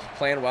doing well.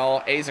 Playing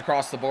well. A's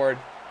across the board.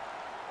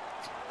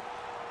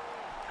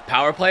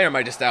 Power play, or am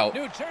I just out?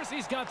 New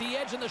Jersey's got the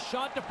edge in the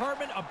shot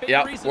department. A big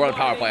Yep, reason we're on why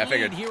power they play, I lead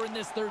figured. here in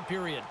this third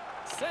period.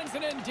 Sends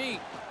it in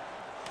deep.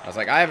 I was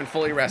like, I haven't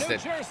fully New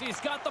rested. Jersey's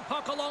got the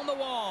puck along the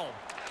wall.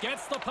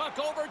 Gets the puck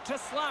over to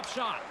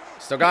Slapshot.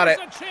 Still got it.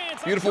 Here's a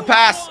chance, a Beautiful 2-on-1.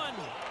 pass.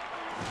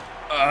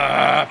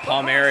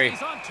 Palmieri.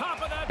 He's on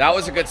top of That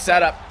was a good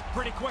setup.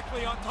 Pretty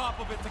quickly on top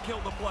of it to kill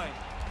the play.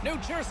 New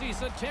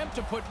Jersey's attempt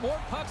to put more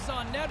pucks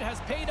on net has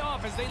paid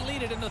off as they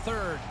lead it in the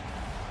third.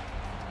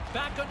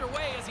 Back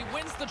underway as he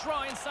wins the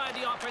draw inside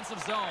the offensive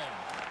zone.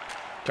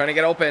 Trying to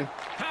get open.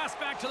 Pass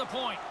back to the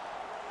point.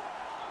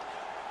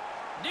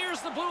 Nears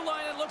the blue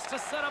line and looks to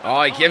set up.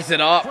 Oh, he gives it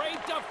up. Great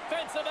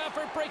defensive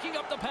effort breaking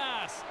up the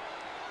pass.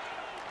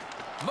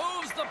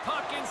 Moves the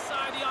puck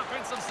inside the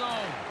offensive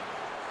zone.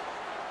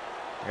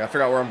 I gotta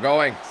figure out where I'm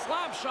going.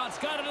 Slapshot's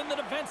got it in the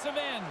defensive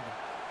end.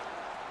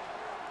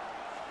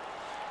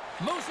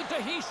 Moves it to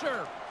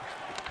Heischer.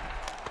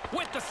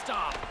 With the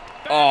stop.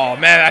 Oh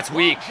man, that's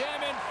weak.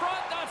 Jam in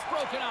front, that's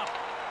broken up.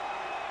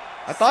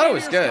 I thought it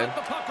was Savior's good. got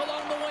the puck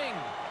along the wing.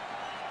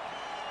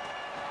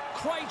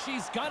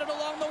 Krejci's got it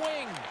along the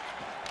wing.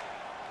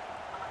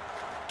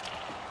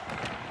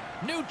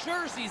 New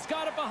Jersey's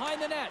got it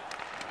behind the net.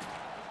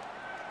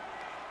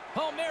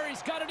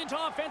 Palmieri's got it into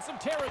offensive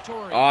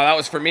territory. Oh, that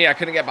was for me. I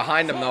couldn't get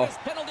behind him though. Florida's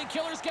penalty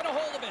killers get a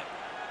hold of it.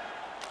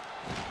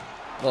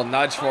 Little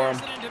nudge for him.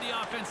 Fires it into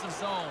the offensive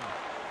zone.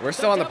 We're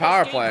still on the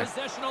power play.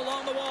 Possession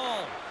along the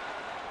wall.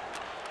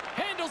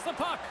 Handles the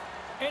puck.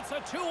 It's a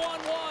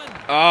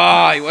 2-on-1.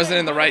 Ah, he wasn't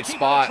in the right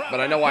spot, but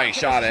I know why he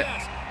shot it.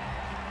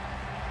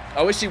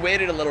 I wish he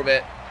waited a little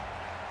bit.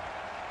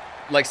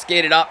 Like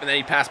skated up and then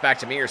he passed back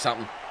to me or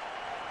something.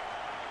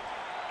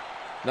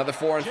 Another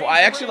 4-and-4.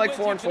 I actually like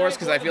 4-and-4s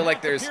because I feel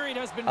like there's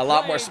a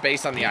lot more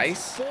space on the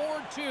ice.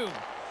 4-2.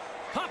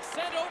 Puck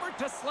sent over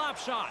to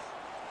Slapshot.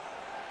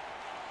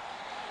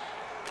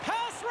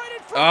 Pass right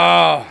in front.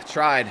 Oh,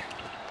 tried.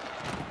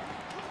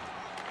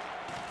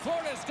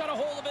 Florida's got a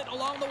hold of it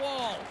along the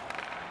wall.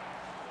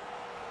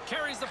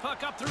 Carries the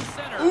puck up through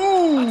center.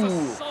 Ooh. That's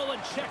a solid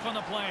check on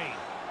the play.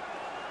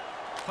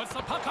 Puts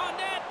the puck on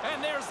net,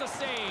 and there's the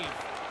save.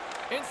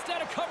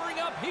 Instead of covering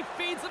up, he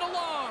feeds it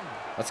along.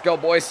 Let's go,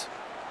 boys.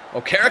 Oh,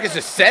 Carrick is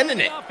just sending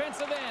it. Shot.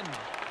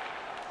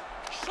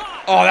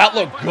 Oh, that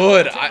looked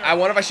good. I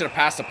wonder if I should have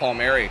passed to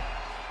Palmieri.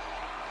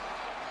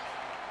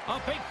 A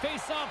big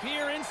face-off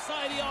here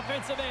inside the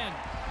offensive end.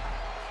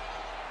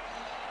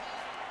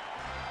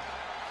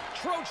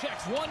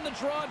 Trocheck's won the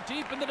draw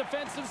deep in the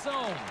defensive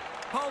zone.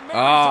 Palmieri's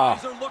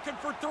eyes are looking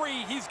for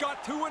 3. He's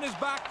got 2 in his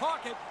back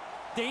pocket.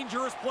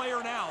 Dangerous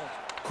player now.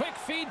 Quick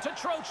feed to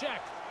Trocheck.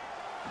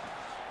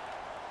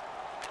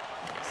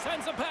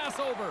 Sends a pass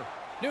over.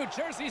 New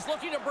Jersey's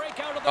looking to break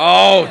out of the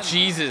Oh, end.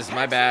 Jesus,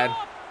 my bad.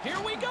 Here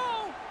we go.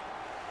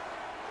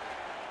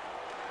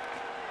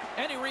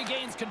 And he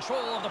regains control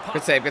of the puck.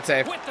 Good save, good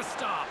save. With the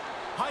stop.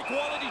 High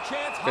quality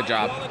chance, Good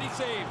job. high quality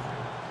save.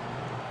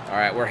 All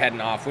right, we're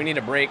heading off. We need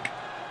a break.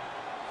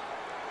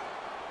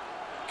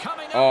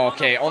 Coming up Oh, on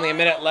okay, the only a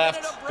minute final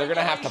left. minute of They're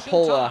gonna have to regulation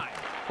pull time.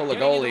 pull a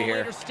goalie here.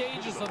 Later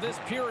stages of this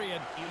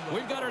period,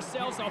 we've got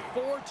ourselves a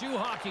 4-2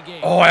 hockey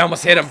game. Oh, I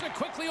almost hit him.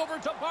 Quickly over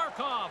to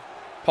Barkov.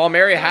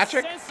 Palmieri, a hat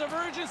trick? The sense of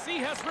urgency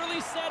has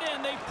really set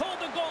in. They pulled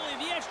the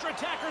goalie. The extra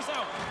attacker's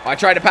out. I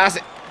tried to pass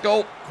it.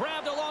 Go.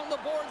 Grabbed along the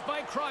boards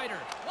by Kreider.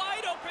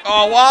 Wide open.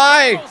 Oh,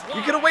 why?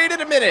 You could have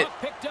waited a minute.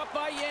 Picked up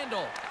by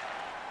Yandel.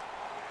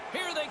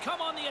 Here they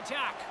come on the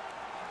attack.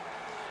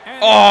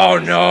 And oh,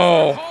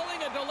 no.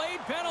 Calling a delayed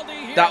penalty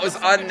here. That was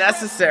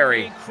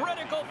unnecessary. A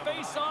critical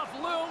face-off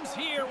looms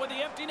here with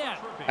the empty net.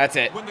 That's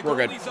it. We're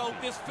good.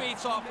 Out, this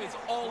face-off is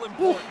all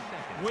important.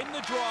 Win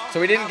the draw. So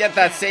we didn't get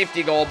that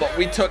safety goal, but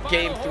we took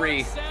game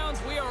 3.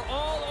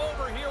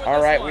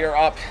 All right, we are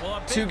up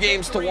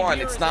 2-1.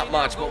 It's not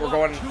much, but we're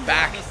going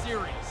back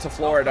to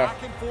Florida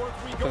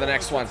for the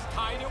next one.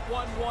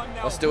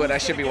 Let's do it. I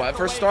should be what?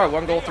 First star,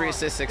 1 goal, 3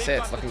 assists, 6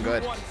 hits. Looking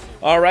good.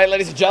 All right,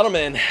 ladies and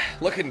gentlemen,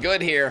 looking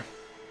good here.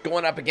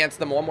 Going up against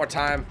them one more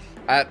time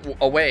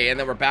away, and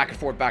then we're back and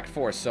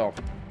forth. So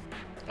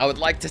I would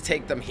like to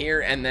take them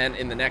here, and then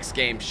in the next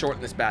game,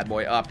 shorten this bad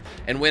boy up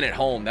and win at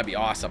home. That'd be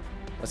awesome.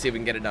 Let's see if we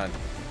can get it done.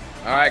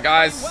 All right,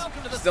 guys,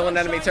 still in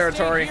enemy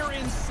territory.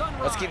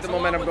 Let's keep the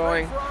momentum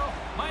going.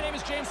 My name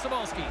is James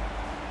Cebulski.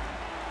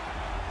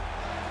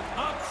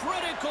 A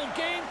critical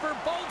game for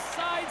both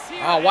sides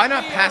here. Oh, why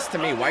not pass to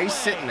me? Why are you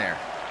sitting there?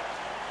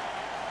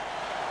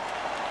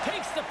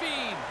 Takes the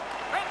feed.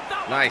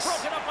 Nice.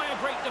 Broken up by a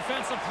great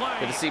defensive play.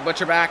 Good to see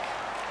Butcher back.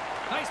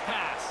 Nice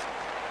pass.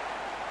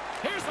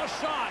 Here's a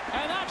shot,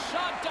 and that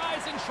shot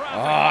dies in traffic.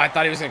 Oh, I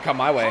thought he was going to come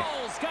my way.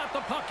 Hall's got the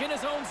puck in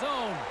his own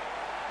zone.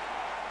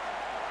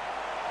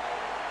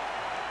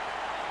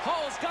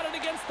 Hall's got it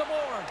against the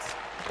boards.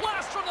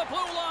 Blast from the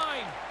blue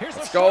line. Here's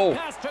a short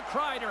pass to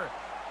Kreider.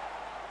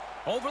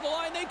 Over the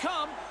line they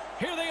come.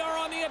 Here they are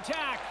on the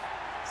attack.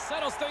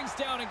 Settles things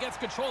down and gets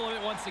control of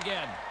it once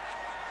again.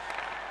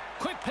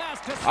 Quick pass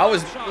to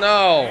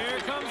no. Here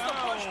comes the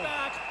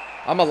pushback.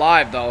 I'm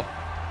alive though.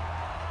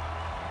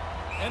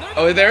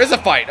 Oh, there is a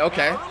fight.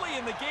 Okay. Early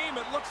in the game,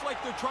 it looks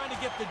like they're trying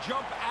to get the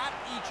jump at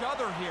each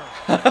other here.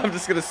 I'm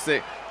just gonna see.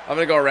 I'm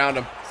gonna go around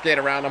him. Skate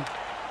around him.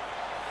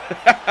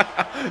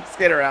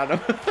 Skate around him.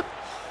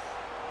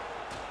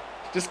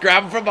 Just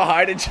grab him from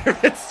behind and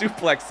German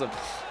suplex him.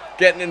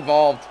 Getting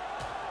involved.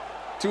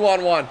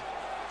 2-on-1.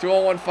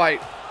 2-on-1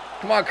 fight.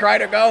 Come on,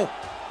 Kreider, go.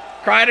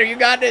 Kreider, you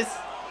got this.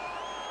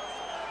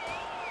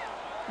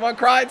 Come on,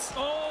 Kreids.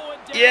 Oh,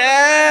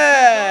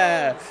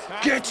 yeah.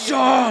 Get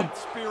some.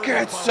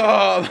 Get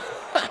some.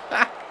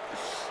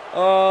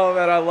 Oh,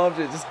 man, I loved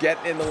it. Just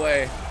getting in the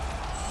way.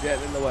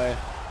 Getting in the way.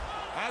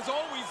 As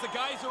always, the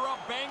guys are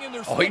up banging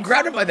their. Oh, he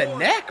grabbed him by the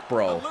neck,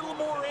 bro. A little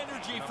more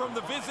energy from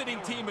the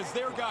visiting team as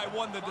their guy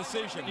won the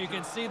decision. You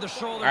can see the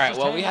shoulders. All right,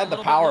 well, we had the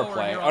power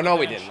play. Oh, no,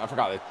 we didn't. I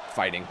forgot the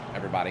fighting,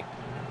 everybody.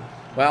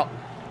 Well,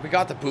 we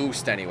got the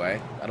boost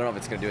anyway. I don't know if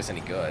it's going to do us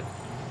any good.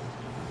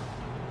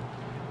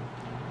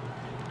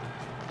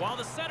 While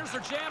the centers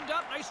are jammed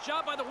up, nice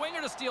job by the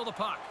winger to steal the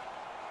puck.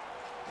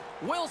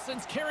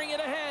 Wilson's carrying it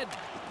ahead.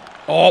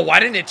 Oh,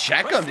 why didn't it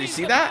check him? Did you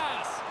see that?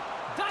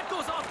 That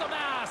goes off the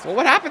mask. Well,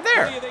 what happened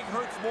there? What do you think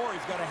hurts more?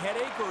 He's got a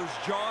headache or his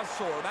jaw's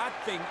sore? That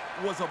thing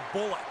was a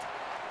bullet.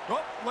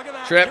 Oh, look at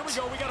that. Tripped.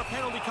 Here we go. We got a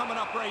penalty coming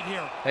up right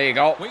here. There you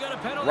go. We got a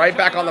penalty right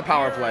back on the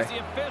power play.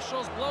 The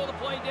officials blow the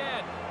play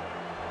dead.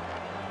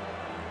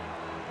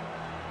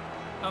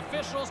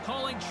 Officials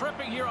calling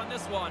tripping here on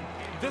this one.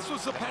 This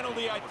was the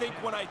penalty I think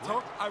when I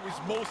took, I was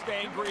most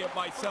angry at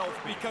myself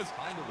because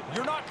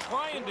you're not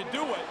trying to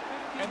do it,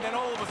 and then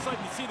all of a sudden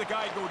you see the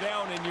guy go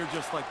down and you're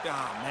just like,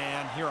 ah,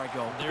 man, here I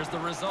go. There's the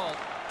result.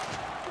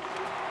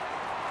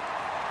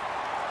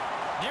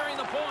 Nearing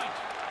the point.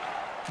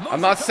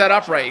 I'm not set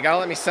up right. You gotta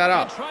let me set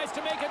up. He tries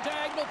to make a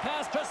diagonal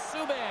pass to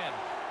Subban.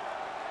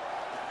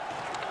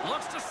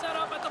 Looks to set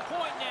up at the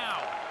point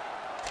now.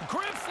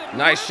 Grips it.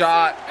 Nice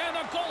shot. And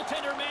the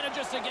goaltender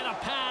manages to get a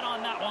pad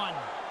on that one.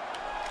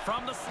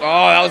 From the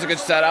oh, that was a good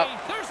setup.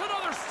 There's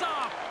another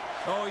stop.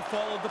 Oh, he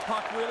followed the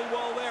puck really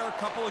well there. A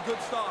couple of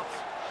good stops.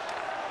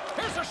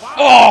 Here's a shot.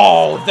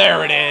 Oh,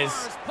 there it is.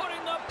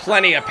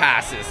 Plenty of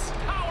passes.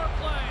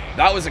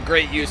 That was a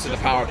great use of the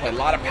power play. A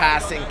lot of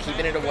passing,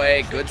 keeping it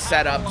away, good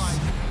setups.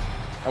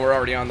 And we're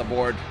already on the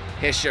board.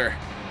 Hischer.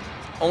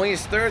 Only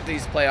his third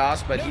these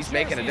playoffs, but he's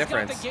making a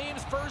difference. Got the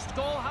game's first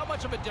goal. How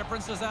much of a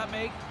difference does that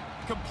make?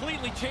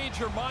 Completely change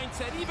your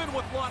mindset, even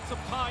with lots of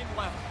time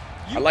left.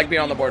 I like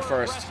being on the board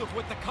first.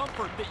 With the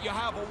comfort that you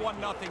have a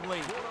 1-0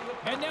 lead.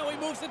 And now he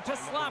moves it to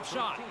slap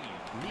shot.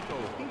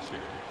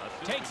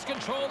 Takes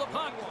control of the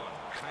puck.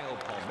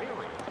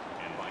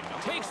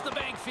 Takes the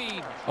bank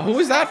feed. Oh, who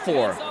is that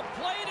for?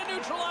 Play to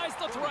neutralize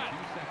the threat.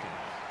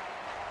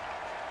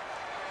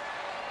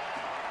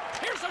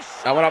 Here's a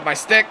shot. That went up my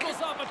stick.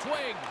 Goes off a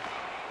twig.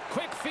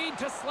 Quick feed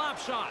to slap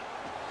shot.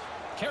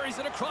 Carries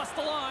it across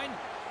the line.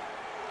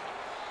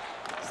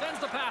 Sends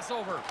the pass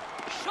over.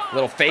 Shot.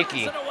 Little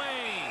fakey. It away.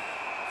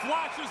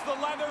 Flashes the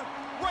leather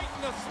right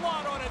in the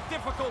slot on a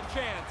difficult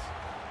chance.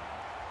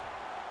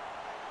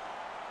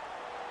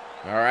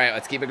 All right,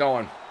 let's keep it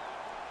going.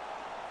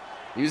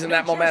 Using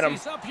that momentum.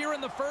 Jersey's up here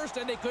in the first,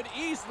 and they could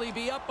easily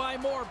be up by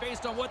more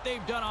based on what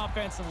they've done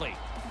offensively.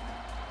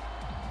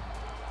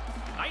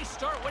 Nice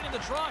start winning the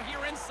draw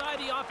here inside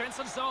the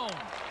offensive zone.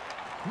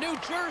 New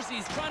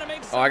Jersey's trying to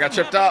make I got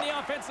tripped up. In the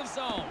offensive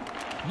zone.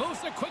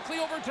 Moves it quickly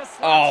over to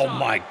Oh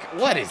my,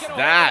 what is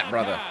that,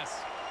 brother? Pass.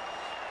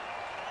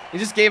 He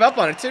just gave up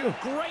on it too.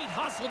 Great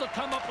hustle to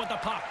come up with the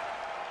puck.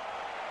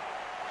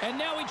 And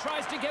now he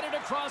tries to get it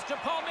across to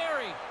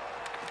Palmieri.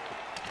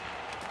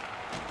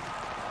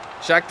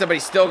 Checked him, but he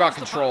still got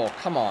control.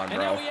 Come on,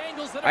 bro.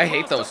 I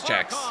hate those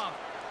checks.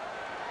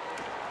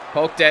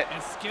 Poked it.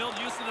 And skilled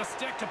use of the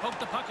stick to poke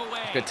the puck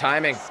away. Good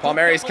timing.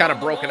 Palmieri's kind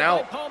of broken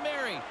out.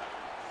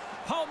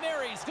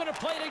 Palmieri's going to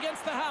play it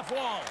against the half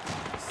wall.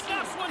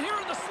 Snaps one here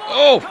in the slot.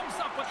 Oh! Comes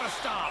up with the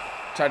stop.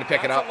 Tried to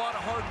pick it up. That's a lot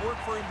of hard work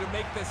for him to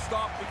make this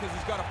stop because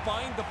he's got to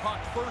find the puck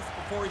first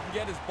before he can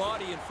get his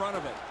body in front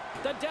of it.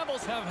 The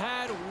Devils have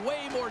had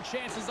way more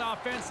chances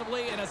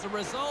offensively, and as a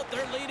result,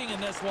 they're leading in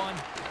this one.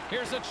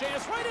 Here's a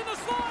chance right in the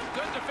slot.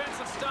 Good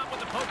defensive stop with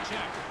the poke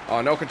check.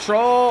 Oh, no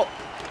control.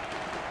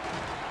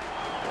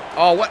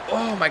 Oh, what?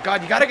 Oh, my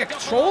God. You got to get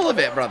control of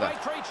it, brother.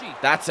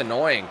 That's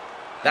annoying.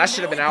 That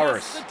should have been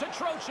ours. Slides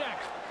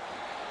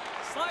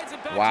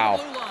it back wow.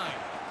 to the blue line.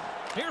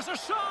 Here's a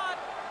shot.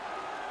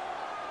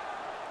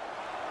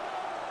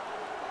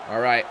 All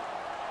right.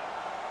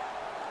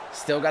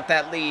 Still got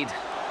that lead.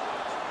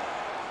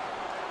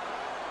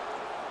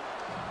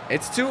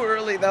 It's too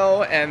early,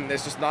 though, and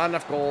there's just not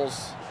enough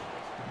goals.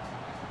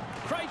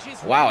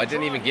 Wow, it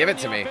didn't even give it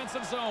to me.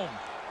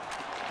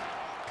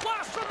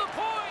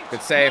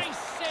 Good save.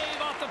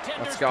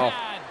 Let's go.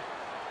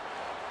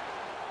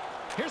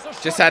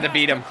 Just had to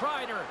beat him.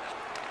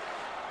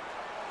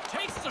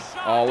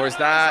 Oh, where's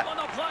that?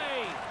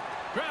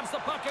 Grabs the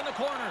puck in the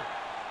corner.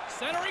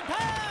 Centering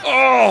pass.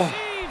 Oh!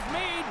 Save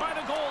made by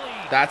the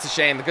goalie. That's a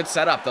shame. The good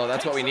setup, though.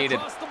 That's what we needed.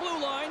 Across the blue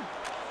line.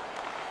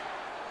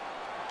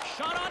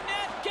 Shot on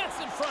net. Gets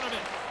in front of it.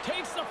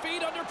 Takes the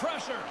feed under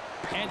pressure.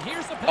 And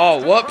here's the pass.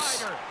 Oh,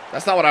 whoops.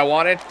 That's not what I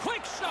wanted.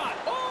 Quick shot.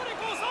 Oh, and it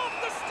goes off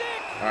the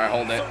stick. All right,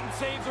 hold it. Certain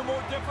saves are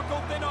more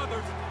difficult than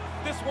others.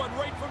 This one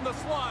right from the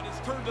slot is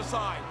turned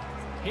aside.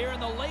 Here in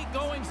the late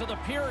goings of the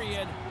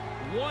period,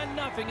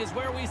 1-0 is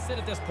where we sit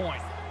at this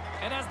point.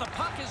 And as the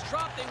puck is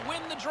dropped, they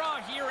win the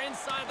draw here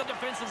inside the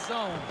defensive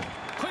zone.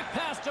 Quick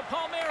pass to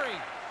Palmieri.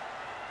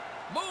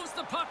 Moves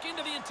the puck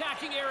into the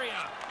attacking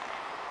area.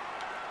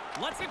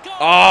 Lets it go.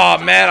 Oh,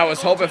 man, I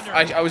was hoping...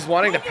 I was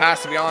wanting to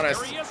pass, to be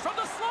honest. There he is from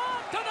the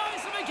slot.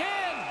 Denies him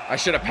again. I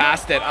should have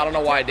passed it. I don't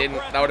know why I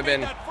didn't. That would have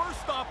been...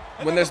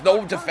 When there's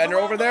no defender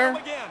over there,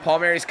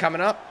 Palmieri's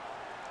coming up.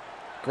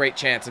 Great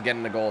chance of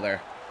getting the goal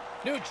there.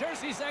 New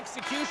Jersey's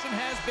execution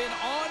has been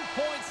on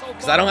point so far.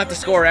 Because I don't have to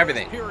score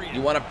everything.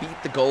 You want to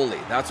beat the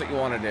goalie. That's what you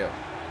want to do.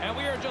 And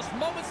we are just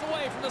moments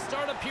away from the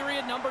start of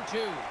period number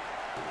 2.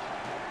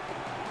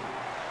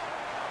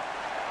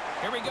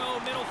 Here we go.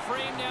 Middle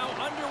frame now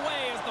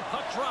underway as the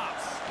puck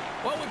drops.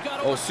 Well, we've got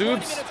over 20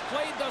 minutes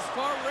played thus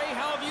far. Ray,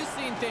 how have you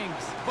seen things?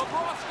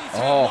 Bobrovsky's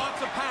had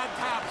lots of pad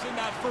taps in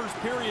that first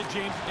period,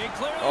 James.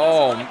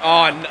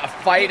 A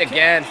fight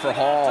again for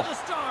Hall.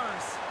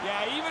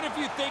 Yeah, even if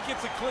you think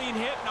it's a clean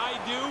hit, and I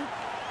do,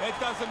 it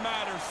doesn't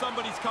matter.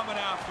 Somebody's coming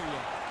after you.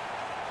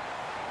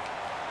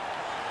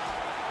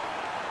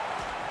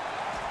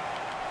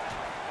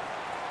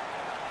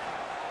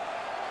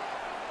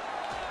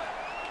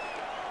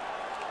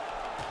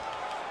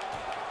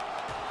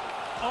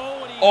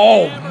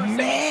 Oh,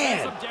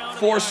 man.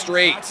 4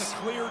 straight. That's a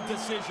clear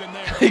decision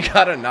there. He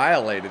got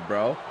annihilated,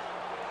 bro.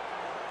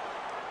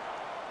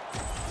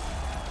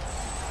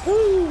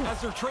 Woo. As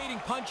they're trading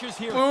punches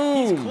here,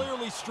 Boom. He's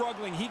clearly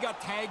struggling. He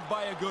got tagged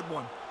by a good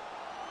one.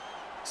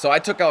 So I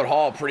took out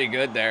Hall pretty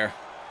good there.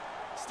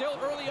 Still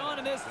early on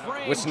in this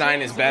frame. Which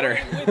 9 is better?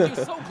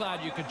 So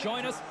glad you could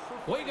join us.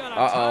 We got a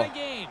tie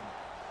game.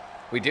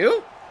 We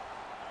do?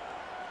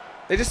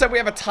 They just said we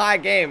have a tie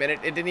game, and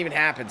it didn't even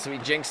happen, so we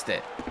jinxed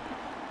it.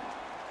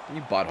 You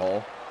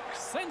butthole.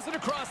 Sends it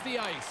across the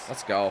ice.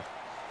 Let's go.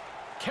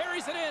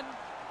 Carries it in.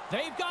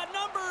 They've got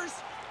numbers.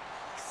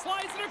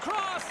 Slides it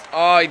across.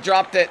 Oh, he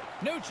dropped it.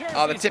 New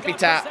Jersey's the tippy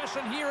tap.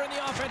 Here in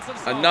the offensive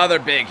zone. Another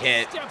big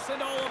hit. Steps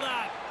into all of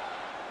that.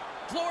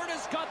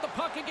 Florida's got the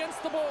puck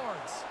against the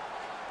boards.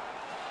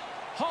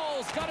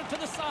 Hall's got it to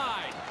the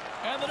side.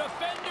 And the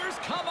defenders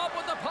come up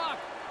with the puck.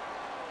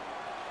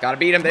 Gotta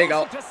beat him. There you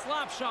go. To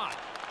slap shot.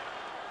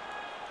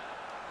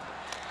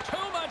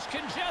 Too much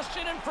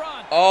congestion in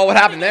front. Oh, what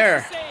happened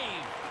there?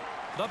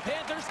 The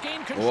Panthers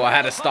gain control. Oh, I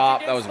had to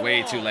stop. That was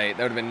way too late.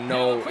 There would have been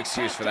no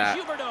excuse for that.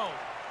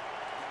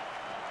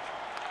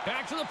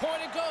 Back to the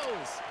point it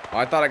goes. Oh,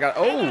 I thought I got...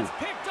 Oh.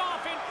 Picked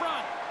off in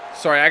front.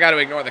 Sorry, I got to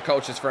ignore the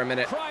coaches for a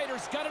minute.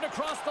 Kreider's got it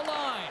across the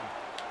line.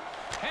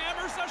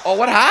 Oh,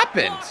 what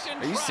happened?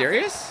 Are you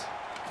serious?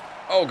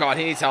 Oh, God,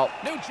 he needs help.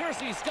 New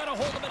Jersey's got a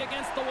hold of it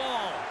against the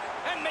wall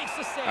and makes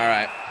the save. All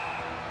right.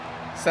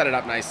 Set it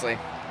up nicely.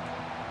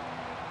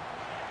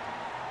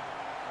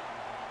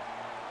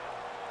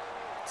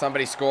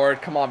 Somebody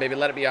scored. Come on, baby.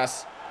 Let it be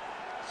us.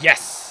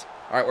 Yes.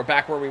 All right, we're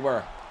back where we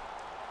were.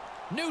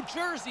 New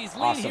Jersey's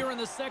lead Awesome. here in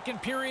the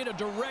second period, a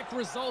direct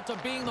result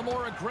of being the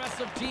more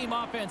aggressive team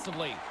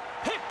offensively.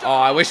 Picked Oh,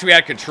 I wish we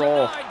had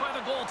control. Denied by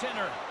the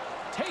goaltender.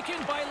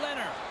 Taken by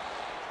Laine.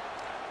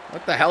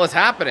 What the hell is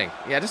happening?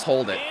 Yeah, just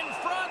hold it. In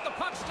front, the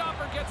puck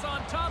stopper gets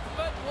on top of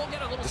it. We'll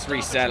get a little Just stoppage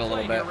reset a in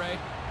little play bit. here, Ray.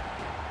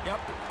 Yep,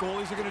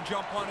 goalies are going to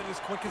jump on it as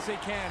quick as they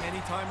can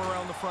anytime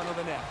around the front of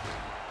the net.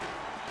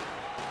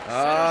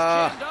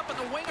 Center's jammed up and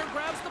the winger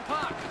grabs the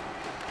puck.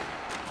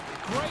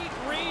 Great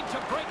read to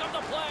break up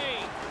the play.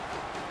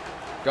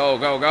 Go,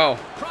 go, go.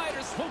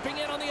 Kreider swooping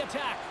in on the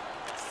attack.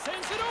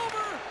 Sends it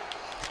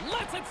over.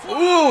 Lets it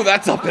fly. Ooh,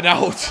 that's up and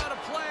out. Out of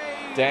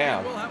play. Damn.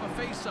 And we'll have a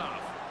face-off.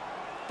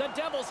 The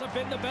Devils have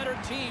been the better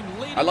team.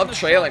 I love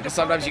trailing because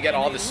sometimes you get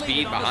all the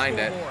speed behind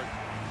it.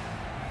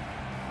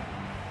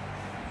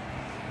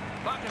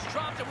 Puck is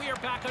dropped and we are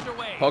back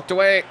underway. Poked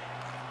away.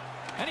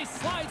 And he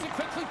slides it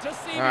quickly to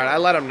Seaver. All right, I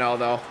let him know,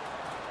 though.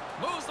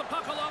 Moves the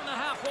puck along the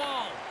half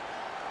wall.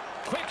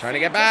 Quick Trying to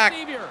feed get back.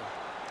 Seaver.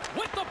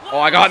 With the Oh,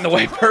 I got in the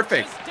way. blast.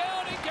 Perfect. Crunches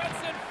down and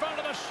gets in front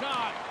of the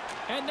shot.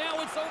 And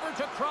now it's over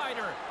to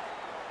Kreider.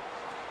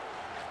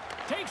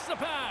 Takes the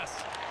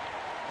pass.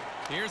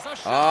 Here's a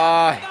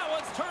shot. And that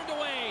one's turned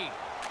away.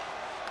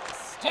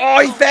 Oh,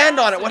 he fanned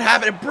on it. What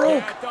happened? It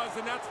broke. Yeah, it does,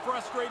 and that's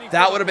frustrating.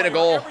 That would have been a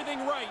goal.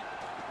 Everything right,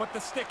 but the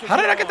stick is How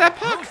did I get that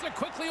puck? Moves it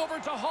quickly over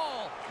to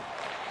Hall.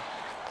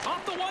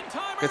 Off the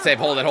one-timer. Good save.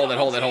 Hold it, hold it,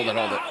 hold it, hold it,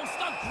 hold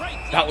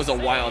it. That was a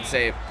wild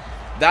save.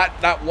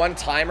 That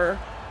one-timer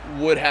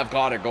would have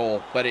got a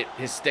goal, but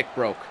his stick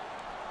broke.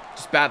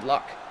 Just bad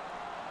luck.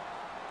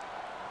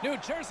 New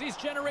Jersey's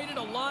generated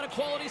a lot of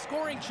quality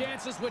scoring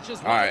chances, which is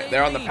All right,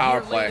 they're on the power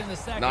play.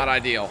 Not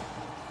ideal.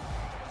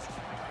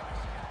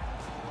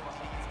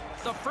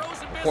 The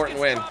frozen Important biscuits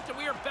win. dropped and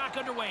we are back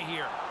underway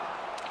here.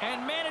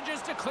 And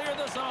manages to clear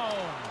the zone.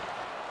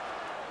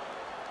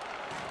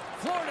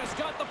 Florida's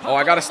got the puck. Oh,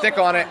 I got a along stick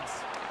the on it. boards.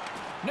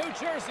 New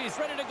Jersey's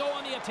ready to go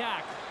on the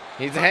attack.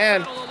 Needs a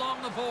hand. Battle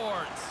along the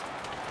boards.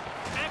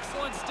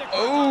 Excellent stick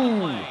work Ooh. on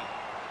the play.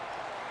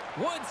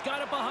 Woods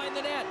got it behind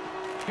the net.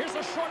 Here's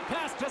a short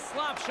pass to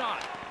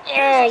Slapshot.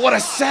 Oh, what a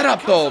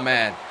setup, though,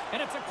 man.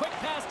 And it's a quick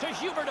pass to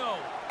Huberdeau.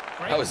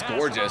 Great That was pass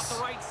gorgeous. off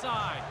the right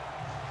side.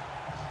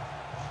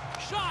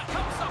 Shot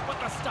comes up with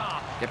the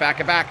stop. Get back,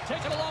 get back.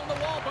 Taken along the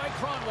wall by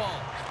Cronwall.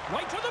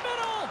 Right to the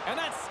middle. And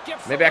that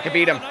skips Maybe I could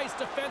beat him. A nice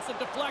defensive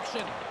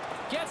deflection.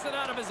 Gets it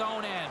out of his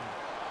own end.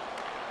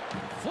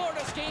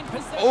 Florida's gained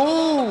possession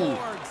on the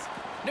boards.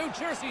 New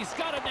Jersey's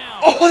got it now.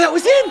 Oh, that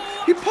was in.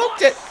 He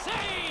poked it.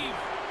 Save.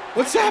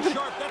 What's happening?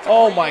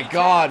 Oh, my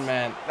God,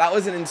 man. That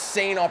was an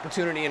insane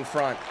opportunity in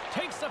front.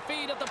 Takes the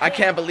feed at the I point.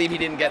 can't believe he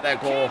didn't get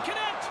that goal. Can't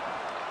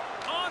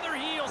connect. On their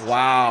heels.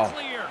 Wow. trying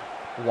to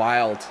clear.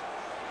 Wild.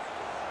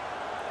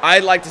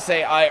 I'd like to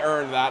say I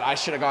earned that. I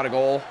should have got a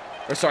goal.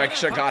 Or sorry, I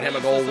should have got him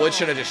a goal. Wood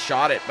should have just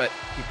shot it, but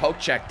he poke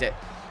checked it.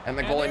 And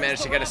the goalie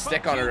managed to get a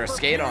stick on it or a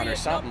skate on or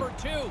something.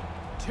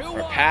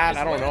 Or pad,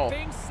 I don't know.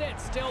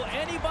 Still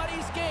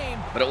anybody's game.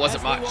 But it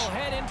wasn't much. We'll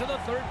head into the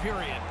third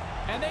period.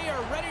 And they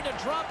are ready to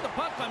drop the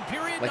puck on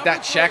period Like number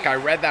that check, 3. I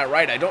read that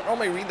right. I don't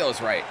normally read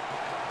those right.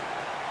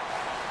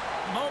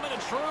 Moment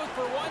of truth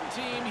for one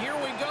team. Here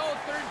we go.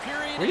 Third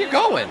period. Where you is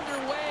going?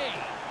 Underway.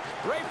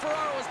 Ray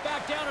Ferraro is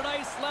back down at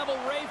ice level.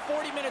 Ray,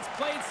 40 minutes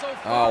played so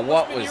far. Oh, what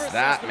What's been was your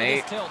that, assessment of this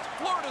mate? tilt?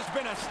 Florida's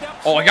been a step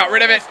Oh, I got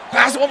rid of it. slower.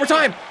 Pass it one more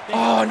time. They Oh,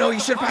 have no, got you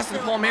the should have puck passed it to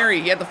very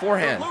Palmieri. He had the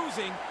forehand. They're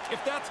losing.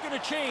 If that's going to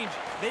change,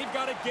 they've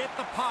got to get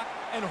the puck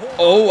and hold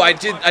Oh, on I to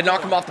the did. puck I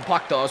knocked him more. off the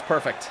puck, though. That was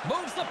perfect.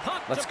 Moves the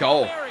puck Let's to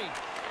go. Palmieri.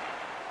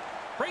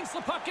 Brings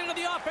the puck into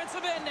the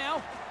offensive end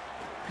now.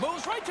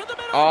 Moves right to the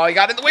middle. Oh, he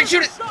got in the way.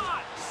 Shoot it.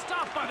 Shot.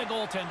 Stopped by the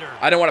goaltender.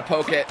 I didn't want to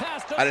poke Quick it.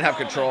 pass to I didn't have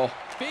Solomon. control.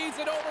 Feeds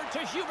it over to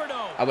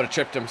Huberdeau. I would have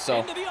tripped him, so.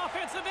 Into the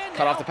offensive end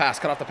Cut now. off the pass.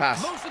 Cut off the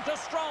pass. Moves it to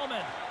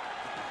Stralman.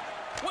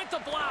 With the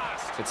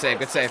blast. Good save,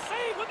 good save.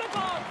 Save with the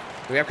glove.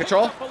 Do we have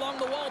control? Picked up along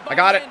the wall by I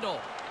got it. Randall.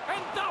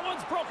 And that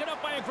one's broken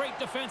up by a great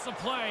defensive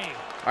play.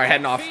 All right,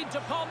 heading off. Feed to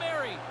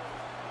Palmieri.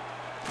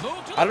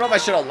 Move to I don't know if I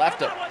should have the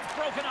left middle, him. and that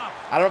one's broken up.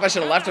 I don't know if I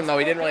should have left him, though.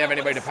 He And didn't really have that's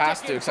anybody to broken up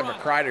pass with to a except for stick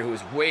in front. Kreider, who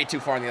was way too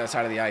far on the other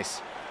side of the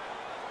ice.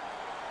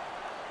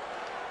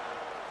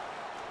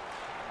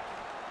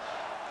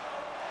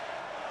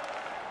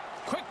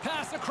 Quick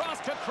pass across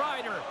to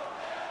Kreider.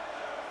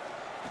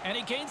 And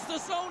he gains the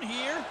zone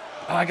here.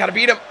 Oh, I got to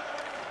beat him.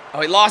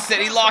 Oh, he lost it.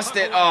 He lost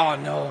it. Oh,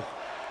 no.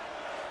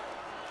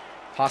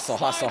 Hustle,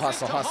 hustle, Slides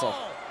hustle, it to hustle.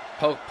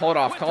 Hall. Pull it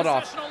off. With Pull it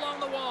off. possession along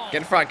the wall.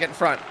 Get in front. Get in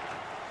front.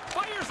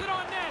 Fires it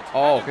on net.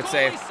 Oh, And the good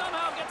save. goalie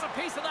somehow gets a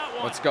piece of that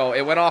one. Let's go.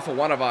 It went off of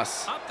one of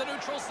us. Up the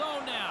neutral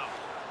zone now.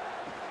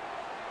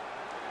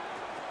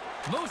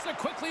 Moves it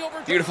quickly over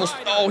to Beautiful.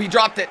 Kreider. Oh, he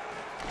dropped it.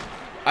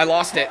 I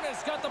lost it.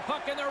 Florida's got the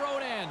puck in their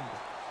own end.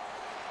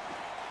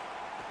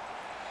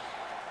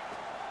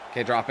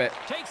 Okay, drop it.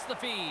 Takes the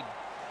feed.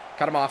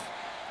 Cut him off.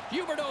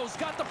 Huberdeau's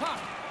got the puck.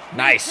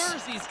 Nice. New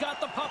Jersey's got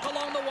the puck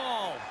along the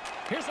wall.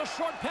 Here's a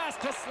short pass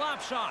to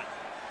Slapshot.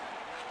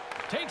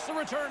 Takes the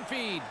return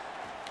feed.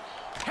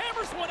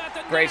 Hammers one at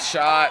the net. Great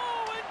shot.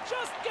 Oh, and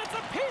just gets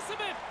a piece of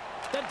it.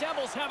 The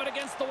Devils have it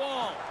against the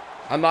wall.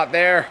 I'm not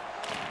there.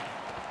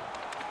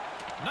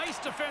 Nice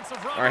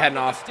defensive run. All right, heading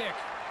off. Stick.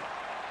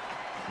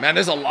 Man,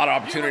 there's a lot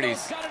of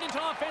opportunities. Got it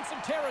into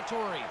offensive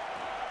territory.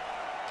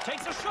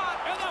 Takes a shot,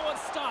 and that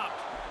one's stopped.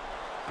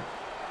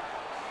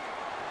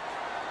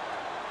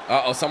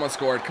 Uh-oh, someone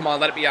scored. Come on,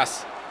 let it be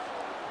us.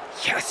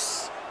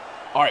 Yes.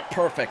 All right,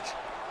 perfect.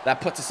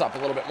 That puts us up a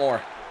little bit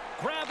more.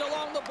 Grabbed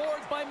along the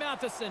boards by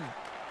Matheson.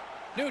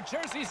 New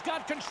Jersey's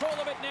got control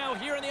of it now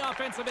here in the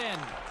offensive end.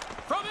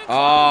 From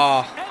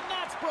inside, and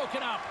that's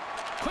broken up.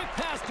 Quick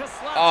pass to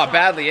Slap. Oh,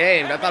 badly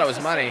aimed. I thought it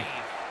was money.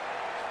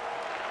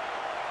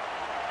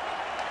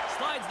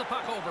 Slides the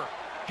puck over.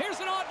 Here's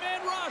an odd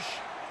man rush.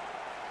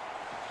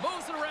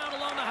 Moves it around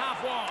along the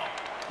half wall.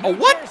 Oh,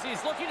 what?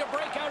 Looking to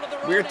break out of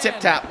the Weird tip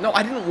tap. No,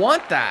 I didn't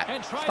want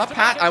that. Stop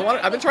pat.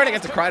 I've been trying to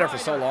get to Kreider for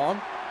so long.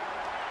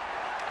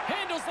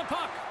 Handles the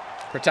puck.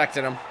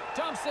 Protecting him.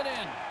 Dumps it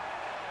in.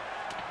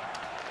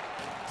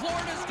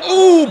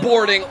 Ooh,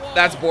 boarding.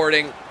 That's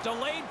boarding.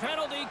 Delayed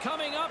penalty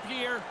coming up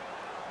here.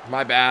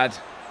 My bad.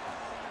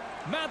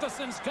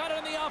 Matheson's got it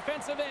in the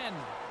offensive end.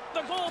 The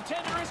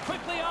goaltender is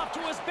quickly off to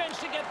his bench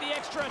to get the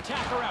extra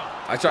attacker out.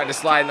 I tried to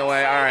slide in the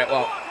way. All right,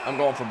 well, I'm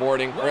going for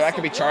boarding. Or that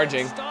could be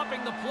charging.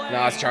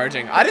 No, it's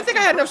charging. I didn't think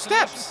I had enough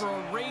steps. For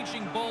a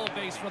raging bull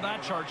base for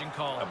that charging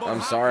call.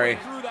 I'm sorry.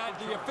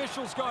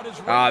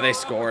 They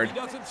scored. If he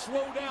doesn't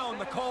slow down,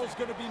 the call's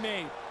going to be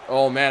made.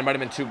 Oh, man, might have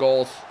been 2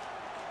 goals.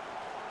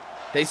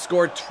 They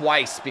scored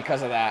twice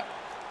because of that.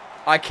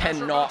 I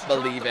cannot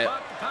believe it.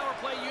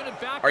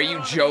 Are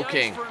you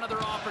joking?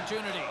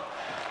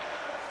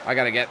 I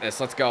gotta get this.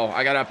 Let's go.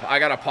 I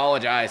gotta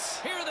apologize.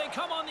 Here they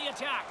come on the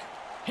attack.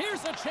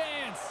 Here's a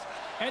chance.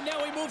 And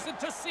now he moves it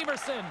to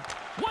Severson.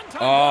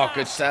 Oh,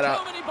 good setup.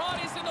 So many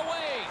bodies in the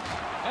way.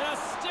 And a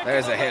stick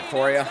There's a hit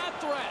for you.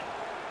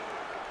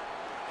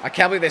 I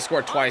can't believe they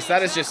scored twice.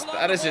 That is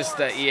just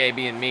EA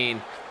being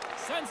mean.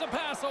 Sends a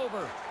pass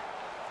over.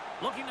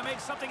 Looking to make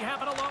something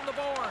happen along the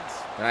boards.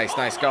 Nice,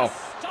 nice, go.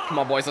 Come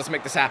on, boys, let's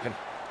make this happen.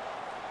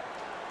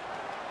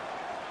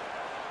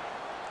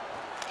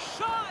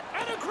 Shot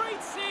and a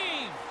great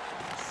save.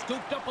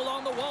 Scooped up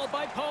along the wall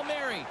by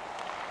Palmieri.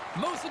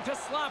 Moves it to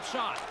slap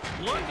shot.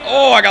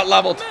 Oh, I got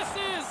leveled.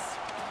 Misses.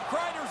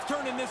 Kreider's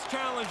turning this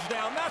challenge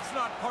down. That's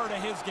not part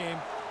of his game.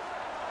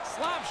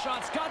 Slap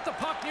shot's got the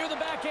puck near the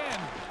back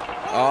end.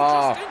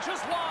 Oh. Just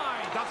inches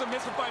wide. Doesn't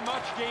miss it by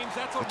much, James.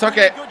 That's a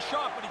really good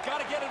shot, but he got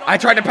to get it. I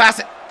tried to pass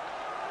it.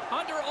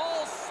 Under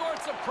all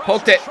sorts of pressure,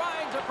 poked it.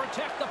 Trying to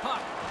protect the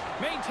puck.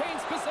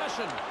 Maintains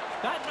possession.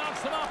 That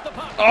knocks him off the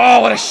puck. Oh,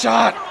 what a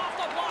shot.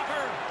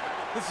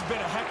 This has been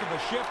a heck of a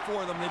shift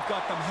for them. They've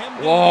got them hemmed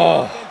in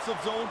Whoa. the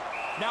offensive zone.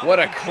 Now what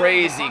a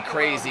crazy,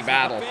 crazy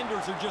battle.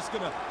 Defenders are just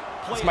gonna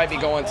play this might be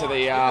going to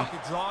the,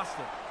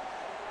 exhausted.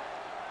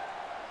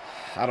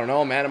 I don't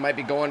know, man. It might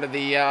be going to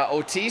the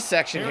OT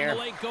section here. In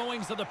the late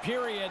goings of the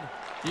period,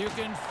 you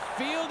can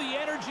feel the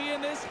energy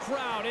in this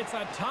crowd. It's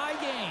a tie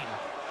game.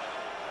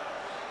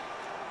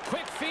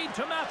 Quick feed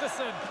to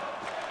Matheson.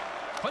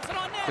 Puts it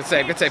on net. Good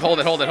save, good save. Hold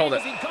it, hold it, hold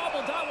it. He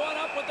gobbled that one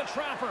up with the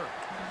trapper.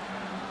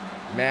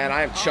 Man,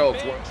 I am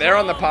choked. They're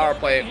on the power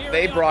play.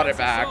 They brought it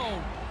back.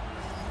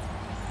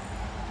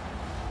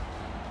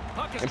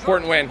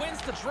 Important win.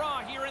 Wins the draw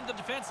here in the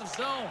defensive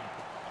zone.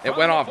 It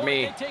went off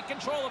me. They take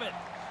control of it.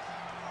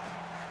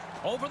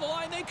 Over the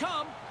line they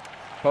come.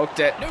 Poked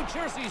it. New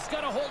Jersey's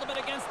got a hold of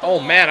it against the Oh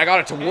wall. man, I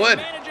got it to Wood.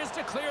 Manages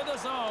to clear the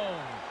zone.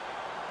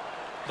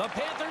 The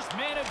Panthers'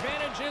 man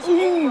advantage is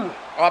over.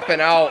 Up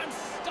and out.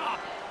 Stop.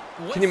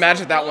 Can you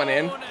imagine if that went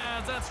in?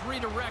 As that's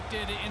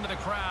redirected into the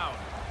crowd.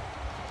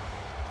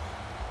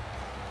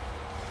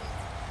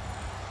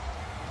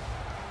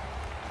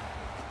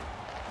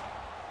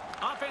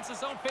 Offensive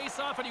zone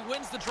face-off, and he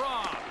wins the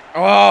draw.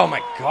 Oh my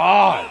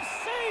God!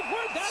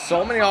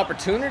 So many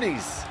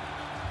opportunities.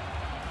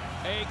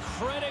 A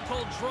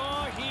critical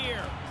draw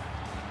here.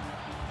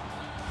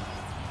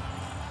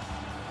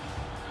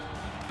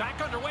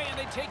 Back underway, and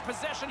they take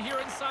possession here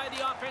inside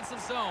the offensive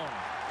zone.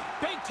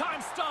 Big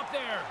time stop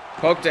there.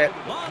 Poked it.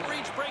 Long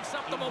reach breaks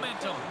up the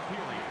momentum.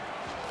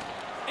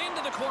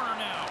 Into the corner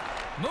now.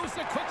 Moves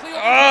it quickly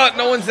over.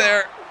 No one's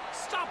there.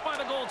 Stopped by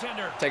the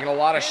goaltender. Taking a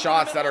lot of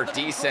shots that are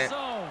decent.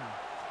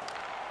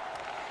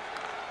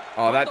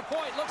 Oh, that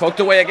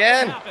poked away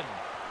again.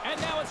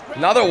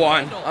 Another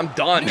one. I'm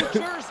done. New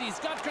Jersey's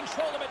got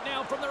control of it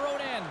now from their own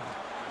end.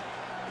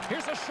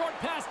 Here's a short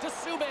pass to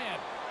Subban.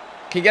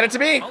 Can you get it to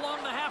me?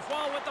 Along the half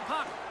wall with the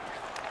puck.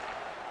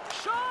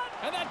 Shot!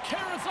 And that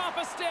carries off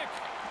a stick.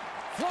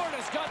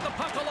 Florida's got the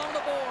puck along the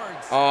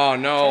boards. Oh,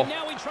 no. And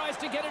now he tries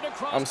to get it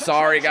across. I'm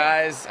sorry,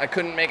 guys. I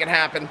couldn't make it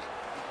happen.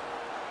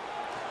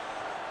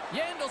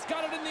 Yandel's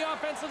got it in the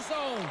offensive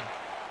zone.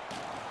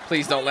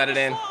 Please don't let it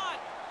in.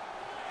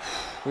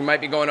 We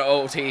might be going to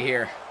OT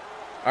here.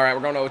 All right,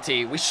 we're going to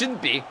OT. We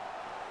shouldn't be.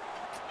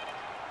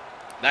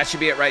 That should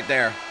be it right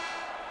there.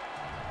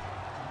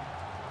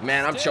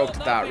 Man, I'm choked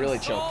at that. Really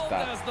choked at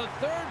that. As the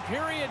third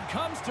period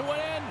comes to an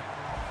end,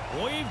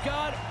 we've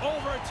got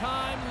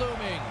overtime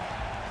looming.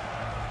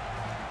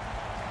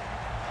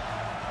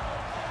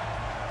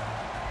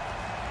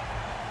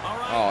 All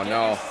right. Oh,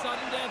 no.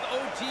 Sudden death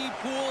OT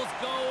pools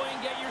going.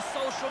 Get your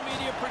social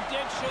media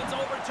predictions.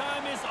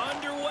 Overtime is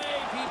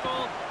underway,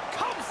 people.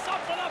 Comes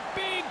up with a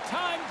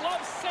big-time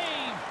glove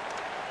save.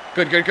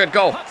 Good, good, good.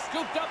 Go. Puck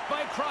scooped up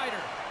by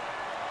Kreider.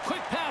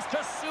 Quick pass to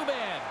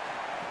Subban.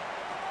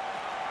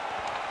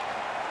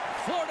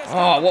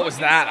 Oh, what was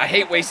that? I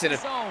hate wasting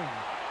it.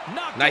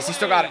 Nice, he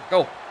still got it.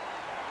 Go.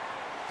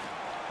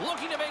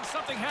 Looking to make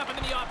something happen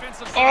in the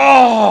offensive zone.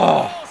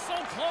 Oh! So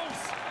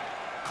close.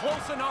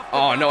 Close enough.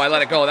 Oh, no, I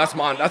let it go. That's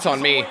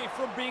on me.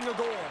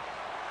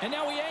 And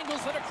now he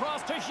angles it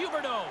across to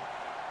Huberdeau.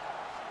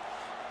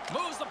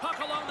 Moves the puck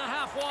along the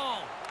half wall.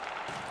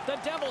 The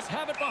Devils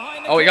have it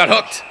behind the Oh, he got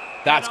hooked.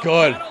 That's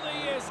good.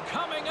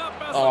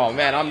 Oh,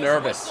 man, I'm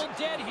nervous.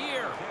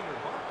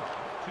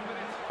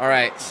 All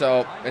right,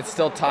 so it's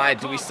still tied.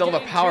 Do we still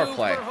have a power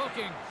play?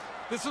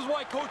 This is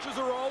why coaches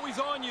are always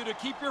on you to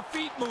keep your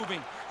feet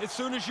moving. As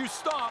soon as you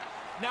stop,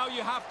 now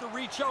you have to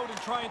reach out and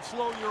try and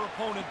slow your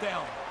opponent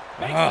down.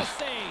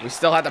 We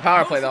still had the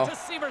power play, though.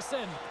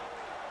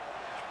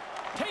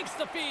 Takes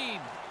the feed.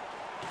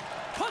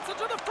 Puts it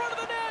to the front of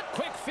the net.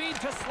 Quick feed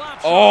to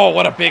Slapshot. Oh,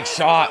 what a big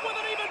shot. With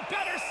an even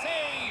better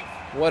save.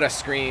 What a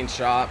screen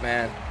shot,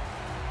 man.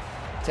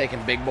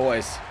 Taking big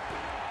boys.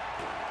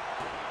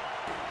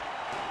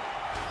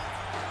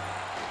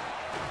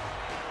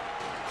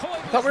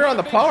 I thought we were on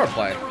the power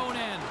play.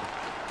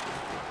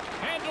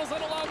 Handles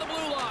it along the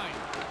blue line.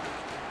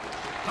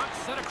 Puck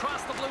set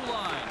across the blue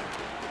line.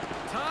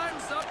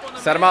 Time's up on the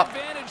Set him up.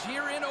 advantage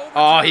here in overtime.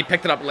 Oh, he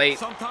picked it up late.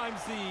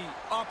 Sometimes the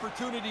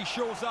opportunity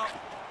shows up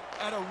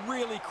at a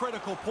really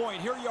critical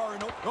point. Here you are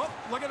in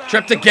look at that.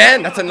 Tripped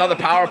again. That's another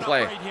power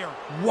play.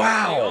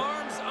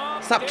 Wow.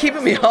 Stop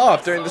keeping me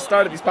off during the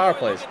start of these power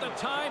plays. The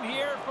time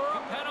here for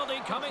a penalty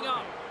coming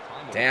up.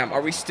 Damn,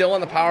 are we still on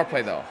the power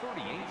play, though?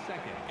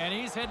 And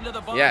he's heading to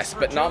the box. Yes,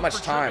 but not much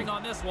time.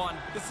 On this one.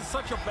 This is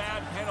such a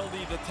bad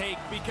penalty to take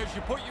because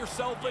you put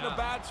yourself in a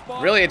bad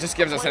spot. Really, it just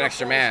gives us an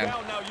extra man.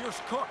 Now you're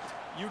cooked.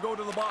 You go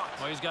to the box.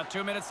 Well, he's got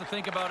 2 minutes to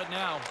think about it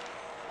now.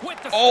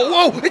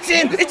 Oh, whoa, it's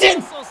in, it's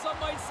in. So some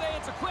might say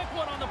it's a quick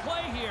one on the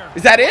play here.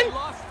 Is that in?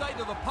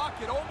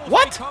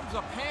 What?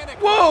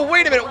 Whoa,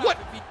 wait a minute. What?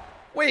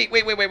 Wait.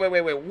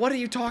 What are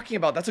you talking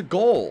about? That's a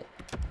goal.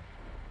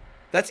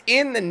 That's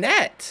in the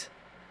net.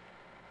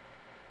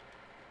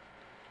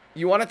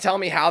 You want to tell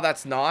me how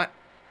that's not?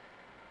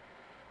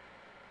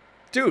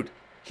 Dude,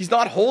 he's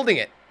not holding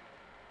it.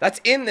 That's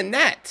in the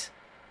net.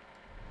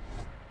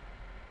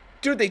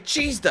 Dude, they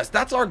cheesed us.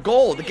 That's our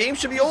goal. The game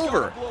should be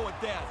over.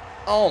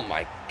 Oh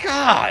my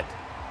God.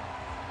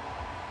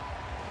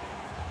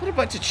 What a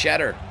bunch of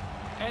cheddar.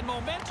 And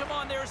momentum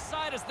on their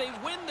side as they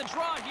win the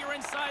draw here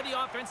inside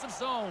the offensive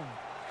zone.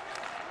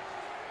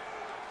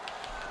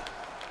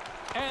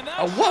 And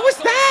what was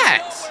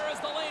that?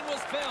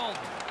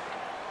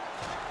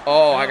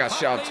 Oh, I got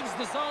shoved. Leaves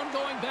the zone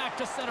going back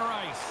to center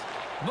ice.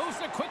 Moves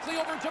it quickly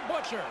over to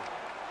Butcher.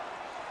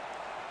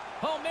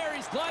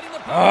 Palmieri's gliding the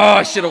puck. Oh,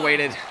 I should have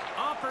waited.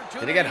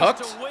 Did he get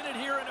hooked? To win it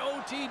here in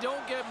OT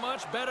don't get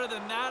much better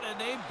than that, and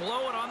they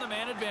blow it on the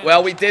man advantage.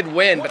 Well, we did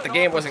win, but the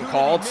game wasn't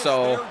called,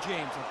 so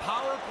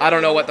I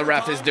don't know what the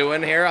ref is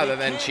doing here other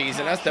than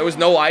cheesing us. There was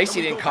no ice.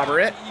 He didn't cover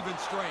it.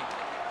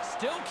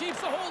 Still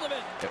keeps a hold of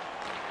it.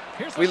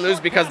 If we lose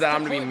because of that,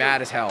 I'm going to be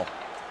mad as hell.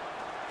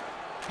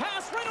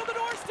 Pass right on the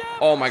doorstep.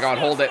 Oh, my God.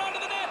 Hold it.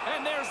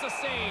 And there's the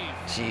save.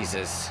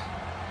 Jesus.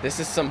 This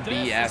is some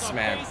BS,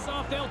 man.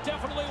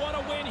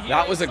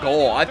 That was a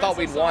goal. I thought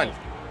we'd won.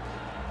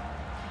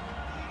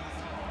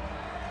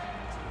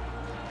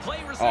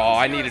 Oh,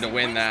 I needed to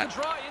win that.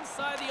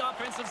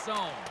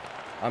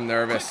 I'm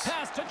nervous.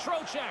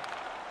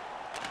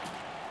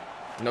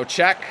 No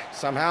check,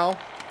 somehow.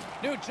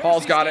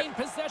 Paul's got it.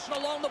 Possession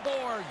along the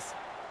boards.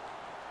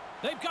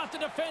 They've got the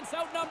defense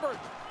outnumbered.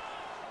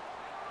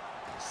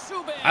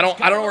 I don't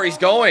know where he's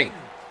going.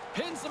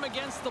 Pins them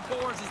against the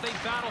boards as they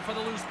battle for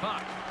the loose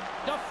puck.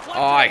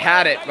 Oh, I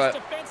had it, but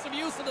defensive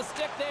use of the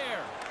stick there.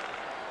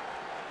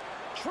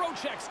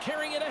 Trocheck's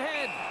carrying it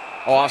ahead.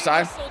 Oh,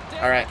 offside?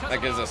 All right,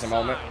 that gives us a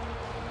moment.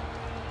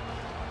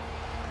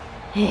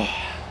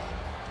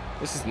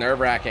 This is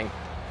nerve-wracking.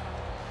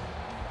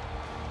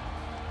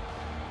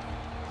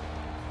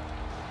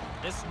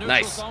 This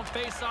neutral zone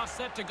face-off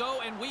set to go,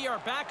 and we are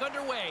back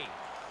underway.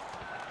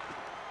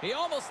 He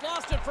almost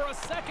lost it for a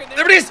second.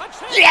 There it is!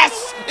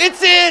 Yes!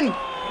 It's in!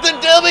 The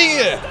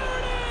W!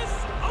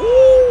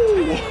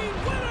 Ooh!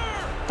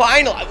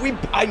 Finally!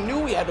 I knew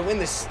we had to win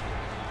this.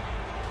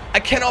 I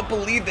cannot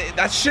believe that.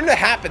 That shouldn't have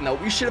happened, though.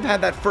 We should have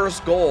had that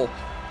first goal.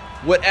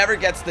 Whatever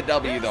gets the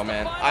W, though,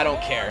 man. I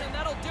don't care.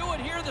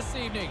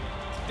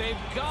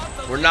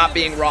 We're not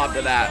being robbed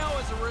of that.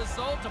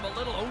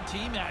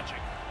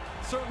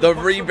 The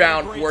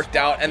rebound worked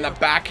out, and the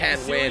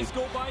backhand win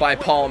by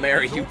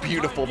Palmieri, you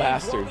beautiful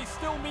bastard.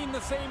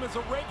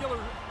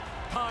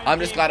 I'm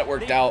just glad it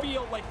worked out. Did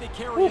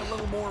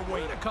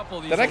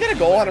I get a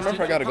goal? I don't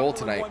remember if I got a goal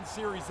tonight.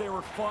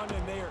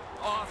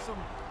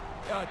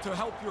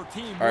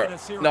 All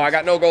right. No, I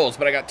got no goals,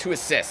 but I got 2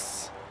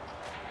 assists.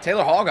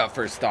 Taylor Hall got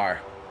first star.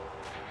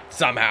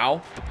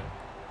 Somehow.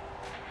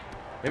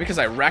 Maybe because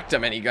I wrecked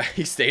him and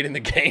he stayed in the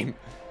game.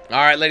 All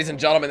right, ladies and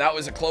gentlemen, that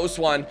was a close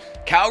one.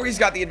 Calgary's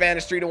got the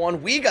advantage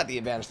 3-1. We got the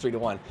advantage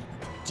 3-1.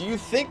 Do you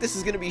think this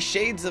is going to be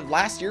shades of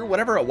last year,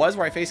 whatever it was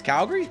where I faced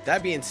Calgary?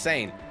 That'd be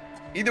insane.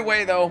 Either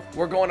way, though,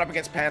 we're going up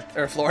against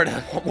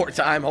Florida one more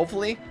time,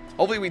 hopefully.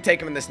 Hopefully we take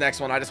them in this next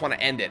one. I just want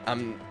to end it.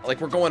 Like,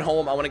 we're going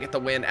home. I want to get the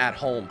win at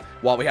home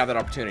while we have that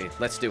opportunity.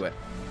 Let's do it.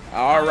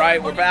 All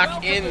right, we're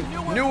back in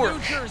Newark.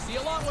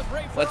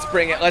 Let's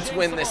bring it. Let's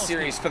win this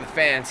series for the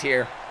fans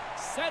here.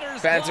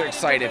 Fans are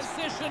excited.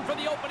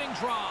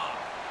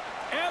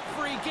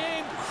 Every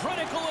game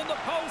critical in the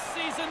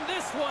postseason.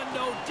 This one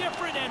no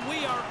different, and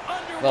we are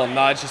underway. Little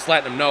nudge, just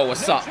letting them know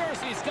what's up. New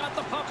Jersey's got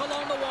the puck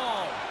along the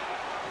wall.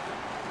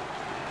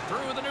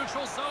 Through the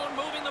neutral zone,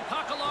 moving the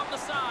puck along the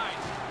side.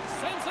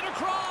 Sends it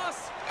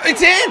across.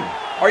 It's in.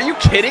 Are you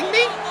kidding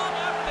me?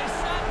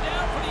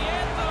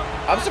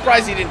 I'm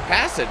surprised he didn't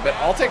pass it, but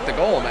I'll take the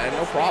goal, man.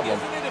 No problem.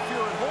 If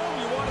you're at home,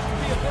 you want it to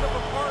be a bit of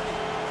a party.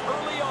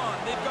 Early on,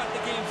 they've got the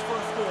game's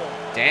first goal.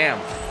 Damn.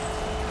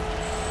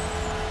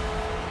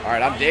 All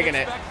right, I'm digging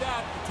it.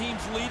 That. The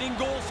team's leading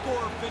goal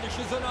scorer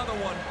finishes another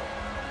one.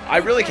 I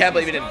really can't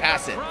believe he didn't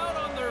pass it,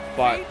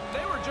 but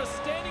they were just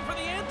standing for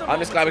the anthem. I'm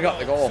just glad we got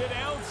the goal. Sit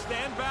down,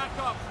 stand back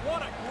up.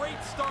 What a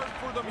great start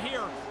for them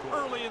here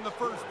early in the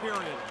first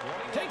period.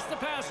 Takes the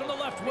pass from the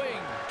left wing.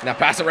 Now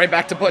pass it right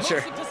back to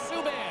Butcher.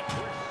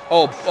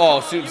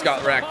 Oh, Sub's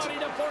got wrecked.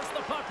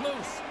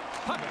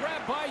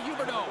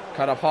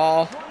 Cut up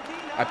Hall.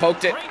 I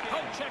poked it.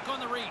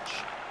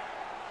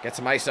 Get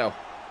some ISO.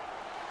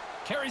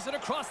 Carries it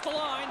across the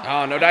line.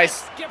 Oh, no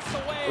dice.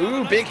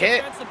 Ooh, big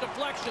hit.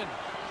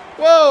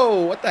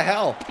 Whoa, what the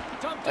hell?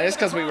 That's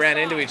because we ran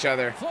into each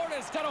other.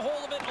 Florida's got a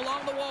hold of it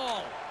along the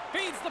wall.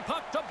 Feeds the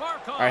puck to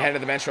Barkov. All right, head to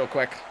the bench real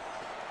quick.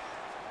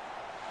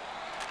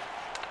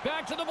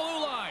 Back to the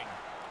blue line.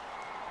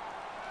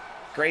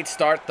 Great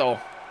start, though.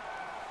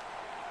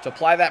 To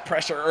apply that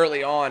pressure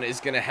early on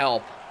is going to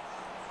help.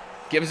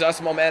 Gives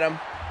us momentum.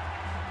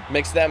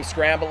 Makes them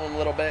scramble a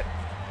little bit.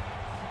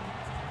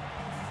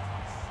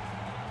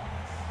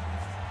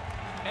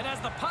 And as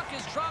the puck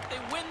is dropped, they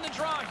win the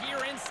draw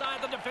here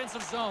inside the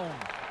defensive zone.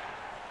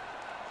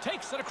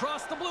 Takes it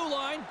across the blue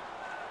line.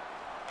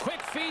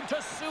 Quick feed to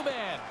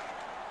Subban.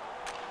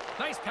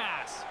 Nice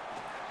pass.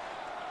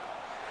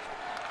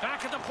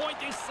 Back at the point,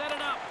 they set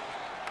it up.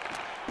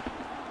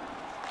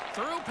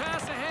 Through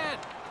pass ahead.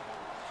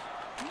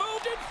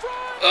 Moved in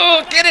front.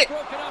 Oh, get it.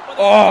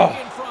 Oh.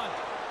 In front.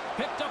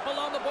 Picked up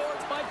along the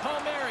boards by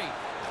Palmieri.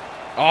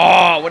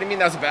 Oh, what do you mean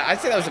that was a bad? I'd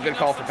say that was a good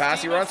call for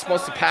pass. You weren't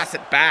supposed to pass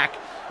it back.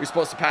 You're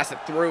supposed to pass it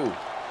through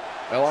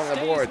along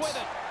the boards.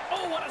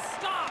 Oh, what a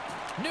stop.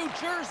 New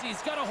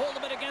Jersey's got a hold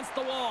of it against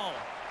the wall.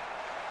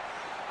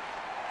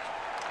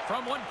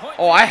 From one point.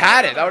 Oh, I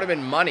had it. That would have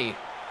been money.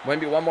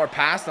 Maybe one more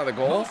pass, another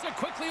goal. Moves it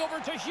quickly over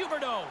to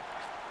Huberdeau.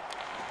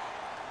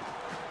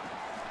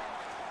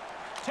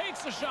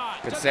 Takes a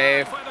shot. Good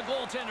save. By the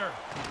goaltender.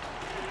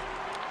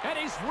 And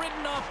he's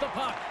ridden off the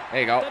puck. There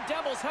you go. The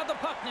Devils have the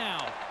puck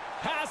now.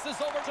 Passes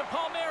over to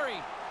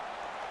Palmieri.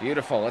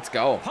 Beautiful. Let's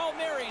go.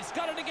 Palmieri's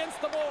got it against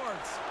the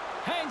boards.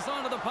 Hangs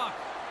onto the puck.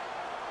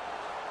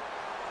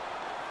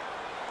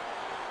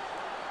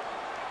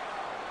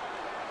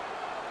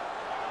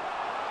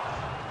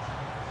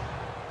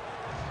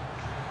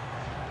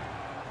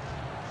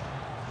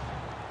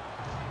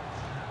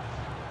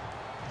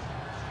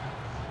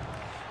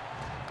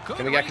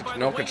 Can we get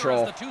no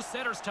control? The two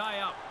setters tie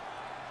up.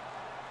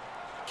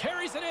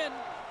 Carries it in.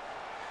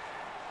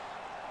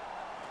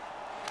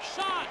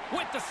 Shot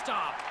with the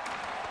stop.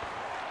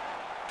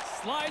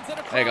 Slides it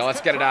across. There you go.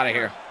 Let's get it out of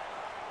here.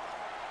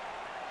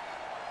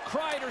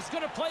 Kreider's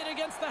going to play it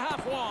against the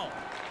half wall.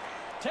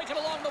 Taken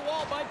along the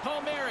wall by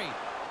Palmieri.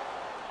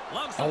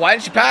 Oh, why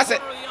didn't you pass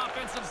it?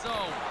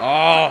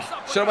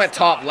 Oh, should have went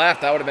top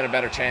left. That would have been a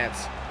better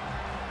chance.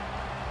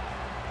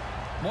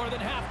 More than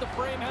half the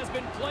frame has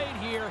been played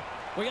here.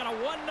 We got a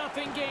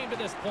 1-0 game to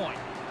this point.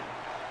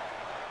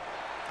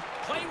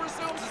 Play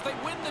resumes as they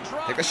win the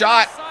draw. Take a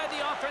shot. Inside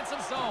the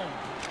offensive zone.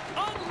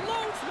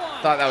 Unloads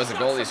one. Thought that was a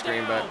goalie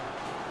screen, but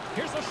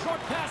here's a short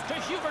pass to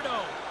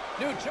Huberdeau.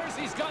 New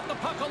Jersey's got the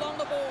puck along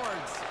the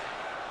boards.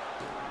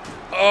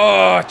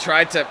 Oh,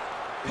 tried to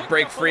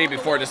break free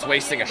before just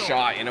wasting a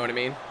shot. You know what I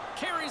mean?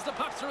 Carries the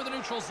puck through the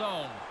neutral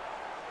zone.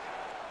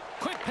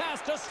 Quick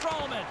pass to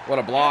Stralman. What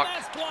a block.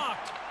 And that's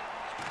blocked.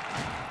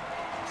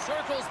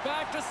 Circles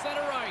back to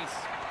center ice.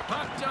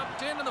 Puck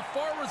dumped in and the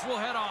forwards will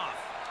head off.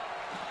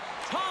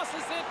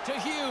 Tosses it to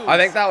Hughes. I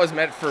think that was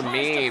meant for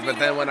me, but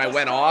then when I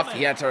went off,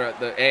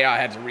 the AI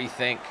had to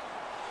rethink.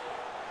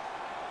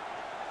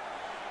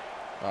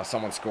 Oh,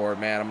 someone scored,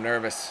 man. I'm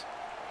nervous.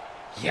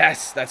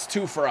 Yes, that's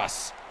 2 for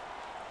us.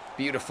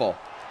 Beautiful.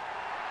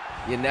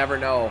 You never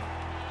know.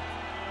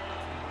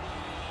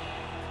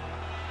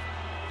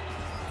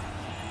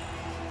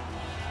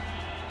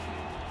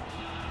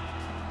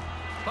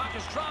 Puck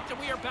is dropped and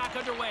we are back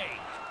underway.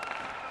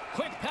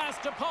 Quick pass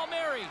to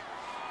Palmieri.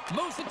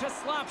 Moves it to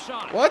slap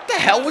shot. What the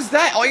hell was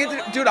that? All you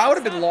did, dude, I would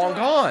have been long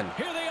gone.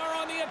 Here they are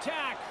on the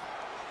attack.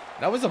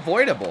 That was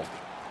avoidable.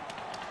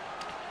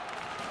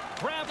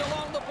 Grabbed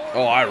along the board.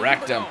 Oh, I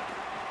wrecked him.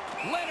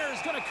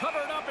 Lainer's going to cover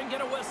it up and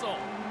get a whistle.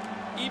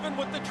 Even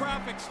with the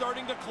traffic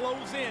starting to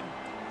close in,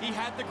 he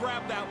had to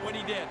grab that when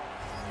he did.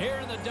 Here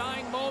in the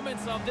dying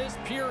moments of this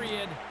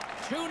period,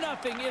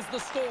 2-0 is the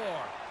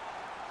score.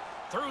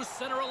 Through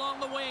center along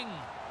the wing.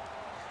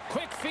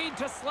 Quick feed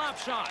to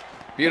Slapshot.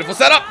 Beautiful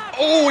setup.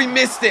 Oh, he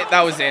missed it.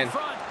 That was in.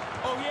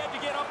 Oh, he had to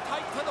get up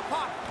tight to the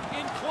puck.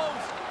 In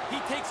close. He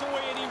takes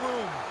away any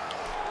room.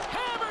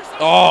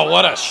 Oh,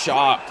 what a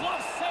shot.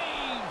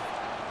 Save.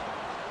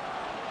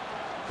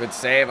 Good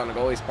save on the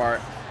goalie's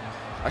part.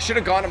 I should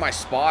have gone to my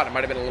spot. It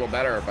might have been a little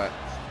better, but...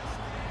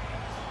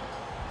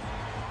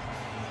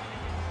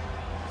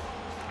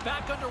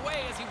 Back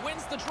underway as he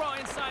wins the draw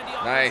inside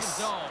the Nice.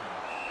 offensive zone.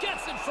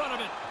 Gets in front of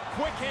it.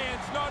 Quick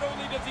hands. Not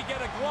only does he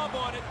get a glove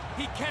on it,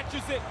 he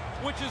catches it,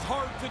 which is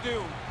hard to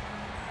do.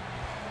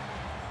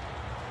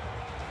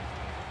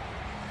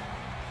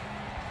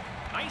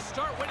 Nice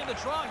start winning the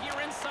draw here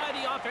inside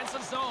the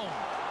offensive zone.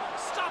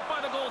 Stopped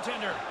by the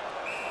goaltender.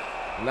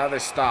 Another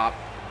stop.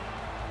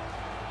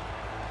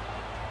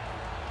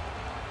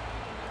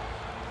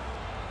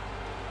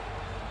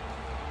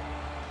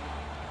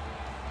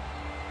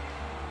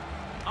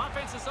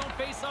 Offensive zone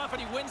face-off,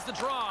 and he wins the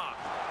draw.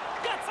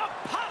 Gets a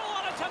paddle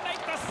on it to make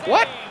the save.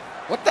 What?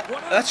 What the?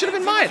 That should have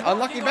been mine.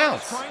 Unlucky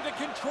bounce. Trying to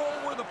control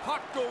where the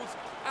puck goes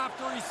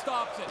after he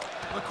stops it.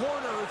 The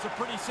corner is a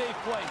pretty safe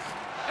place.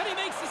 And he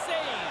makes the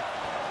save.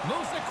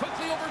 Moves it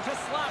quickly over to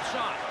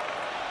Slapshot.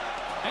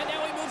 And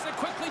now he moves it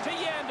quickly to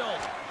Yandel.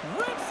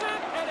 Rips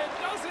it, and it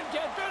doesn't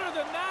get better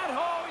than that.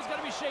 Oh, he's going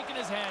to be shaking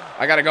his head.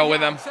 I got to go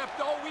with him. Except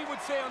all we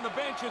would say on the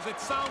bench is it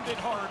sounded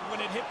hard when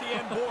it hit the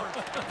end board.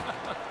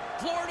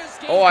 Florida's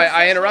Oh,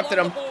 I interrupted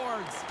him.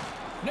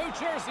 New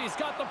Jersey's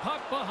got the puck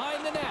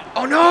behind the net.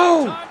 Oh,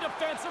 no. Time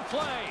defensive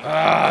play.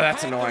 Ah,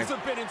 that's annoying.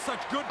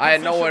 I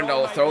had no one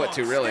to throw it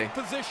to, really.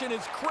 Stick position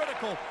is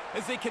critical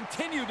as they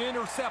continue to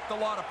intercept a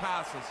lot of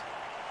passes.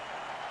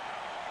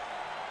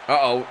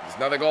 Uh-oh, there's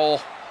another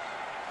goal.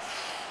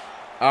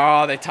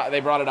 Oh, they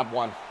brought it up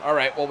one. All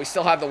right, well, we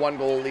still have the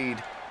 1-goal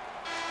lead.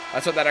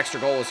 That's what that extra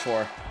goal is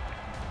for.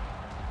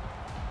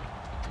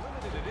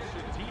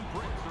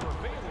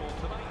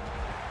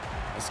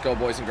 Let's go,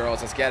 boys and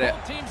girls. Let's get it.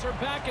 Both teams are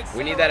back at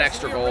We need that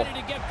extra goal.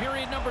 ready to get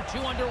period number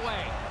 2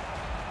 underway.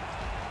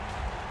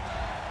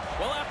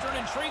 Well, after an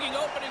intriguing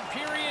opening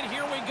period,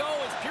 here we go.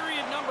 As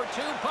period number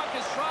 2, puck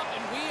is dropped,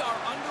 and we are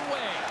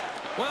underway.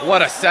 Well,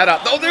 what a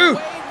setup. Oh,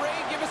 dude.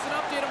 Ray, give us an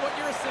update on what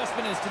your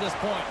assessment is to this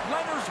point.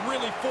 Lainer's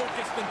really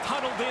focused and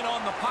tunneled in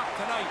on the puck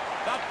tonight.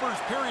 That first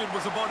period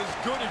was about as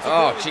good as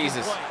Oh,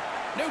 Jesus.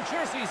 New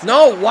Jersey's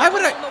No, why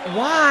would I?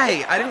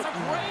 Why? I didn't. That's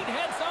a great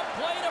heads-up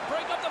play to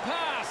break up the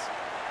pass.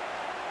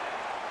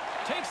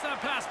 Takes that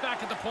pass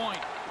back at the point.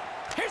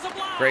 Here's a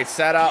block. Great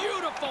setup.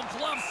 Beautiful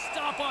glove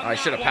stop on I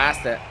should have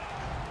passed it.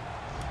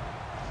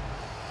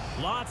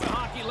 Lots of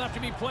hockey left to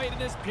be played in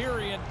this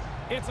period.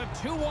 It's a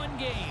 2-1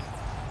 game.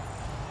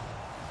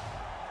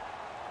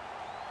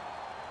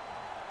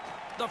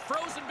 The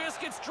frozen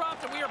biscuits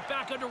dropped, and we are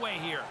back underway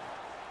here.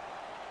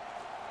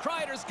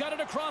 Kreider's got it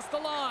across the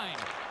line.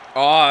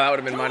 Oh, that would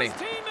have been money.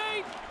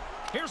 Teammate.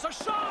 Here's a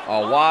shot.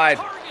 Oh, wide.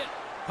 Target.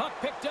 Puck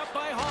picked up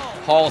by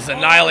Hall. Hall's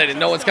annihilated.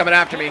 No one's coming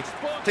after me.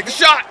 Take the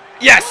shot.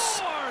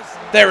 Yes.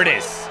 There it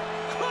is.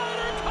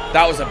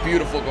 That was a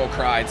beautiful goal,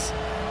 Kreids.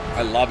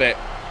 I love it.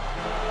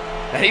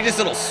 And he just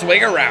a little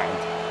swing around.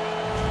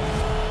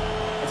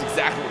 That's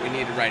exactly what we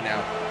needed right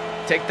now.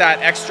 Take that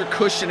extra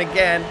cushion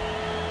again.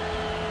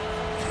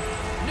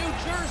 New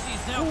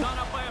Jersey's now gone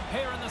up by a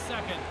pair in the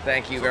second.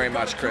 Thank you very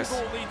much, Chris.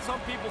 Some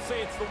people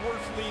say it's the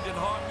worst lead in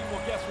hockey.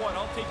 Well, guess what?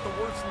 I'll take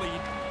the worst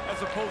lead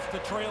as opposed to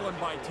trailing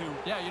by 2.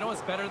 Yeah, you know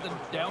what's better than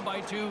down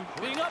by 2?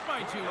 Being up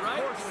by 2,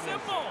 right?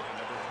 Simple.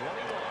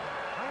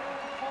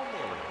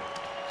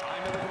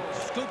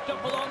 Scooped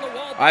up along the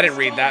wall. I didn't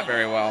read that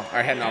very well. All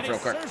right, heading off real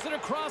quick. Serves it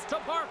across to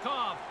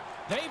Barkov.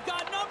 They've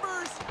got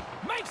numbers.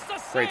 Makes the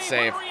save. Great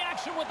save.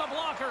 Reaction with the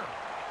blocker.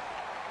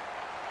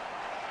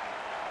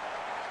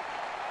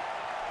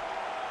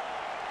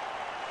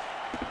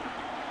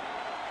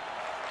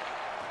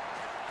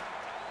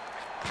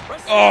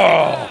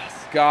 Oh,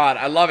 God,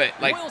 I love it.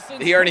 Like,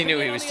 he already knew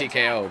he was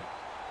TKO'd.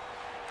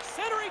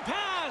 Centering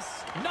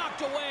pass.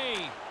 Knocked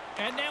away.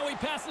 And now he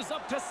passes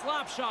up to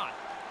Slapshot.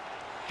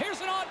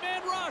 Here's an odd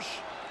man rush.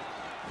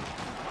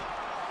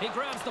 He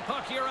grabs the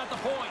puck here at the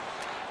point.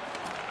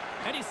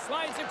 And he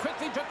slides it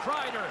quickly to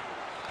Kreider.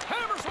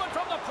 Hammers one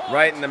from the point.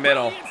 Right in the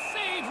middle.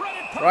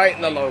 Right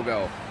in the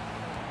logo.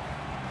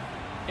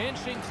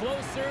 Inching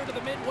closer to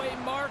the midway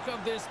mark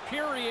of this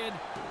period.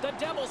 The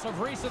Devils have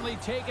recently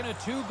taken a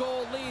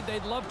 2-goal lead.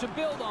 They'd love to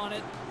build on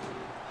it.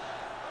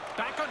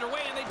 Back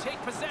underway, and they take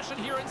possession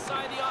here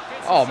inside the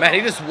offensive Oh, man, zone.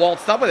 he just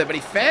waltzed up with it, but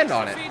he fanned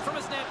on it. Feed from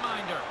his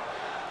netminder.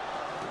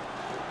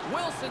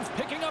 Wilson's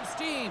picking up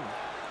steam.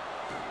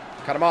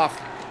 Cut him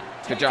off.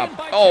 Good job.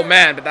 Oh,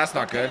 man, but that's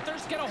not good.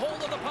 Panthers get a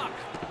hold of the puck.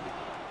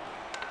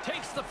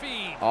 Takes the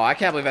feed. Oh, I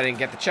can't believe I didn't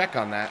get the check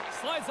on that.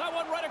 Slides that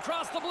one right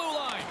across the blue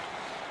line.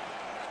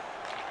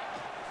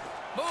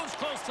 Moves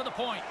close to the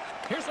point.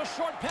 Here's a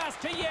short pass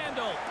to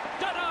Yandel.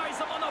 Denies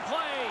him on the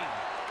play.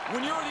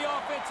 When you're the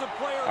offensive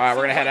player, all right,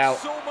 we're gonna head out.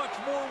 So much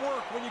more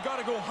work when you got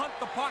to go hunt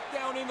the puck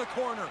down in the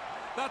corner.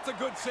 That's a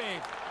good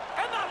save.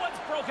 And that one's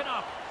broken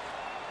up.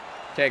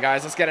 Okay,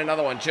 guys, let's get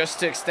another one just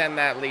to extend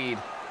that lead.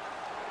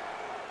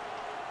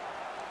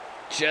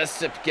 Just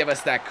to give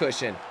us that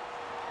cushion.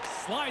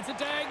 Slides it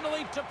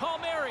diagonally to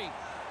Palmieri.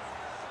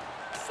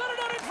 Set it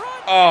out in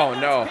front. Oh,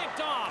 and no. that's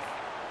picked off.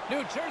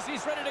 New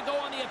Jersey's ready to go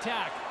on the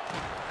attack.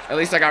 At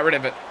least I got rid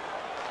of it.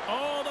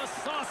 Oh, the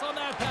sauce on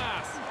that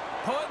pass.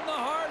 Putting the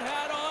hard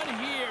hat on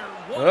here.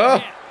 What Oh. a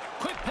hit.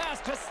 Quick pass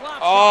to Slapshot.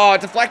 Oh,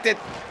 deflected.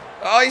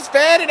 Oh, he's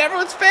fanning.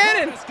 Everyone's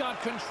fanning. Has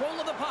got control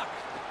of the puck.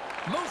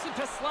 Moves it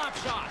to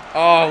Slapshot.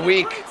 Oh, And a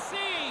weak. great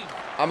save.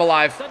 I'm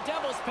alive. The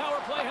Devils' power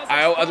play has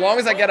As long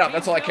as I get up, expired.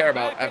 that's all I care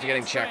about Back after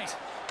getting against checked.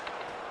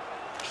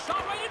 strength.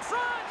 Shot right in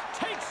front.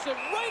 Takes it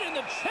right in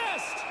the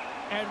chest.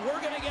 And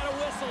we're going to get a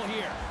whistle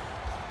here.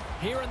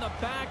 Here in the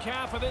back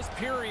half of this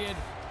period,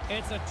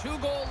 it's a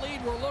 2-goal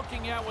lead we're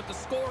looking at with the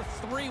score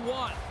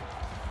 3-1.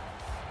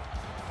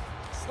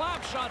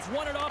 Slapshot's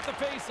won it off the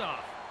faceoff.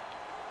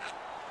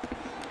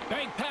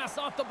 Bank pass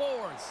off the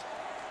boards.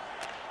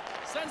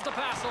 Sends the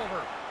pass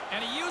over.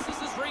 And he uses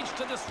his reach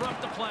to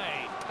disrupt the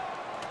play.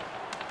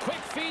 Quick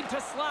feed to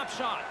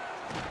Slapshot.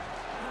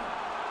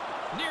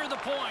 Near the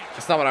point.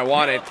 That's not what I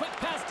wanted. Quick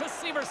pass to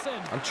Severson.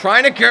 I'm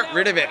trying to get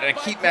rid of it, and I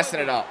keep messing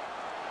it up.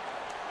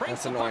 Brings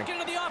That's the annoying. puck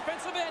into the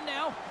offensive end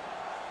now.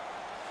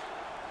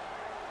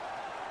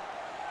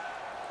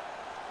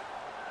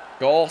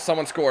 Goal.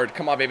 Someone scored.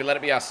 Come on, baby. Let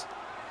it be us.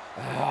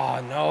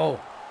 Oh, no.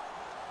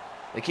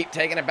 They keep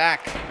taking it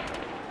back.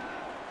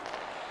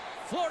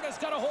 Florida's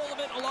got a hold of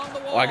it along the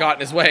wall. Oh, I got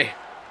in his way.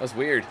 That was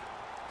weird.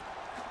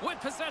 With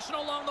possession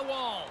along the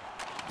wall.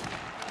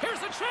 Here's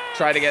a chance.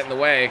 Tried to get in the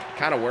way.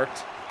 Kind of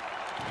worked.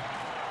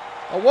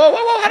 Oh, whoa,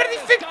 whoa, whoa. How did he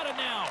Florida's fit? got it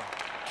now.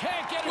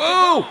 Can't get it to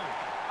Whoa. go.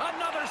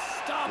 Another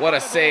stop. What by a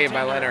the save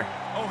by goaltender. Leonard.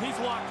 Oh, he's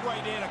locked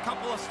right in. A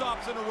couple of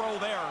stops in a row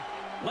there.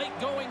 Late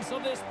goings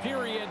of this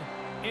period.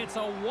 It's a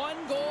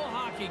 1-goal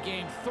hockey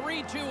game.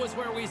 3-2 is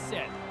where we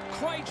sit.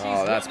 Krejci's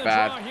Oh, that's won the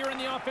bad. draw here in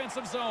the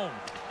offensive zone.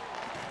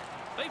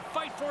 They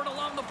fight for it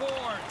along the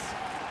boards.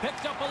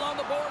 Picked up along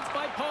the boards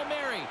by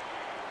Palmieri.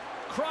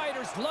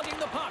 Kreider's lugging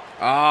the puck.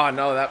 Oh,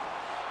 no. That.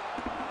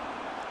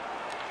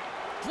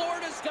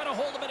 Florida's got a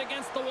hold of it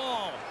against the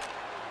wall.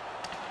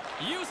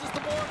 Uses the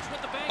boards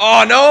with the bank.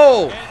 Oh,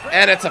 no.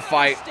 And it's a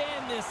fight.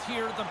 Understand this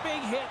here. The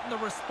big hit and the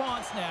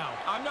response now.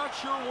 I'm not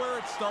sure where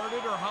it started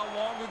or how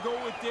long ago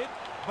it did,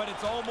 but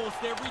it's almost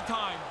every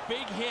time.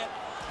 Big hit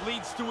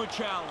leads to a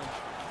challenge.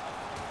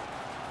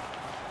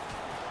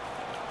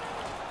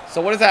 So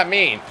what does that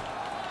mean?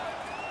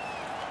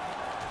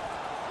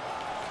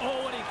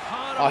 Oh, and he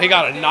caught Oh, he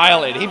got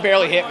annihilated. He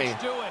barely hit me.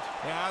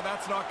 Yeah,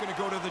 that's not going to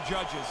go to the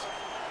judges.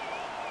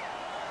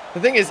 The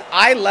thing is,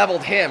 I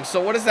leveled him. So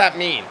what does that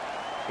mean?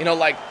 You know,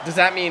 like, does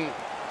that mean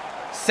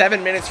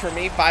 7 minutes for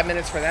me, 5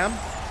 minutes for them?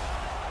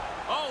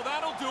 Oh,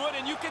 that'll do it,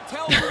 and you can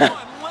tell who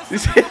won.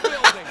 Listen to the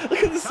building.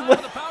 Look at the Time for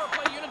split. the power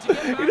play unit to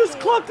get back He just to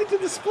clocked into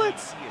the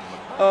splits.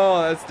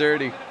 Oh, that's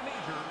dirty.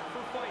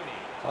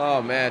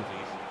 Oh, man.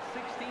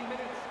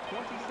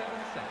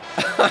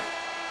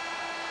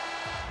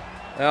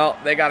 Well,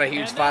 they got a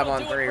huge And that'll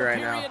do it 5-on-3 for right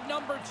now. period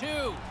number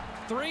 2.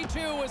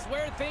 3-2 is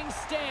where things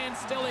stand.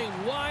 Still a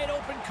wide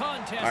open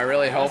contest. I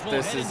really hope as we'll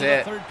this head is into the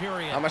it. third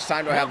period. How much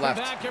time do I have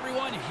Welcome left? back,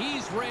 everyone.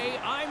 He's Ray.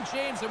 I'm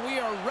James, and we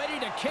are ready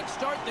to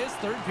kickstart this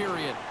third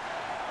period.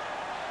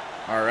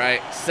 All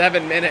right,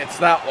 7 minutes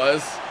that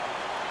was.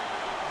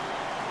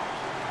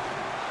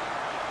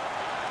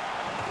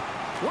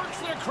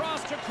 Works it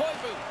across to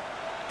Koivu,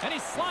 and he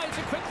slides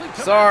it quickly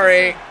to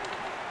Sorry,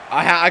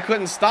 Matheson. I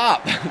couldn't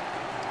stop.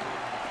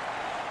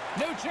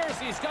 New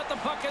Jersey's got the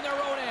puck in their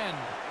own end.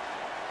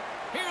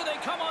 Here they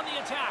come on the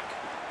attack.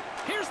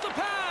 Here's the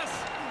pass.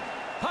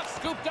 Puck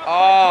scooped up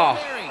Oh, by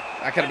Palmieri.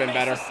 that could have been And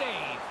makes better. the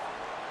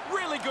save.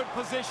 Really good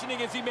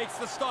positioning as he makes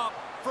the stop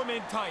from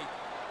in tight.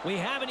 We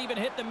haven't even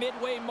hit the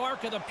midway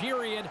mark of the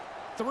period.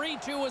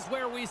 3-2 is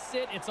where we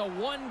sit. It's a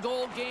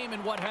 1-goal game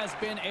in what has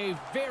been a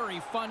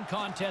very fun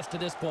contest to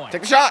this point.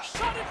 Take the shot.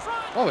 Shot in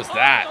front. What was Off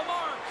that? the mark.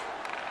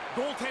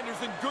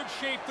 Goaltender's in good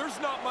shape. There's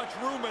not much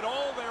room at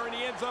all there, and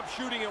he ends up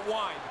shooting it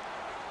wide.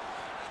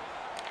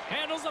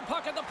 Handles the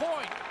puck at the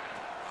point.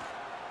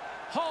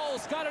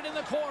 Hall's got it in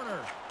the corner.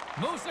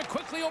 Moves it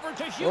quickly over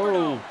to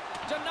Huberdeau.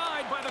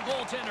 Denied by the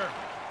goaltender.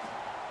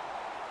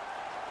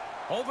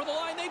 Over the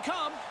line they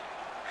come.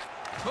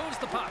 Moves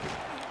the puck.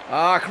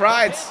 Ah,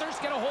 Kreids. Panthers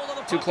get a hold of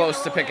the Too puck close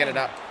in to their picking own it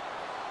up. end.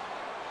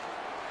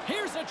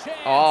 Here's a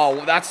chance.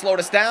 Oh, that slowed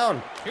us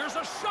down. Here's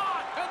a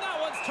shot, and that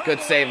one's turned Good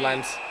save, away.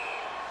 Lens.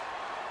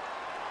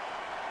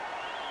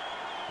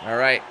 All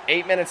right,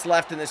 8 minutes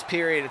left in this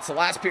period. It's the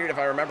last period, if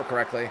I remember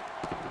correctly.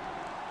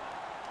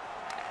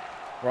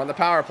 We're on the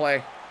power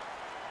play.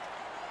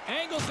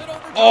 Angles it over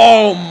to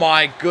Oh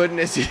my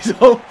goodness, he's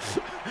so.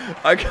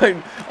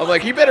 I'm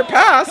like, he better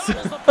pass,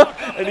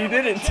 and he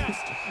didn't.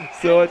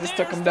 So I just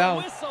took him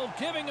down. Whistle,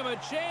 giving him a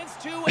chance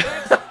to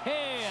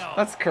exhale.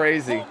 That's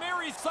crazy.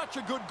 Palmieri's such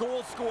a good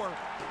goal scorer.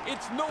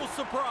 It's no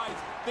surprise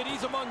that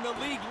he's among the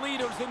league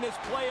leaders in this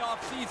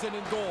playoff season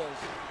in goals.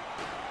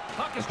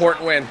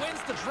 Important win.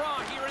 Wins the draw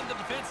here in the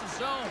defensive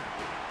zone.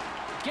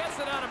 Gets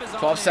it out of his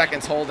 12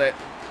 seconds, hold it.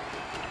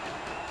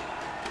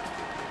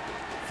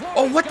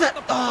 Oh, what the?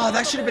 Oh,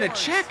 that should have been a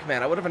check,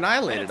 man. I would have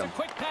annihilated him.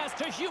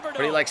 But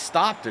he, like,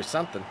 stopped or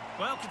something.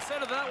 Well,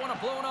 consider that one a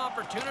blown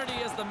opportunity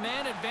as the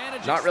man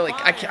advantage. Not really.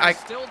 I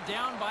still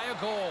down by a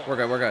goal. We're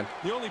good, we're good.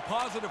 The only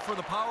positive for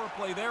the power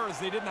play there is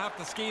they didn't have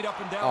to skate up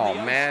and down the ice.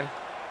 Oh, man.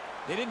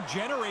 They didn't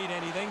generate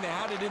anything. They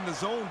had it in the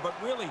zone, but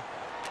really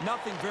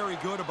nothing very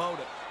good about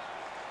it.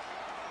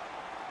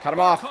 Cut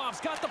him off.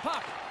 Got the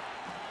puck.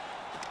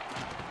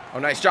 Oh,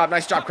 nice job,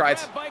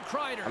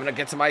 Kreider. I'm gonna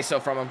get some ISO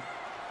from him.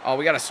 Oh,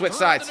 we gotta switch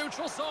sides. The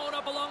neutral zone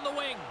up along the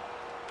wing.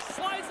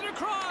 Slides it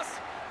across.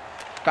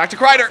 Back to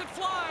Kreider.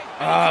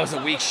 Oh, it was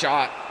a weak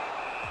shot.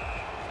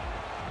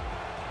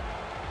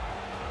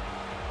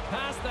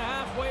 Past the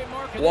halfway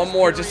mark. One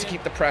more just to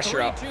keep the pressure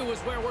up. 3-2 is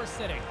where we're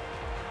sitting.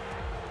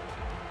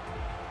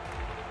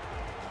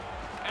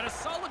 And a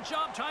solid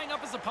job tying up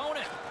his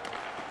opponent.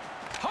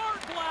 Hard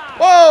blast.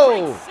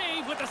 Whoa! Great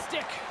save with the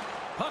stick.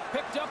 Puck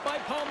picked up by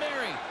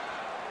Palmieri.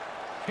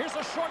 Here's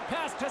a short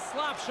pass to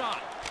Slapshot.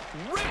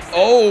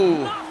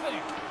 Oh!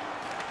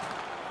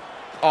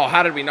 Oh,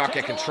 how did we not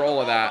get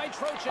control of that?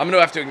 I'm going to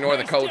have to ignore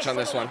the coach on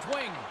this one.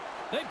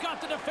 They've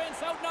got the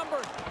defense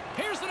outnumbered.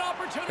 Here's an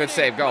opportunity. Good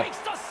save, go. All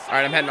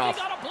right, I'm heading off.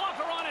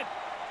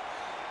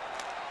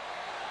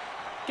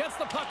 Gets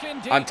the puck in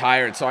deep. I'm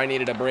tired, so I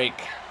needed a break.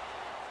 Is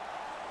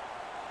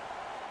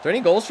there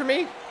any goals for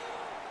me?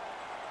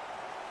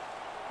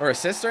 Or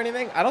assists or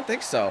anything? I don't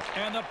think so.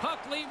 And the puck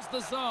leaves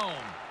the zone.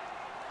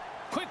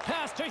 Quick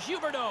pass to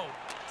Huberdeau.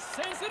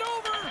 Sends it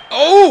over.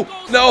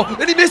 Oh, no.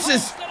 And he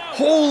misses.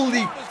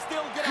 Holy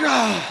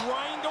God.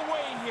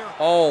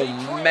 Oh,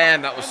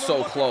 man, that was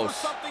so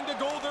close.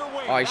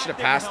 Oh, he should have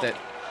passed it.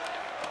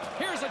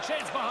 Here's a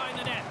chance behind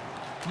the net.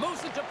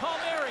 Moves it to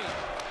Palmieri.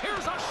 Here's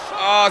a shot.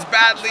 Oh, it's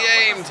badly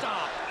aimed.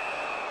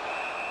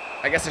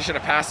 I guess I should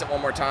have passed it one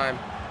more time.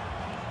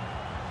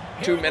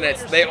 2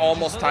 minutes. They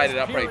almost tied it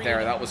up right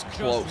there. That was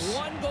close. Just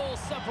one goal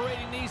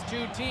separating these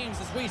two teams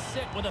as we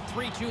sit with a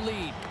 3-2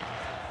 lead.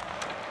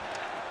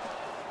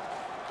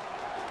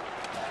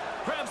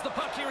 Grabs the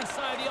puck here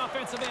inside the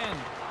offensive end.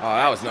 Oh,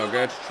 that was no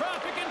good.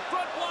 Traffic in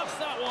front blocks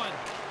that one.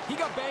 He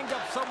got banged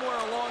up somewhere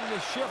along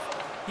this shift.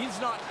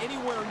 He's not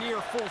anywhere near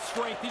full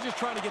strength. He's just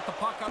trying to get the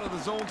puck out of the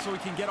zone so he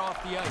can get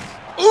off the ice.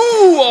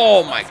 Ooh,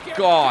 oh my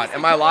God.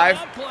 Am I alive?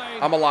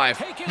 I'm alive.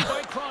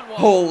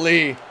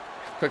 Holy.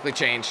 Quickly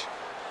change.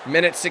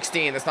 Minute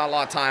 16. That's not a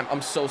lot of time.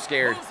 I'm so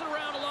scared.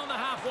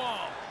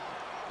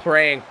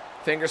 Praying.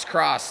 Fingers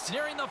crossed.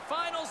 Nearing the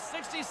final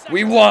 60 seconds.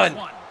 We won.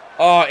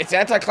 Oh, it's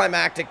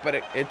anticlimactic,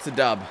 but it's a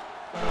dub.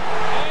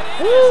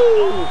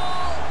 Woo!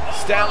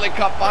 Stanley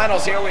Cup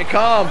Finals, here we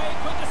come.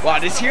 Wow,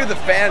 just hear the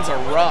fans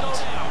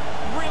erupt.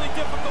 Really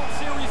difficult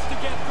series to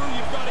get through.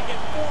 You've got to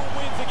get 4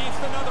 wins against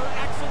another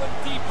excellent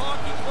deep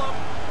hockey club.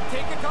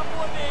 Take a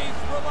couple of days,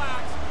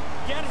 relax,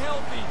 get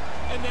healthy,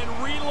 and then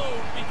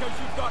reload because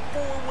you've got 4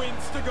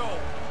 wins to go.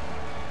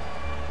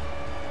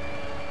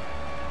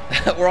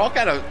 We're all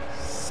kind of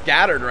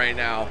scattered right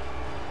now.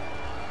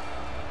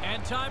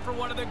 And time for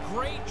one of the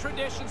great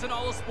traditions in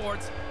all of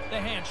sports, the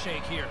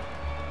handshake here.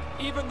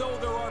 Even though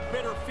there are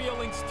bitter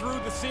feelings through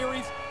the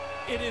series,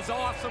 it is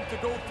awesome to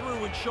go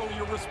through and show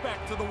your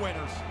respect to the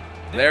winners.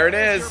 There it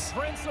is.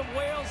 Your Prince of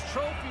Wales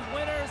Trophy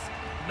winners.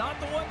 Not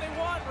the one they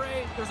want,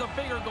 Ray. There's a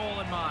bigger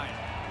goal in mind.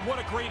 What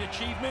a great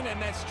achievement,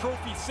 and this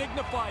trophy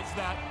signifies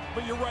that.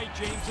 But you're right,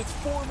 James. It's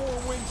 4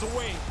 more wins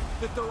away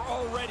that they're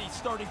already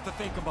starting to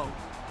think about.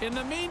 In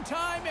the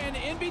meantime and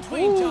in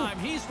between time,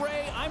 he's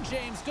Ray, I'm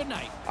James. Good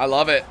night. I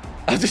love it.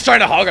 I'm just trying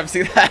to hog him.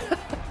 See that?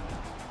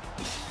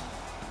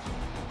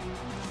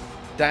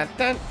 That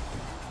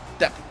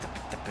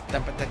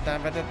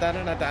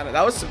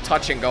was some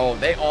touch and go.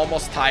 They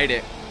almost tied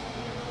it.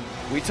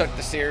 We took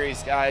the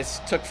series, guys.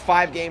 Took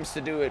 5 games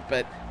to do it,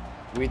 but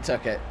we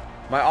took it.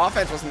 My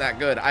offense wasn't that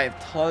good. I have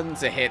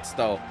tons of hits,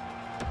 though.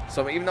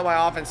 So even though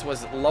my offense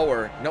was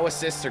lower, no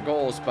assists or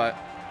goals, but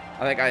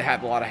I think I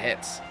had a lot of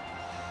hits.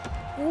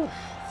 Whew.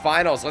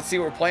 Finals. Let's see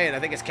what we're playing. I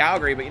think it's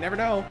Calgary, but you never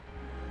know.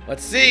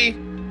 Let's see.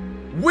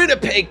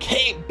 Winnipeg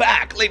came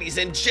back, ladies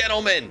and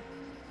gentlemen.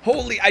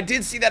 Holy, I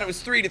did see that it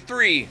was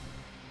 3-3.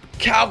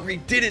 Calgary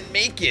didn't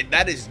make it.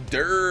 That is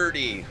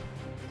dirty.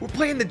 We're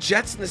playing the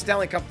Jets in the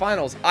Stanley Cup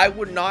Finals. I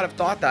would not have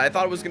thought that. I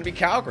thought it was going to be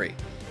Calgary.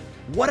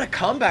 What a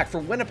comeback for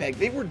Winnipeg.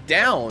 They were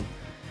down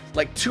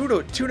like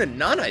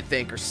 2-0, I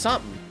think, or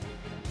something.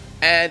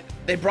 And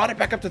they brought it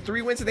back up to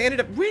 3 wins, and they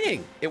ended up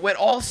winning. It went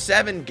all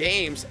 7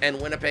 games,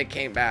 and Winnipeg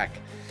came back.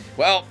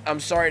 Well, I'm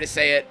sorry to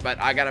say it, but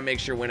I got to make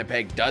sure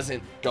Winnipeg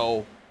doesn't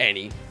go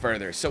any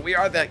further. So we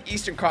are the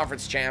Eastern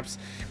Conference champs,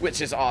 which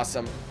is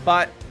awesome.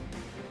 But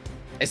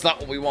It's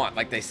not what we want,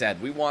 like they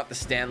said. We want the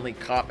Stanley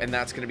Cup, and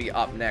that's going to be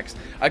up next.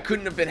 I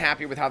couldn't have been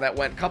happier with how that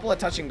went. Couple of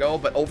touch and go,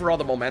 but overall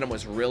the momentum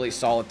was really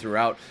solid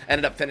throughout.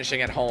 Ended up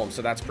finishing at home,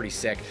 so that's pretty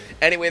sick.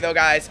 Anyway, though,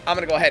 guys, I'm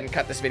going to go ahead and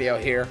cut this video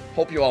here.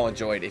 Hope you all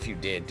enjoyed. If you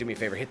did, do me a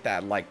favor, hit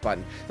that like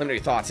button. Let me know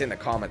your thoughts in the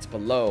comments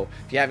below.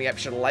 If you haven't yet,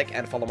 be sure to like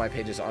and follow my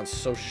pages on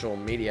social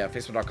media.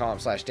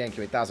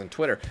 Facebook.com/DanQ8000,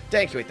 Twitter,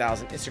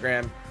 DanQ8000,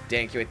 Instagram,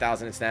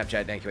 DanQ8000, and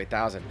Snapchat,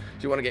 DanQ8000.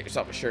 If you want to get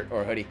yourself a shirt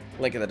or a hoodie,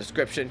 link in the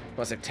description. You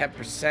want to save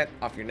 10%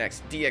 off your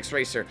next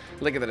DXRacer,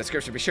 link in the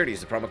description. Be sure to use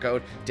the promo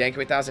code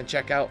DanQ8000.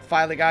 Checkout.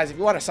 Finally, guys, if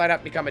you want to sign up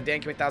and become a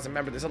DanQ8000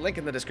 member, there's a link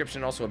in the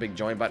description, also a big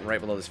join button right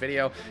below this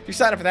video. If you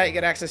sign up for that, you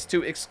get access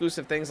to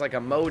exclusive things like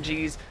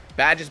emojis,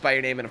 badges by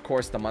your name, and of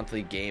course the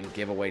monthly game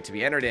giveaway to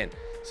be entered in.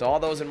 So all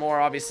those and more,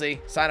 obviously,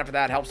 sign up for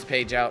that, helps the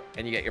page out,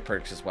 and you get your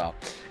perks as well.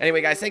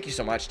 Anyway, guys, thank you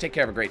so much. Take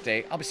care, have a great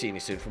day. I'll be seeing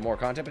you soon for more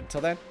content, but until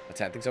then, let's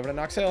hand things over to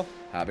Knox Hill.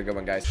 Have a good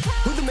one, guys.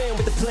 Who's the man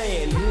with the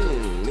plan?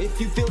 If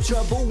you feel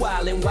trouble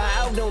wildin'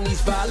 wild on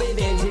these violent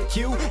and hit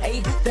you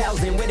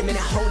 8,000. Wait a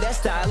minute, hold that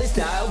style, it's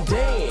dialed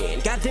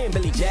in. Goddamn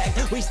Billy Jack,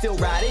 we still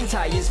riding,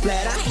 tires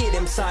flat. I hear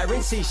them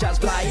sirens, see shots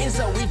flying,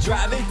 so we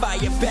driving, fire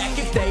back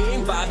if they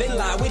ain't vibing.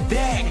 Lie with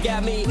that,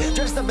 got me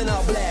dressed up in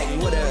all black.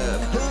 What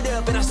up? Hood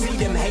up, and I see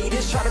them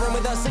haters try to run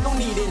with us, they gon'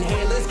 need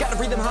inhalers. Gotta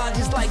breathe them hard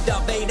just like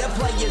Darth Vader.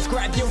 Players,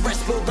 grab your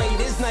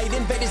respirators. Night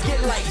invaders get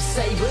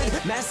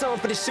lightsabered. Mask on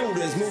for the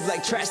shooters, move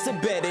like trash to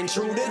bed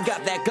intruder.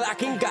 Got that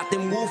Glock and got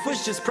them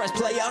woofers. Just press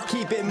play, I'll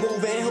keep it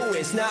moving. Who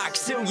is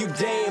Knox Hill, you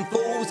damn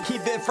fools?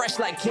 Keep it fresh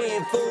like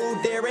canned food.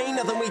 There ain't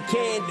nothing we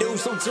can't do,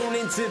 so tune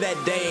into that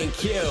Dan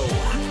Q.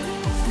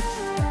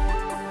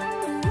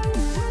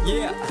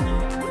 Yeah.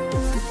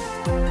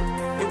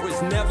 It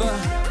was never,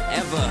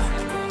 ever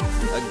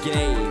a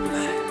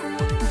game.